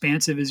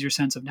expansive is your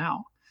sense of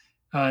now?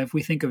 If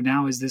we think of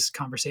now as this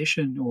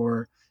conversation,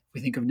 or if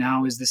we think of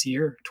now as this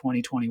year,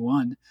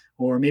 2021,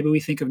 or maybe we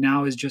think of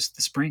now as just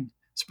the spring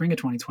of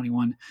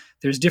 2021,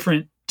 there's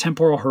different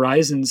temporal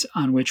horizons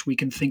on which we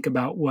can think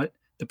about what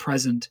the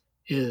present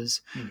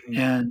is. Mm-hmm.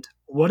 And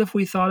what if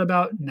we thought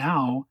about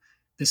now,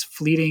 this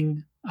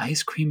fleeting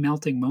ice cream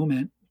melting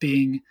moment,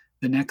 being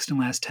the next and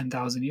last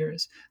 10,000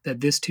 years,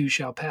 that this too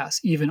shall pass,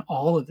 even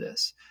all of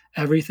this,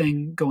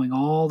 everything going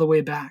all the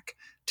way back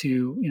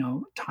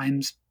to,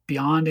 times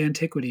beyond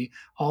antiquity,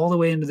 all the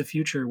way into the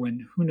future,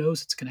 when who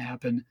knows what's going to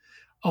happen.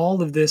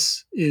 All of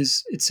this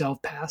is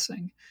itself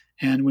passing.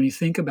 And when you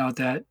think about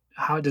that,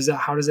 how does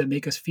that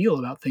make us feel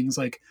about things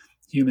like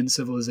human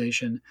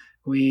civilization?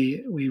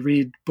 We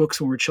read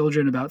books when we're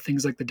children about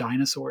things like the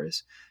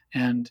dinosaurs,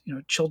 and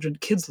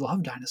kids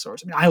love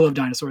dinosaurs. I mean, I loved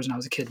dinosaurs when I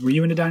was a kid. Were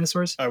you into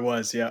dinosaurs? I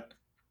was, yeah.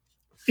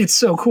 It's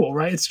so cool,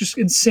 right? It's just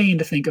insane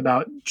to think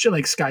about,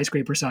 like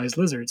skyscraper-sized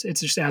lizards.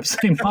 It's just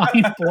absolutely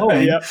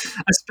mind-blowing, yeah.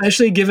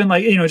 Especially given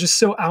just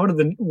so out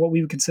of what we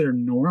would consider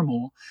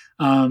normal,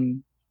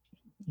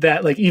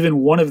 that like even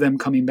one of them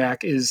coming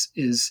back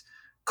is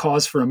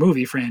cause for a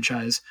movie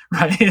franchise,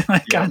 right?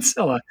 Like yeah.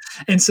 Godzilla.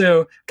 And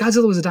so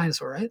Godzilla was a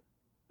dinosaur, right?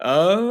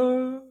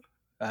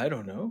 I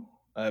don't know.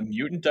 A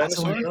mutant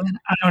dinosaur? I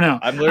don't know.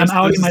 I'm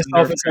outing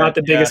myself as not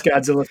the biggest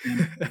Godzilla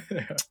fan.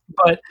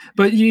 Yeah.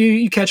 But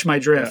you catch my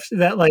drift.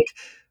 Yeah.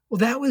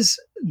 That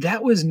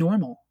was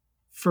normal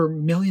for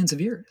millions of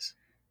years.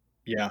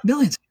 Yeah.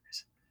 Millions of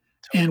years.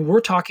 Totally. And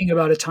we're talking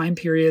about a time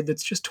period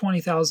that's just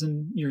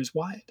 20,000 years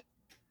wide.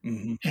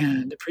 Hmm.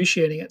 and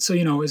appreciating it. So,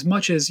 you know, as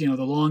much as, you know,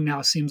 the long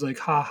now seems like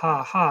ha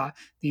ha ha,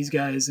 these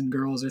guys and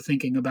girls are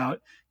thinking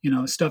about, you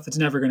know, stuff that's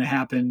never going to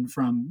happen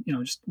from, you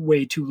know, just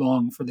way too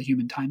long for the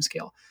human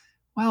timescale.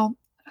 Well,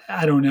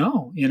 I don't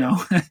know, you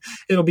know.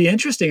 It'll be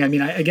interesting. I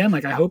mean, again,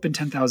 like I hope in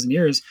 10,000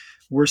 years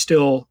we're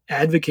still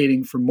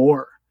advocating for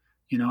more.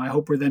 You know, I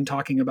hope we're then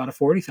talking about a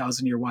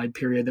 40,000 year wide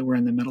period that we're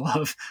in the middle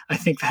of. I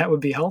think that would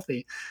be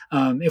healthy.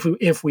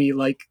 If we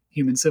like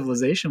human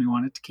civilization, we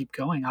want it to keep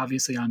going.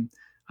 Obviously, I'm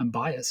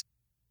biased,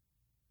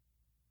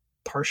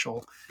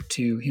 partial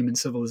to human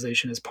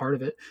civilization as part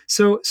of it.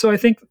 So I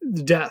think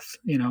the death,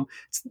 you know,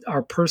 it's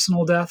our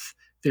personal death.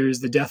 There's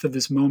the death of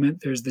this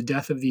moment. There's the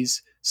death of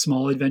these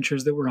small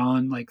adventures that we're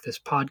on, like this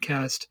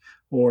podcast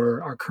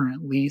or our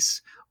current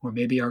lease, or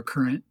maybe our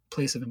current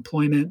place of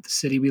employment, the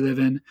city we live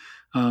in.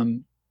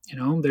 You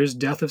know, there's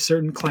death of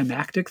certain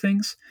climactic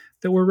things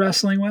that we're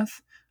wrestling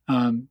with.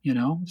 You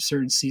know,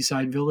 certain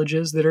seaside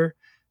villages that are,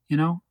 you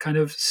know, kind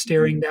of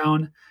staring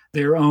down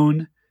their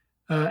own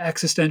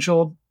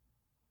existential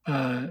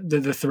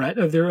the threat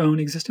of their own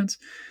existence.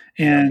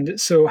 And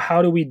so,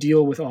 how do we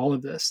deal with all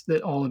of this?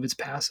 That all of it's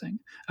passing.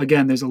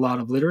 Again, there's a lot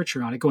of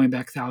literature on it, going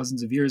back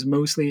thousands of years,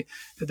 mostly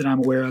that I'm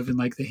aware of in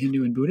like the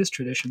Hindu and Buddhist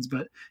traditions.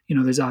 But you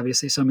know, there's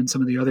obviously some in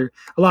some of the other.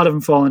 A lot of them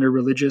fall under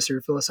religious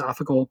or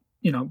philosophical,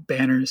 you know,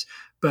 banners.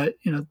 But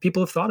you know,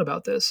 people have thought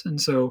about this,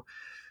 and so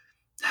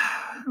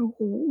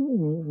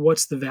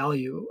what's the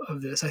value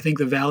of this? I think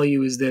the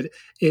value is that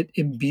it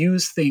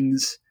imbues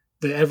things,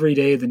 the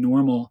everyday, the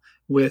normal,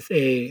 with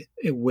a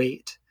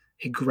weight,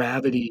 a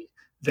gravity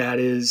that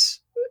is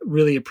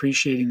really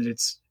appreciating that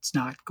it's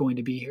not going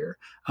to be here.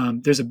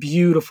 There's a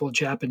beautiful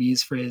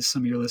Japanese phrase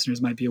some of your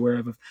listeners might be aware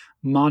of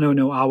 "mano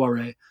no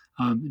aware."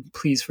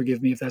 Please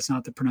forgive me if that's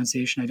not the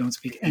pronunciation. I don't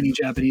speak any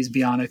Japanese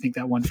beyond, I think,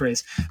 that one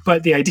phrase.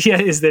 But the idea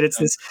is that it's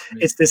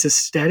this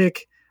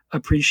aesthetic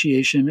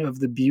appreciation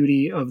of the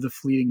beauty of the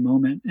fleeting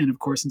moment. And of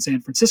course, in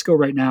San Francisco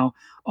right now,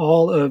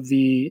 all of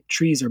the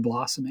trees are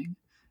blossoming.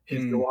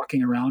 If you're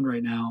walking around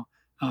right now,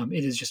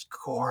 it is just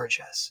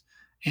gorgeous.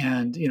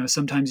 And, you know,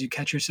 sometimes you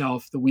catch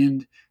yourself, the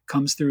wind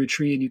comes through a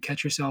tree and you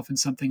catch yourself in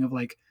something of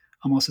like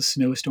almost a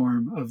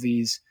snowstorm of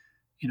these,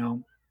 you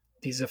know,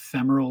 these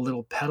ephemeral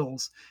little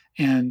petals.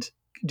 And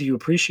do you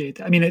appreciate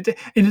that? I mean,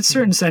 in a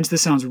certain sense,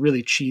 this sounds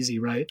really cheesy,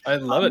 right? I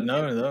love it.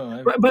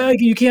 No. But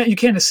like you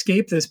can't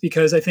escape this,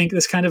 because I think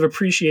this kind of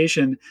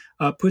appreciation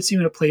puts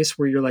you in a place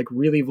where you're like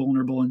really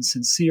vulnerable and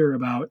sincere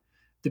about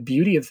the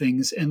beauty of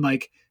things. And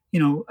like, you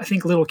know, I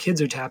think little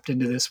kids are tapped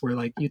into this, where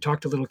like you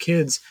talk to little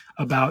kids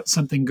about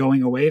something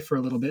going away for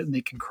a little bit and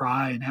they can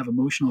cry and have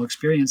emotional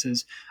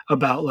experiences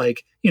about,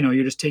 like, you know,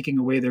 you're just taking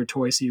away their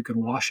toy so you can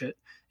wash it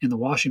in the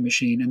washing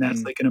machine. And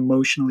that's like an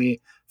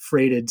emotionally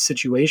freighted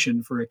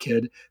situation for a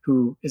kid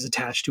who is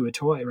attached to a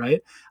toy.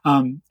 Right.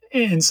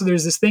 And so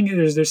there's this thing,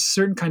 there's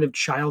certain kind of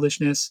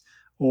childishness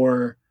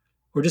or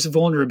just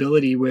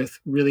vulnerability with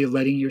really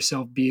letting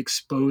yourself be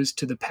exposed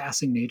to the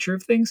passing nature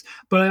of things.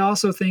 But I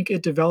also think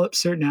it develops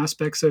certain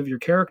aspects of your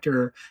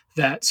character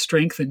that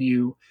strengthen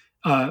you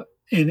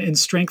and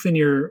strengthen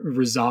your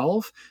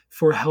resolve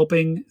for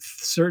helping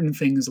certain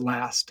things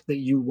last that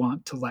you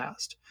want to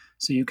last.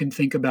 So you can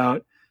think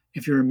about,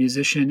 if you're a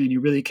musician and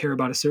you really care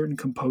about a certain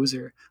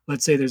composer,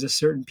 let's say there's a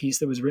certain piece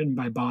that was written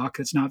by Bach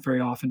that's not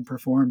very often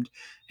performed,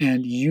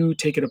 and you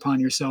take it upon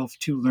yourself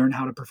to learn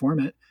how to perform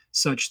it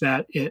such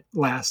that it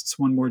lasts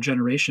one more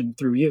generation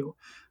through you.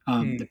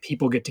 That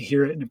people get to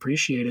hear it and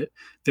appreciate it.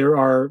 There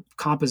are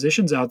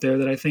compositions out there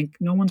that I think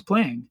no one's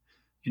playing,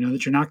 you know,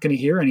 that you're not going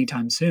to hear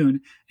anytime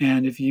soon.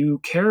 And if you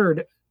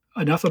cared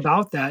enough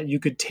about that, you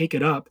could take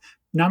it up,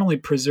 not only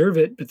preserve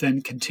it, but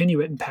then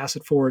continue it and pass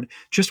it forward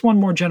just one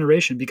more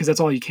generation, because that's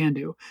all you can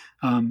do.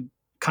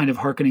 Kind of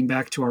hearkening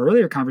back to our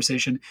earlier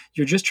conversation,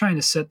 you're just trying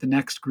to set the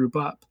next group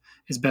up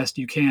as best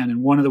you can.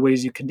 And one of the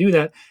ways you can do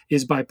that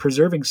is by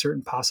preserving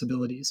certain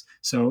possibilities.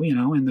 So, you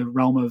know, in the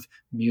realm of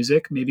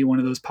music, maybe one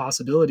of those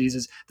possibilities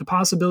is the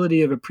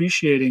possibility of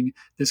appreciating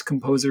this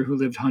composer who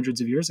lived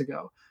hundreds of years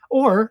ago,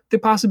 or the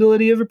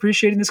possibility of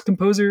appreciating this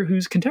composer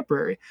who's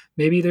contemporary.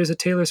 Maybe there's a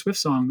Taylor Swift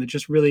song that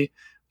just really,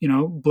 you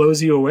know,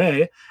 blows you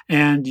away,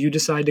 and you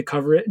decide to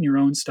cover it in your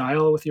own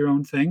style with your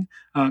own thing.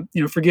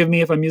 You know, forgive me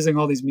if I'm using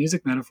all these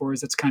music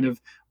metaphors. That's kind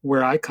of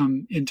where I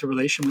come into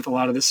relation with a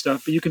lot of this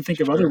stuff. But you can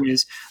think of other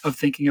ways of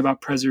thinking about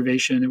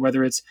preservation,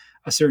 whether it's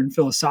a certain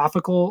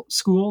philosophical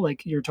school,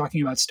 like you're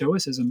talking about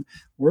Stoicism.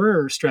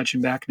 We're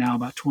stretching back now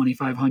about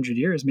 2,500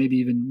 years, maybe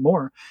even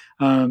more.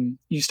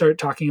 You start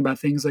talking about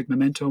things like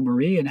memento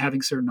mori and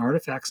having certain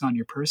artifacts on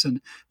your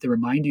person that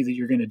remind you that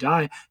you're going to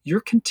die. You're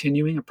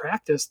continuing a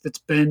practice that's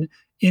been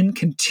in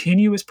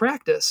continuous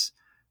practice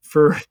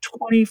for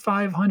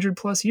 2,500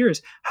 plus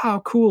years. How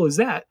cool is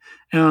that?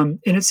 And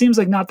it seems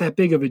like not that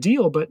big of a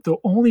deal, but the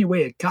only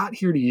way it got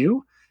here to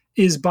you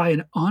is by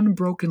an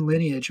unbroken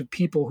lineage of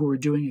people who are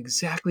doing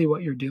exactly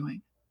what you're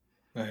doing.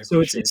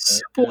 So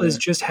it's simple as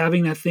just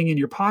having that thing in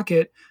your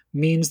pocket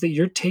means that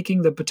you're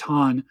taking the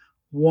baton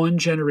one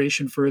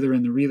generation further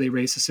in the relay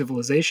race of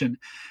civilization.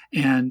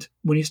 And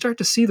when you start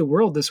to see the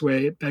world this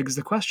way, it begs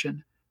the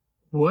question,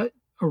 what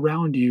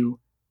around you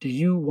do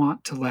you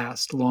want to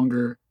last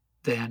longer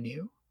than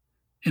you?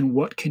 And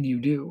what can you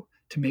do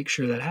to make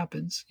sure that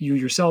happens? You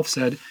yourself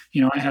said,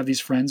 I have these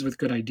friends with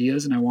good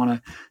ideas and I want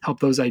to help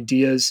those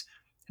ideas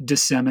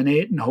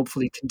disseminate and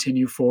hopefully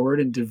continue forward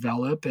and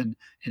develop and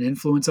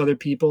influence other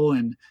people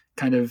and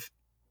kind of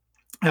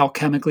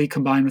alchemically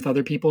combine with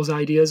other people's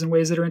ideas in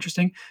ways that are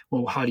interesting.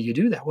 Well, how do you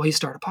do that? Well, you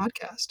start a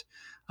podcast.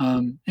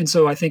 And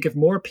so I think if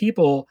more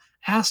people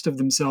asked of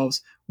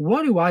themselves,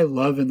 what do I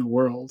love in the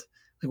world?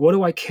 Like, what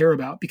do I care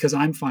about? Because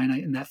I'm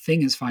finite and that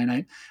thing is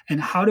finite.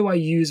 And how do I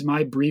use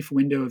my brief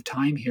window of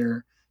time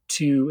here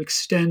to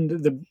extend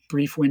the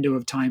brief window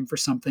of time for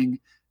something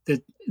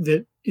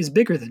that is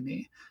bigger than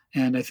me?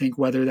 And I think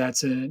whether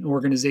that's an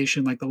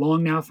organization like the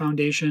Long Now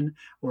Foundation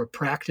or a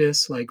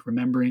practice like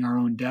remembering our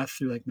own death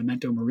through like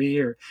Memento Mori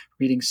or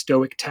reading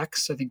Stoic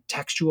texts, I think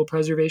textual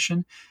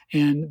preservation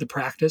and the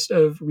practice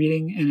of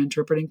reading and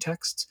interpreting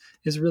texts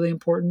is really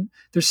important.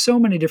 There's so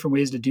many different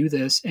ways to do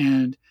this.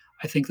 And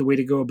I think the way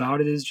to go about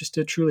it is just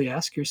to truly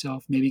ask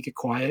yourself, maybe get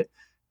quiet,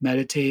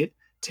 meditate,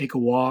 take a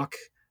walk,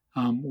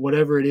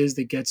 whatever it is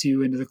that gets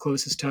you into the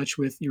closest touch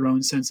with your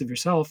own sense of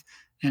yourself,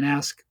 and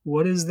ask,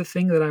 what is the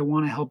thing that I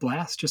want to help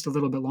last just a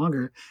little bit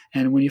longer?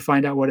 And when you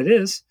find out what it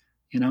is,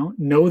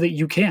 know that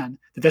you can,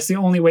 that's the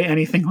only way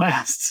anything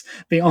lasts.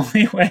 The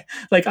only way,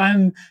 like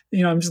I'm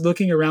just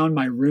looking around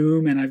my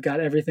room and I've got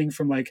everything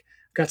from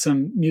got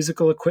some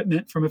musical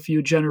equipment from a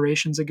few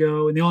generations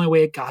ago. And the only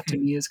way it got to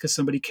me is because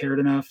somebody cared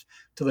enough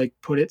to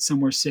put it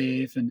somewhere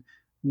safe and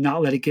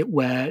not let it get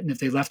wet. And if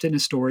they left it in a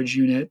storage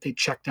unit, they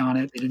checked on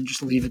it. They didn't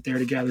just leave it there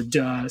to gather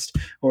dust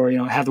or,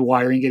 have the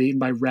wiring get eaten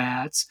by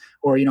rats.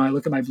 Or, I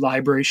look at my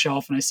library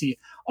shelf and I see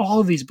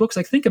all of these books.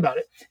 Think about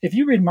it. If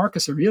you read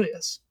Marcus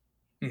Aurelius,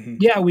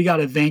 yeah, we got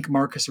to thank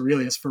Marcus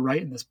Aurelius for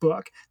writing this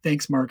book.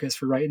 Thanks, Marcus,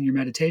 for writing your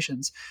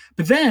meditations.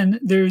 But then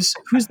who's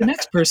the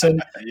next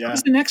person? Yeah.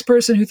 Who's the next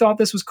person who thought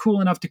this was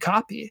cool enough to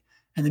copy?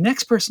 And the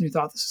next person who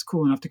thought this was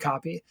cool enough to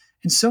copy,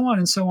 and so on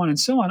and so on and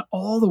so on,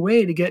 all the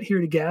way to get here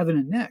to Gavin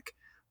and Nick.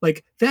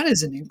 That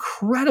is an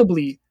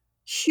incredibly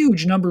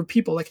huge number of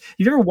people.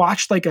 You've ever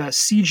watched a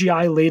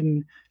CGI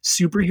laden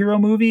superhero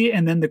movie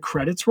and then the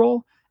credits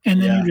roll? And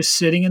then you're just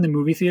sitting in the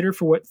movie theater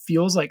for what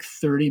feels like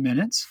 30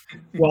 minutes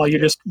while you're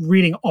just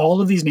reading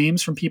all of these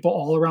names from people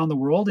all around the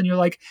world. And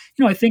you're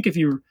I think if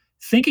you're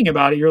thinking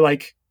about it, you're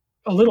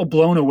a little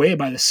blown away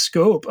by the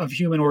scope of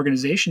human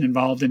organization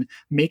involved in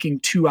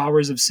making 2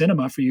 hours of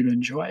cinema for you to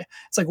enjoy.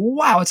 It's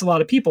wow, it's a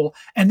lot of people.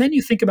 And then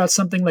you think about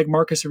something like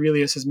Marcus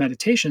Aurelius's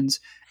Meditations,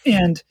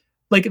 and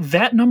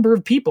that number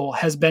of people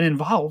has been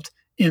involved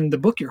in the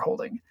book you're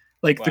holding.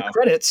 Wow. The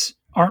credits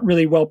aren't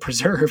really well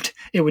preserved.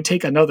 It would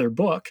take another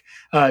book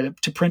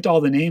to print all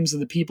the names of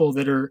the people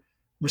that are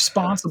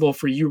responsible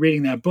for you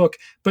reading that book.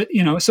 But,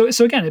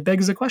 so again, it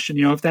begs the question,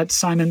 if that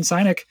Simon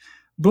Sinek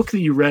book that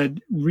you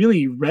read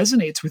really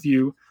resonates with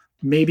you,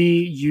 maybe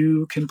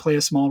you can play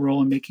a small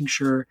role in making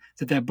sure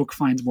that book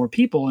finds more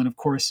people. And of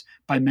course,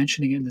 by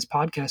mentioning it in this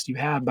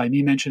podcast, by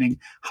me mentioning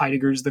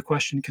Heidegger's The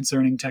Question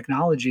Concerning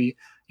Technology,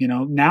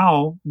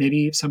 now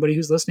maybe somebody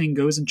who's listening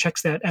goes and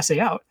checks that essay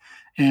out,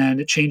 and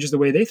it changes the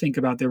way they think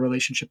about their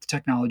relationship to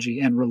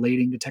technology and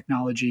relating to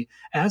technology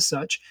as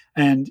such.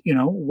 And,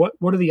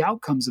 what are the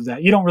outcomes of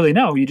that? You don't really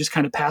know. You just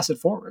kind of pass it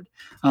forward.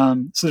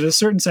 So there's a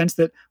certain sense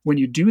that when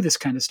you do this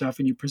kind of stuff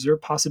and you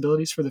preserve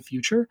possibilities for the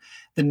future,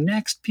 the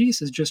next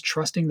piece is just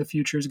trusting the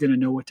future is going to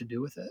know what to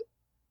do with it.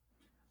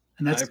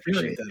 And that's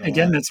really,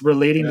 again, that's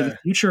relating to the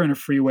future in a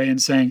free way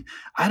and saying,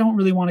 I don't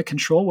really want to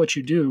control what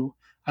you do.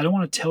 I don't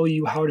want to tell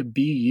you how to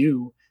be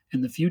you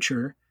in the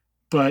future,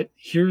 but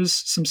here's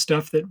some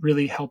stuff that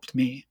really helped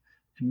me,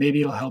 and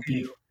maybe it'll help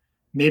you.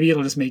 Maybe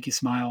it'll just make you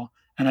smile.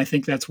 And I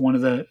think that's one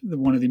of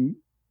the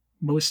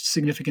most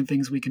significant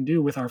things we can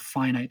do with our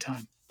finite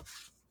time.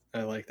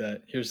 I like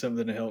that. Here's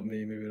something to help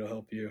me. Maybe it'll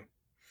help you.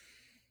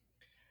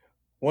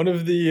 One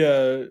of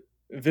the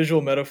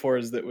visual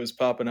metaphors that was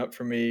popping up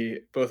for me,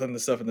 both on the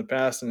stuff in the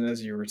past and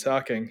as you were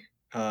talking,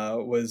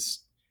 was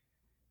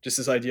just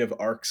this idea of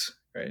arcs,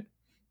 right?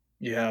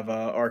 You have an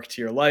arc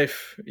to your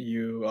life.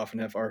 You often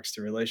have arcs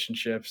to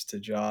relationships, to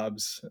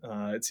jobs.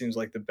 It seems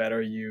like the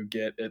better you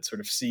get at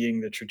sort of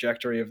seeing the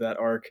trajectory of that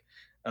arc,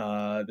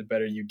 the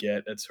better you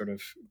get at sort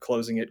of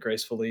closing it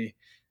gracefully.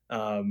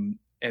 And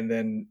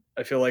then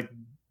I feel like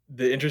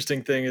the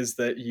interesting thing is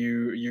that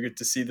you get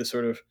to see the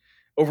sort of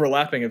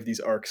overlapping of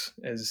these arcs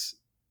as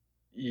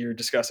you're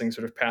discussing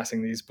sort of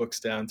passing these books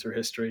down through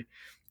history,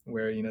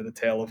 where, the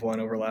tail of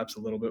one overlaps a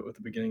little bit with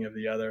the beginning of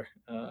the other.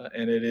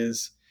 And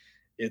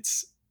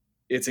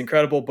it's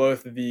incredible,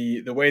 both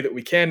the way that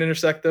we can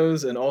intersect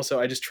those, and also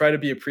I just try to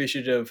be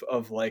appreciative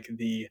of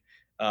the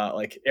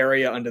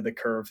area under the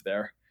curve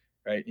there,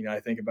 right?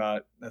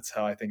 That's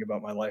how I think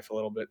about my life a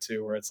little bit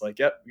too, where it's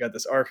yep, we got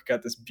this arc,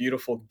 got this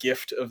beautiful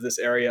gift of this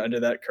area under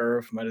that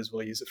curve, might as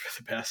well use it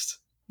for the best.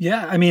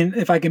 Yeah, I mean,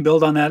 if I can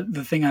build on that,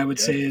 the thing I would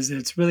say is that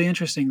it's really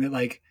interesting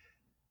that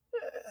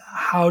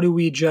how do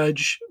we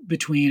judge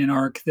between an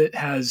arc that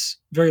has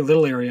very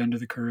little area under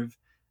the curve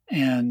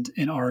and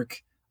an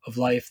arc of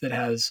life that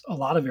has a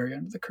lot of area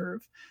under the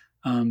curve?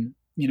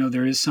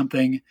 there is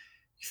something,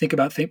 you think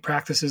about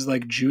practices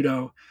like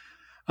judo,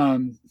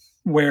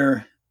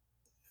 where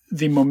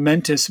the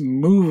momentous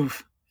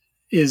move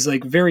is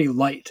like very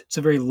light. It's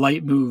a very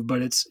light move,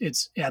 but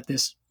it's at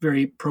this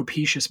very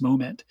propitious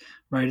moment,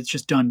 right? It's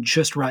just done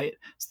just right.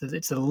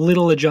 It's a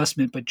little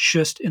adjustment, but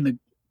just in the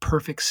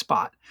perfect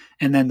spot.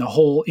 And then the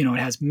whole, it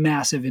has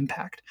massive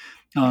impact.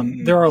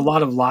 There are a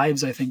lot of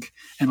lives, I think,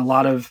 and a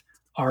lot of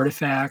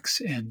artifacts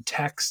and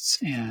texts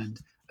and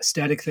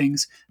aesthetic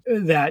things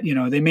that,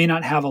 they may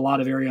not have a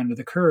lot of area under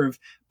the curve,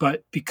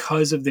 but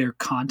because of their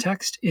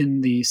context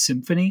in the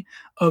symphony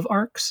of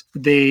arcs,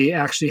 they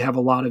actually have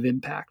a lot of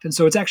impact. And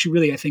so it's actually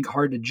really, I think,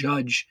 hard to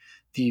judge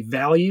the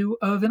value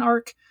of an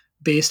arc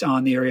based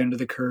on the area under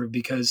the curve,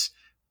 because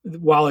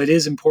while it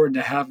is important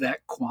to have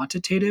that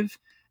quantitative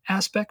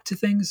aspect to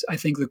things, I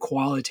think the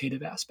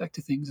qualitative aspect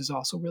to things is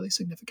also really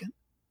significant.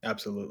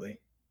 Absolutely.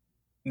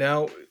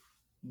 Now,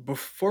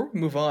 before we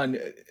move on,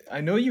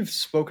 I know you've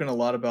spoken a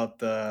lot about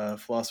the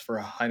philosopher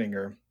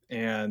Heidegger,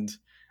 and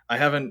I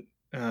haven't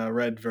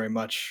read very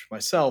much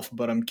myself,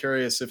 but I'm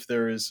curious if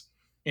there is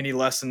any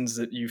lessons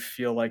that you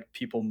feel like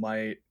people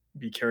might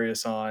be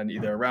curious on,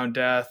 either around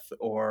death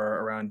or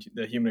around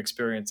the human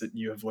experience, that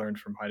you have learned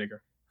from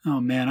Heidegger. Oh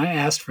man, I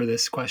asked for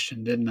this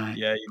question, didn't I?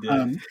 Yeah, you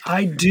did.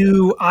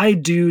 I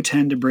do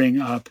tend to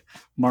bring up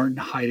Martin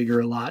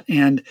Heidegger a lot,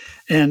 and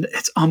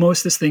it's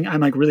almost this thing.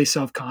 I'm like really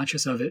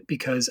self-conscious of it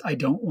because I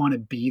don't want to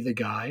be the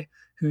guy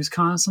who's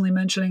constantly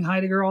mentioning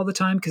Heidegger all the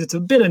time, because it's a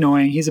bit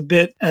annoying. He's a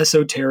bit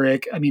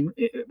esoteric. I mean,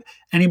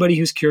 anybody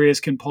who's curious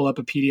can pull up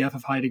a PDF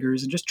of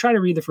Heidegger's and just try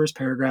to read the first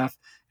paragraph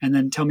and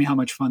then tell me how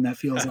much fun that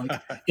feels like.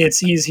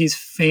 He's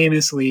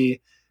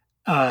famously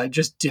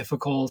just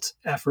difficult,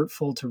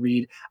 effortful to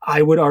read.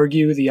 I would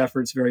argue the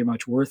effort's very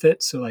much worth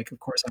it. So, like, of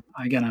course,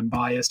 I'm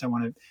biased. I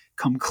want to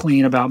come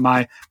clean about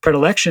my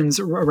predilections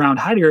around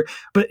Heidegger,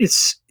 but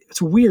it's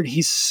weird.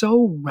 He's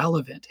so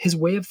relevant. His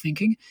way of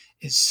thinking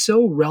is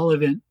so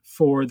relevant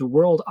for the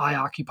world I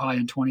occupy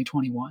in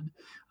 2021.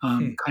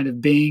 Kind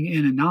of being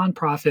in a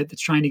nonprofit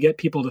that's trying to get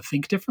people to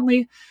think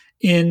differently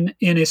in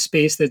a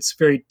space that's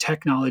very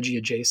technology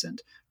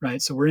adjacent,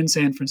 right? So we're in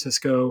San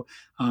Francisco.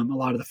 A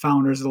lot of the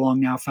founders of the Long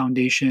Now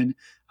Foundation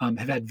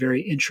have had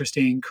very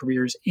interesting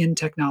careers in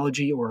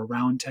technology or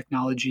around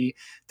technology.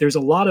 There's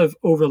a lot of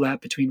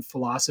overlap between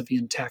philosophy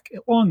and tech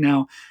at Long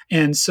Now.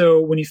 And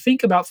so when you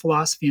think about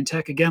philosophy and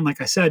tech, again,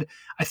 like I said,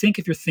 I think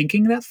if you're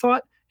thinking that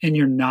thought and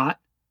you're not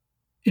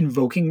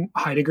invoking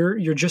Heidegger,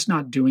 you're just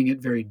not doing it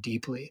very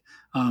deeply.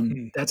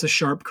 That's a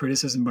sharp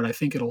criticism, but I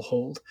think it'll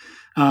hold,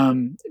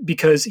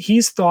 because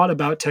he's thought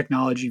about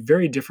technology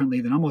very differently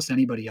than almost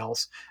anybody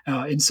else,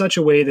 in such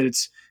a way that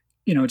it's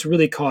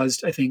really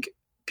caused, I think,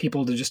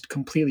 people to just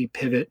completely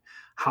pivot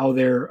how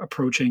they're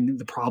approaching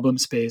the problem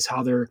space,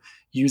 how they're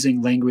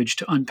using language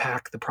to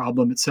unpack the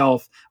problem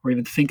itself, or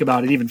even think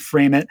about it, even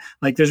frame it.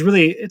 Like, there's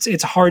really,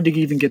 it's hard to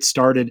even get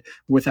started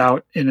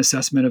without an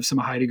assessment of some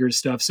of Heidegger's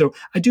stuff. So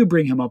I do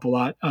bring him up a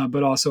lot,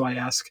 but also I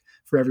ask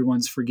for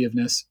everyone's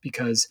forgiveness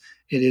because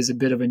it is a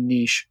bit of a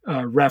niche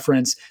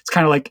reference. It's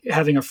kind of like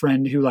having a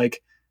friend who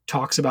like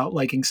talks about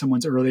liking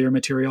someone's earlier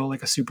material,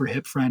 like a super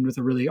hip friend with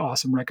a really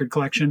awesome record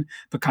collection,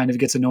 but kind of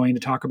gets annoying to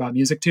talk about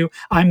music to.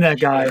 I'm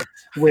that guy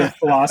with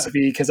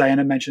philosophy because I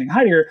end up mentioning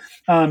Heidegger.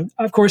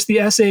 Of course, the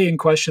essay in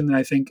question that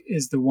I think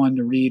is the one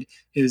to read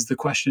is the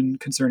question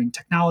concerning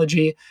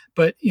technology,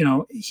 but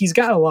he's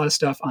got a lot of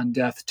stuff on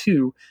death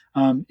too.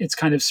 It's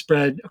kind of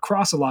spread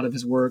across a lot of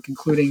his work,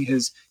 including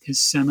his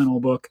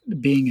seminal book,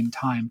 Being in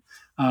Time.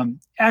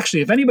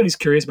 Actually, if anybody's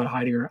curious about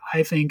Heidegger,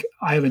 I think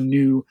I have a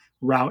new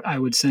route I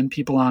would send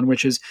people on,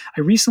 which is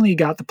I recently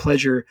got the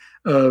pleasure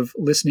of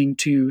listening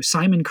to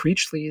Simon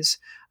Creechley's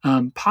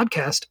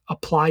podcast,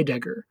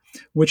 Appliedegger,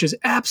 which is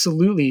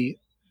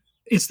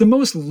it's the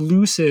most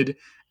lucid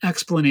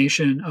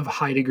explanation of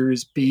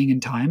Heidegger's Being in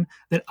Time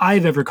that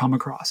I've ever come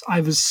across. I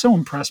was so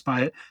impressed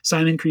by it.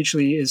 Simon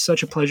Creechley is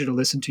such a pleasure to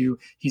listen to.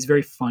 He's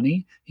very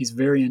funny. He's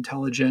very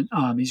intelligent.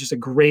 He's just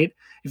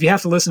if you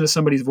have to listen to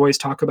somebody's voice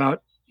talk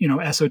about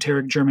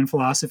esoteric German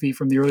philosophy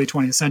from the early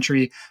 20th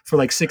century for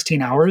like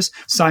 16 hours,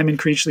 Simon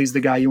Creechley is the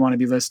guy you want to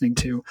be listening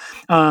to.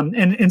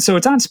 And so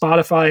it's on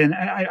Spotify, and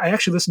I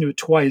actually listened to it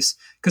twice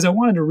because I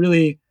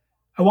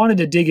wanted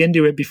to dig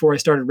into it before I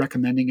started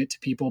recommending it to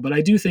people. But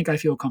I do think I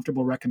feel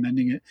comfortable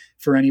recommending it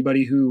for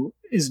anybody who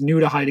is new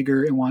to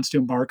Heidegger and wants to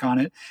embark on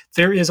it.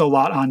 There is a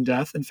lot on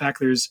death. In fact,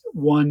 there's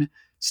one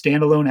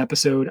standalone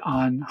episode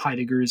on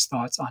Heidegger's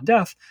thoughts on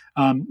death,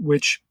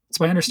 which, it's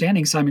my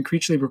understanding, Simon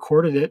Creechley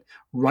recorded it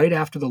right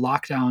after the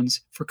lockdowns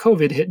for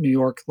COVID hit New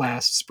York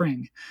last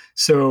spring.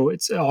 So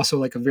it's also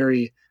like a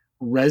very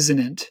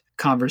resonant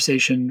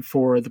conversation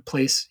for the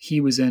place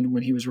he was in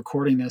when he was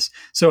recording this.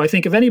 So I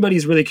think if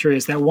anybody's really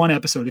curious, that one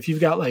episode, if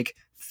you've got like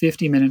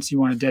 50 minutes you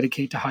want to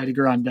dedicate to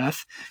Heidegger on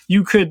death,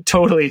 you could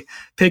totally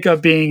pick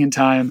up Being in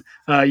Time.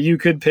 You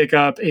could pick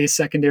up a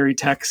secondary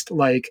text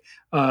like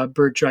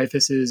Bert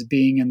Dreyfus's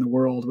Being in the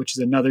World, which is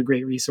another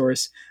great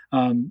resource.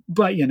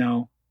 But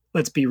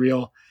let's be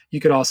real. you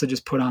could also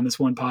just put on this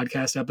one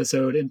podcast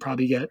episode and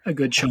probably get a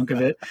good chunk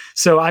of it.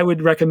 So I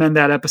would recommend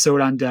that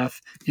episode on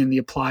death in the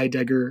Apply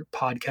Degger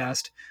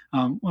podcast.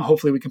 Well,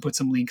 hopefully we can put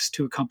some links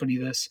to accompany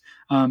this.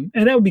 And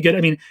that would be good.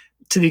 I mean,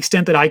 to the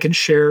extent that I can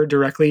share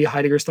directly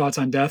Heidegger's thoughts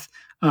on death,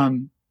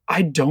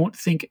 I don't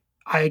think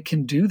I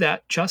can do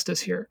that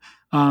justice here.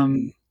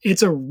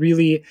 It's a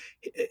really,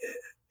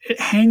 it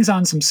hangs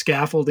on some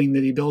scaffolding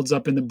that he builds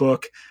up in the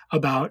book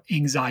about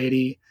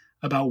anxiety,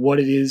 about what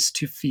it is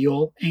to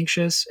feel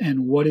anxious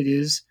and what it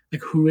is,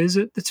 like, who is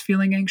it that's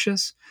feeling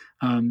anxious?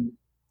 I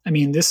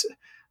mean,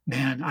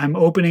 I'm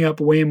opening up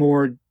way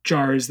more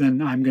jars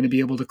than I'm going to be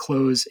able to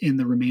close in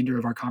the remainder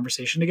of our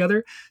conversation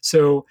together.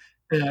 So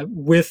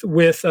with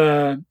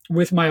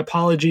my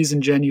apologies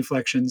and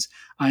genuflections,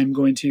 I'm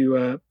going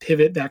to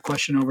pivot that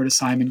question over to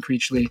Simon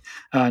Creechley,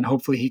 and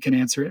hopefully he can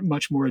answer it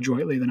much more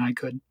adroitly than I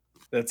could.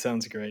 That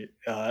sounds great.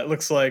 It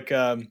looks like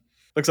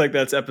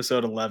that's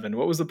episode 11.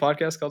 What was the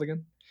podcast called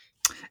again?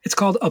 It's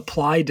called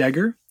Apply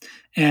Degger,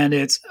 and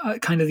it's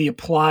kind of the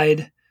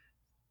applied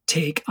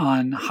take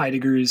on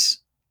Heidegger's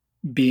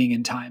being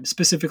in time,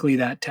 specifically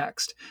that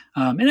text.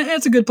 And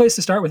it's a good place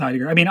to start with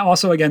Heidegger. I mean,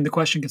 also, again, the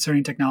question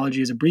concerning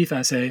technology is a brief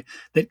essay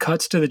that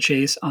cuts to the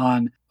chase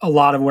on a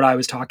lot of what I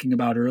was talking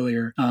about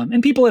earlier.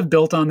 And people have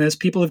built on this.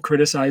 People have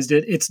criticized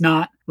it. It's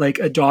not like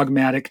a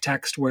dogmatic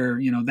text where,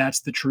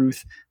 that's the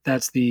truth.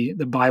 That's the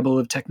Bible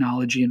of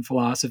technology and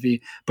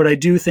philosophy. But I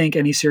do think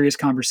any serious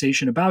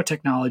conversation about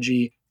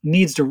technology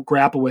needs to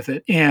grapple with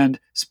it. And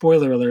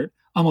spoiler alert,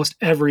 almost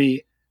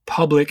every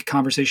public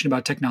conversation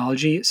about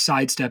technology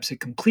sidesteps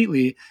it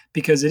completely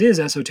because it is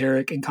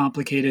esoteric and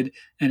complicated,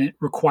 and it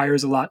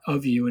requires a lot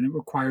of you, and it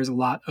requires a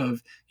lot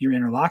of your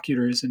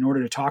interlocutors. In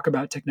order to talk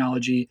about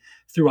technology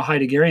through a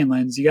Heideggerian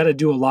lens, you got to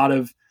do a lot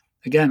of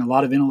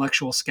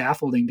intellectual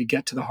scaffolding to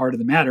get to the heart of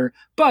the matter.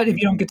 But if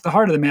you don't get to the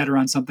heart of the matter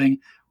on something,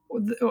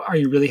 are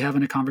you really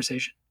having a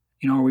conversation?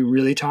 Are we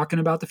really talking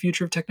about the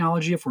future of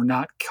technology if we're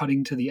not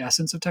cutting to the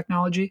essence of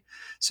technology?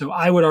 So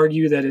I would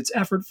argue that it's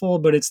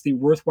effortful, but it's the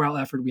worthwhile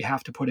effort we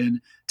have to put in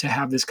to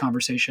have this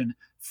conversation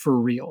for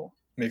real.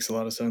 Makes a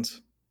lot of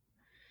sense.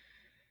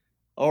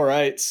 All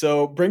right.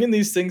 So bringing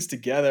these things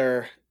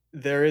together,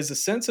 there is a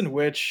sense in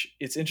which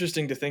it's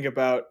interesting to think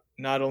about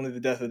not only the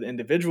death of the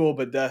individual,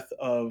 but death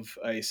of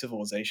a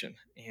civilization.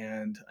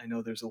 And I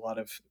know there's a lot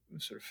of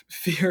sort of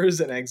fears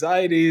and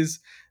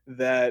anxieties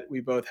that we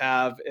both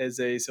have as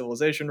a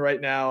civilization right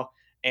now.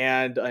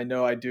 And I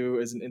know I do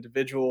as an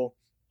individual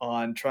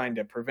on trying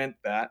to prevent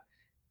that.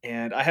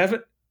 And I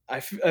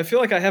feel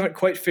like I haven't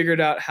quite figured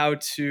out how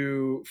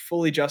to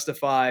fully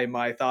justify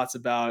my thoughts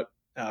about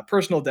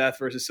personal death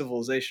versus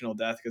civilizational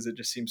death, because it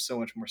just seems so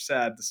much more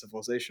sad, the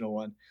civilizational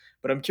one.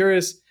 But I'm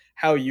curious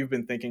how you've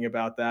been thinking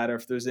about that, or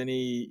if there's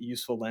any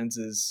useful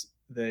lenses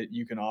that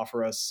you can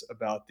offer us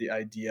about the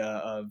idea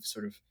of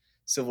sort of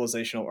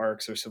civilizational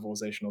arcs or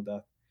civilizational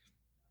death.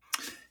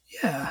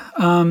 Yeah.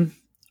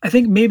 I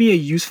think maybe a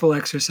useful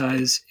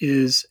exercise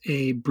is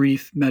a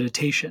brief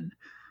meditation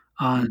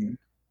on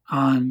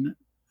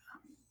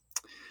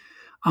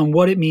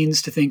what it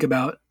means to think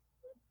about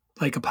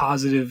like a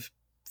positive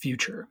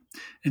future.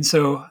 And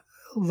so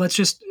let's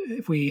just,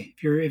 if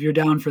you're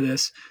down for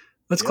this,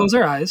 let's close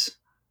our eyes.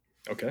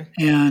 Okay.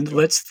 And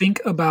let's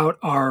think about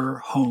our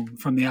home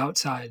from the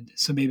outside.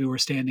 So maybe we're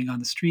standing on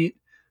the street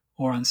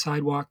or on the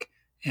sidewalk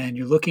and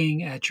you're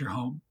looking at your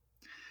home.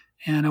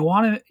 And I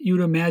want you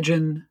to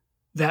imagine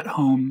that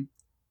home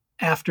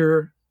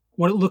after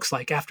what it looks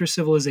like after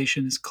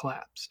civilization is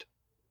collapsed.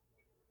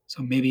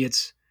 So maybe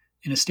it's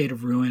in a state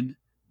of ruin.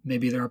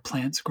 Maybe there are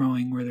plants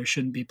growing where there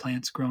shouldn't be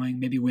plants growing.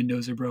 Maybe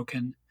windows are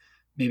broken.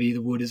 Maybe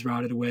the wood is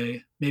rotted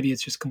away. Maybe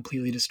it's just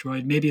completely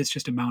destroyed. Maybe it's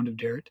just a mound of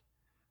dirt,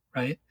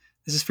 right?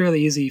 This is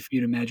fairly easy for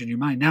you to imagine in your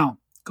mind. Now,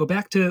 go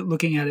back to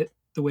looking at it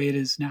the way it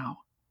is now.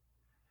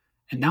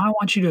 And now I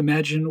want you to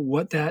imagine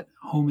what that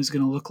home is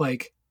going to look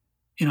like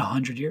in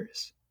 100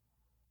 years.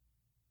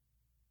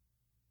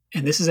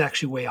 And this is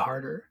actually way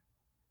harder.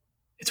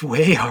 It's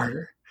way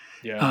harder.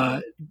 Yeah.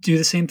 Do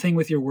the same thing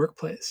with your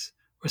workplace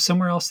or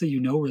somewhere else that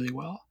you know really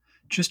well.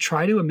 Just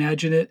try to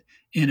imagine it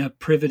in a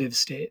privative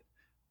state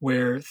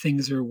where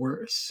things are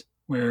worse,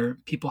 where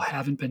people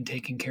haven't been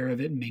taking care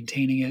of it and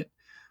maintaining it,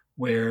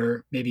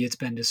 where maybe it's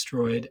been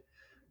destroyed,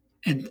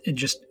 and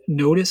just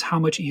notice how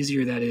much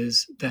easier that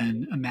is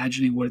than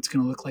imagining what it's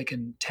going to look like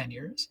in 10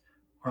 years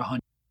or 100.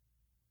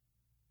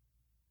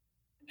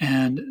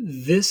 And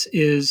this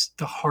is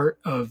the heart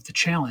of the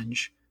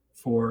challenge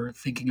for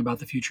thinking about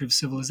the future of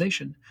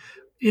civilization.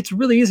 It's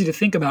really easy to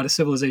think about a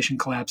civilization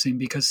collapsing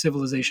because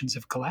civilizations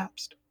have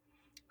collapsed.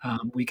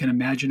 We can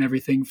imagine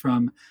everything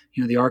from,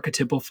 the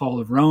archetypal fall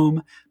of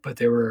Rome, but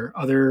there were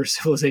other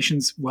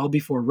civilizations well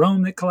before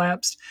Rome that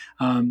collapsed.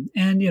 And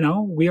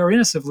we are in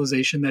a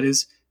civilization that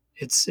is,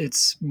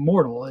 it's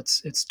mortal.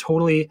 It's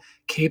totally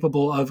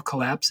capable of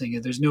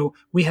collapsing.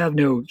 We have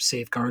no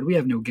safeguard. We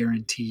have no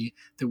guarantee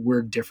that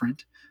we're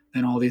different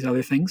than all these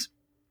other things.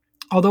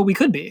 Although we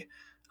could be.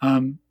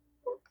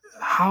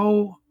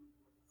 How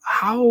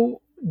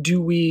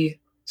do we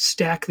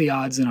stack the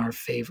odds in our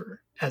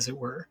favor as it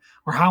were?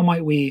 Or how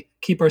might we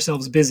keep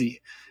ourselves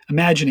busy,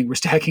 imagining we're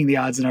stacking the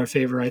odds in our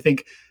favor? I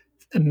think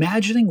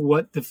imagining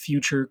what the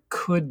future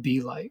could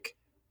be like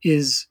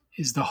is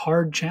the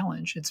hard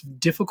challenge. It's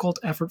difficult,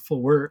 effortful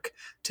work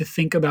to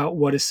think about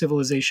what a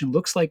civilization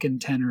looks like in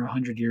 10 or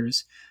 100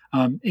 years.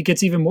 It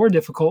gets even more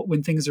difficult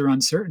when things are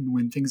uncertain,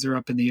 when things are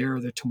up in the air, or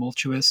they're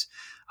tumultuous.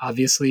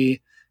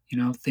 Obviously,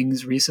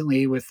 things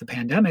recently with the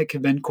pandemic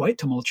have been quite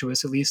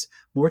tumultuous, at least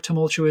more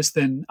tumultuous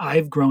than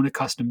I've grown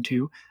accustomed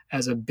to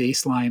as a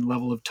baseline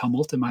level of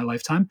tumult in my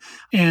lifetime.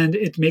 And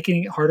it's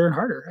making it harder and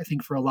harder, I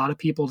think, for a lot of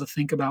people to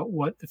think about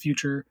what the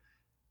future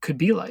could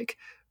be like.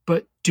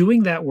 But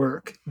doing that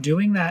work,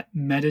 doing that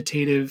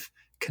meditative,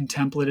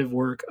 contemplative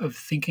work of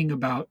thinking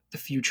about the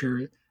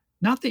future,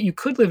 not that you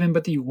could live in,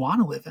 but that you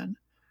want to live in.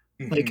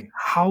 Like,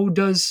 how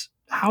does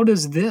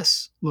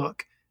this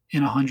look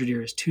in 100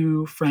 years?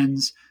 Two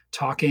friends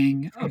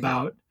talking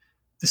about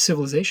the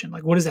civilization.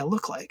 Like, what does that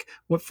look like?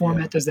 What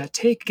format does that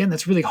take? Again,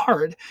 that's really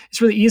hard.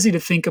 It's really easy to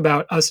think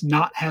about us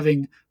not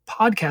having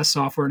podcast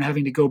software and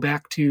having to go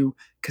back to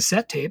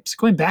cassette tapes.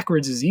 Going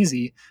backwards is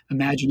easy,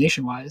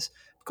 imagination wise.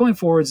 Going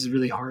forwards is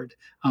really hard.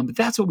 But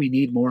that's what we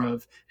need more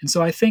of. And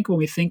so I think when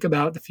we think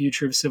about the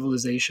future of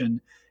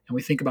civilization and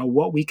we think about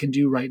what we can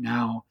do right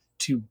now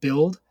to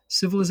build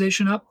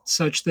civilization up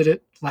such that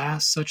it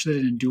lasts, such that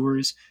it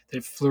endures, that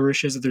it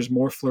flourishes, that there's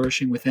more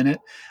flourishing within it,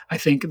 I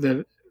think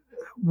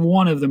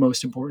one of the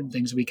most important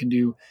things we can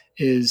do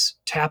is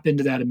tap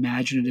into that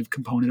imaginative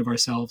component of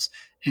ourselves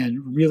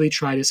and really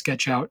try to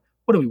sketch out,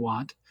 what do we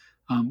want?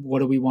 What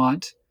do we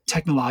want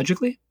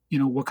technologically?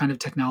 What kind of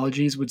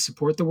technologies would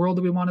support the world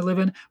that we want to live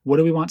in? What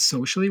do we want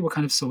socially? What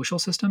kind of social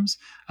systems?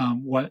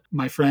 What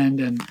my friend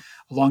and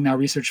a long now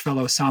research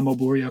fellow, Samo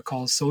Buria,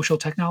 calls social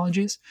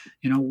technologies.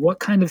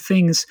 What kind of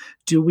things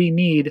do we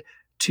need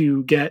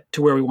to get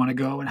to where we want to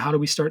go? And how do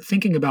we start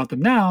thinking about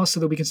them now so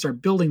that we can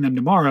start building them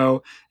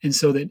tomorrow? And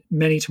so that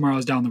many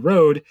tomorrows down the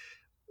road,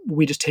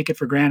 we just take it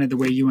for granted the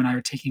way you and I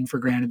are taking for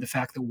granted the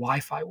fact that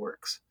Wi-Fi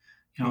works.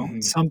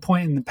 At some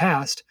point in the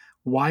past,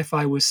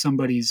 Wi-Fi was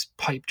somebody's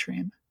pipe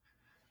dream.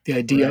 The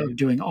idea of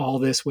doing all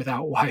this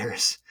without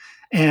wires.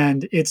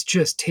 And it's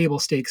just table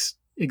stakes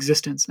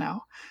existence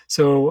now.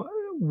 So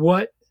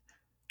what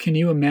can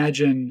you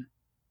imagine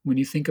when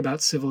you think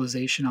about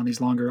civilization on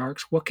these longer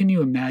arcs? What can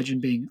you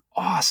imagine being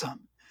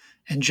awesome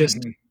and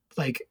just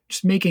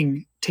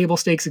making table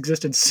stakes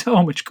existence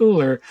so much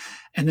cooler?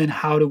 And then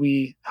how do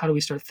we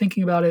start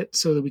thinking about it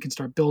so that we can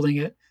start building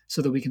it,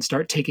 so that we can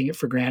start taking it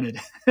for granted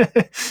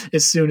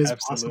as soon as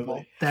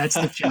possible? That's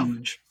the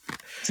challenge.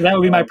 So that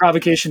would be my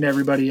provocation to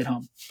everybody at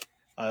home.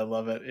 I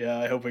love it. Yeah,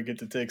 I hope we get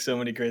to take so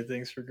many great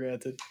things for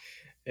granted.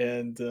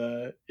 And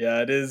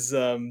it is,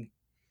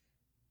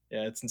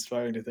 it's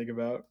inspiring to think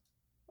about.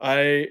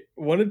 I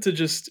wanted to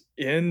just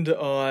end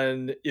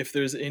on if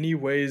there's any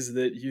ways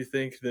that you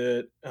think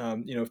that,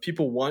 if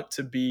people want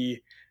to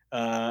be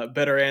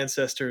better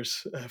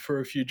ancestors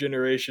for a few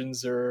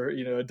generations or,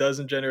 a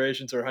dozen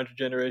generations or 100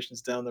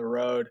 generations down the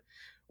road,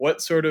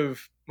 what sort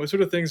of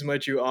things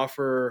might you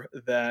offer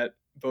that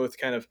both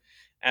kind of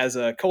as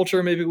a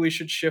culture maybe we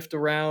should shift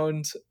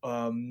around,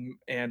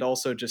 and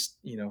also just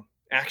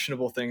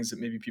actionable things that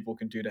maybe people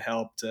can do to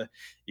help to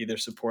either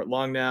support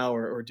Long Now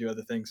or do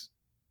other things?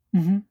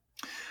 Mm-hmm.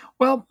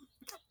 Well,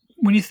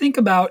 when you think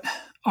about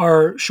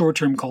our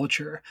short-term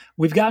culture,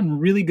 we've gotten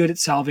really good at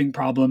solving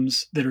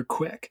problems that are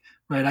quick,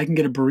 right? I can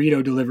get a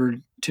burrito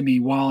delivered to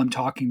me while I'm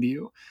talking to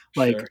you,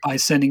 by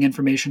sending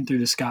information through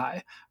the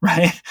sky,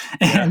 right?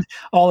 And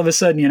all of a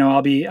sudden,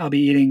 I'll be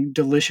eating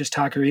delicious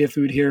taqueria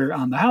food here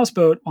on the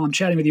houseboat while I'm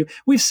chatting with you.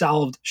 We've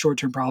solved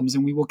short-term problems,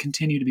 and we will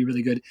continue to be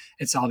really good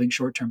at solving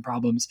short-term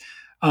problems.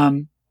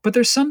 But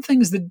there's some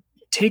things that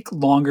take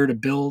longer to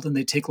build and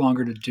they take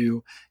longer to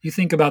do. You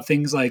think about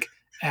things like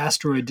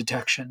asteroid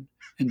detection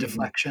and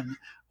deflection,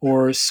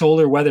 or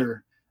solar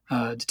weather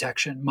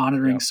detection,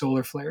 monitoring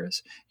solar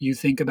flares. You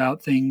think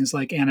about things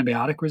like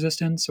antibiotic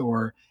resistance,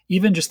 or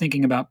even just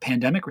thinking about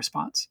pandemic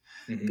response.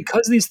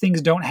 Because these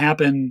things don't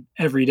happen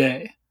every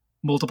day,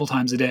 multiple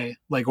times a day,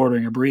 like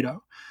ordering a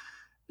burrito,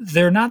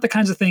 they're not the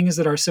kinds of things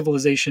that our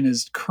civilization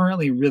is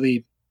currently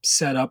really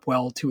set up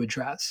well to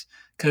address.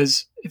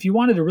 Because if you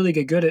wanted to really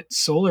get good at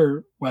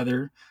solar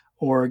weather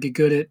or get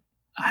good at,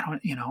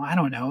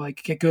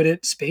 get good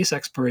at space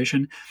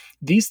exploration,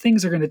 these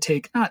things are going to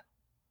take not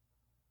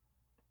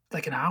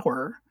like an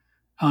hour.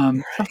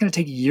 It's not going to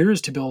take years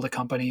to build a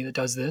company that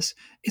does this.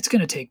 It's going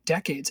to take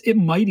decades. It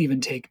might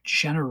even take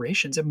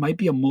generations. It might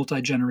be a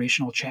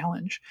multi-generational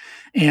challenge.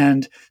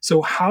 And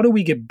so how do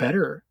we get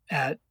better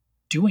at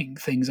doing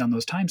things on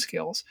those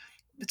timescales?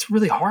 It's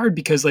really hard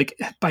because,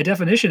 by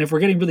definition, if we're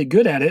getting really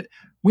good at it,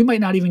 we might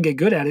not even get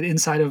good at it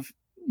inside of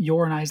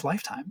your and I's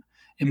lifetime.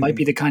 It might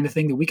be the kind of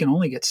thing that we can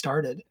only get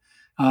started.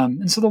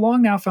 And so the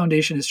Long Now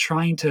Foundation is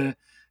trying to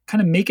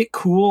kind of make it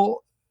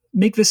cool,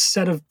 make this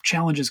set of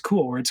challenges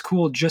cool, where it's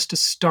cool just to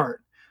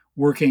start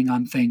working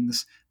on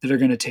things that are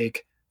going to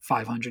take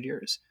 500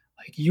 years.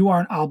 You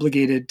aren't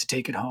obligated to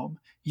take it home.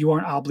 you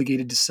aren't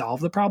obligated to solve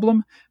the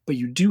problem, but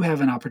you do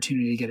have an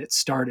opportunity to get it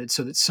started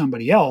so that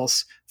somebody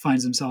else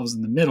finds themselves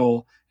in the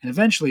middle, and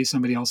eventually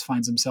somebody else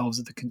finds themselves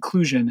at the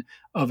conclusion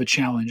of a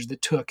challenge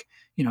that took,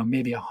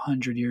 maybe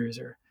 100 years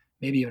or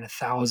maybe even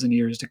 1,000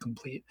 years to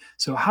complete.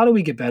 So how do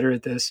we get better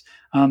at this?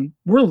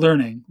 We're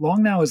learning.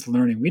 Long Now is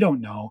learning. We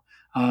don't know.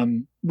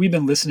 We've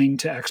been listening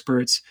to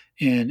experts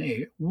in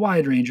a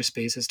wide range of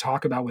spaces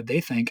talk about what they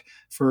think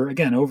for,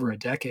 again, over a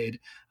decade.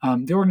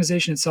 The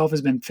organization itself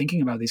has been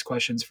thinking about these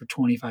questions for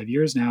 25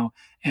 years now,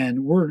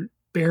 and we're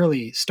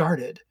barely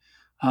started.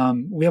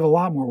 We have a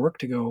lot more work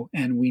to go,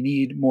 and we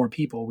need more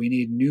people. We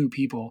need new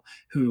people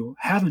who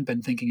haven't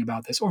been thinking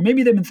about this, or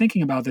maybe they've been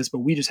thinking about this, but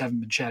we just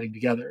haven't been chatting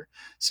together.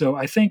 So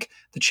I think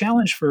the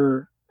challenge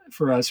for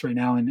us right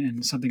now,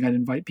 and something I'd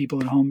invite people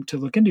at home to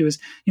look into is,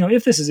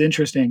 if this is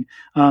interesting,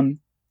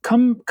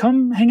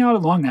 come hang out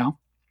at Long Now.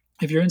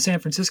 If you're in San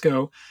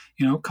Francisco,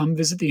 come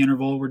visit the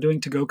Interval. We're doing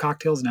to-go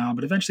cocktails now,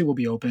 but eventually we'll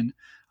be open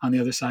on the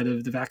other side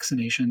of the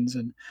vaccinations,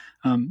 and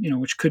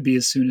which could be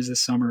as soon as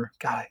this summer.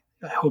 God,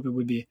 I hope it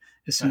would be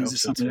as soon as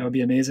this summer. That would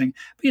be amazing.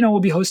 But we'll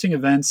be hosting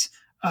events.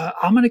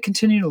 I'm going to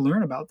continue to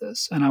learn about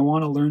this, and I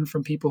want to learn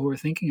from people who are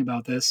thinking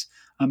about this.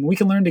 We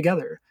can learn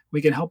together.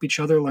 We can help each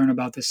other learn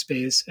about this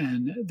space,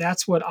 and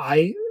that's what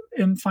I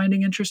am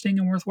finding interesting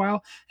and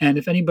worthwhile. And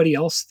if anybody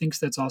else thinks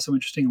that's also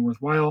interesting and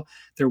worthwhile,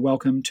 they're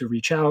welcome to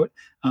reach out.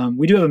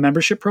 We do have a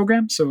membership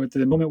program. So at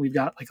the moment, we've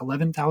got like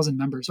 11,000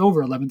 members,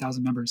 over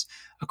 11,000 members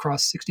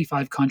across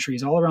 65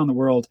 countries all around the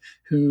world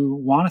who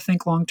want to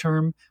think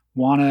long-term,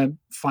 want to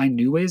find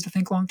new ways to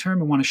think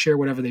long-term, and want to share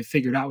whatever they've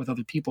figured out with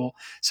other people.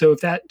 So if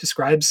that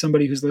describes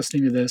somebody who's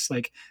listening to this,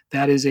 like,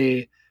 that is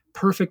a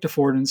perfect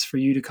affordance for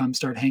you to come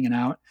start hanging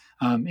out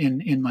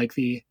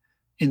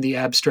in the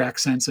abstract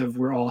sense of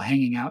we're all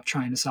hanging out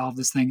trying to solve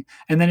this thing.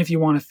 And then if you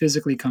want to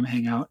physically come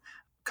hang out,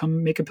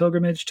 come make a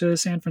pilgrimage to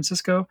San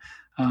Francisco.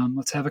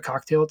 Let's have a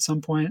cocktail at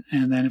some point.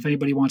 And then if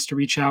anybody wants to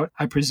reach out,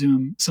 I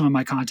presume some of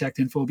my contact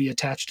info will be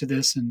attached to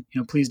this. And,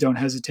 please don't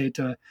hesitate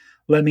to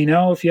let me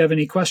know if you have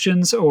any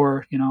questions,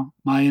 or,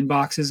 my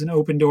inbox is an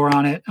open door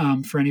on it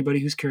for anybody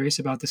who's curious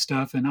about this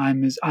stuff. And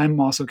I'm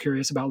also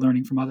curious about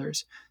learning from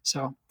others.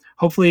 So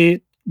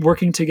hopefully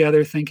working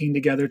together, thinking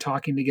together,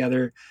 talking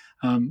together,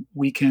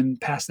 we can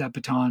pass that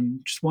baton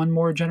just one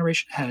more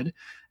generation ahead,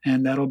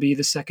 and that'll be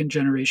the second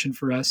generation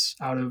for us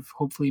out of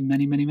hopefully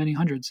many, many, many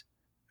hundreds.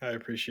 I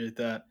appreciate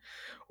that.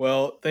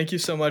 Well, thank you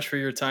so much for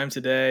your time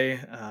today.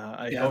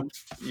 I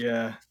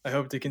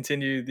hope to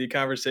continue the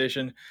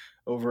conversation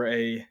over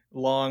a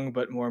long,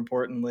 but more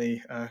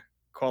importantly,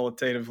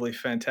 qualitatively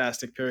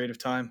fantastic period of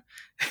time.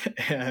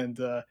 And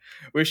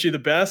wish you the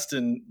best,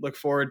 and look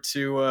forward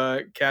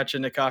to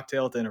catching a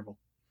cocktail at the Interval.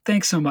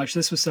 Thanks so much.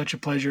 This was such a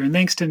pleasure. And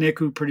thanks to Nick,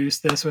 who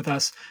produced this with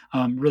us.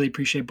 Really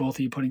appreciate both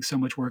of you putting so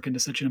much work into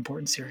such an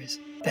important series.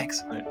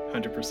 Thanks.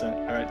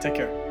 100%. All right. Take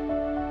care.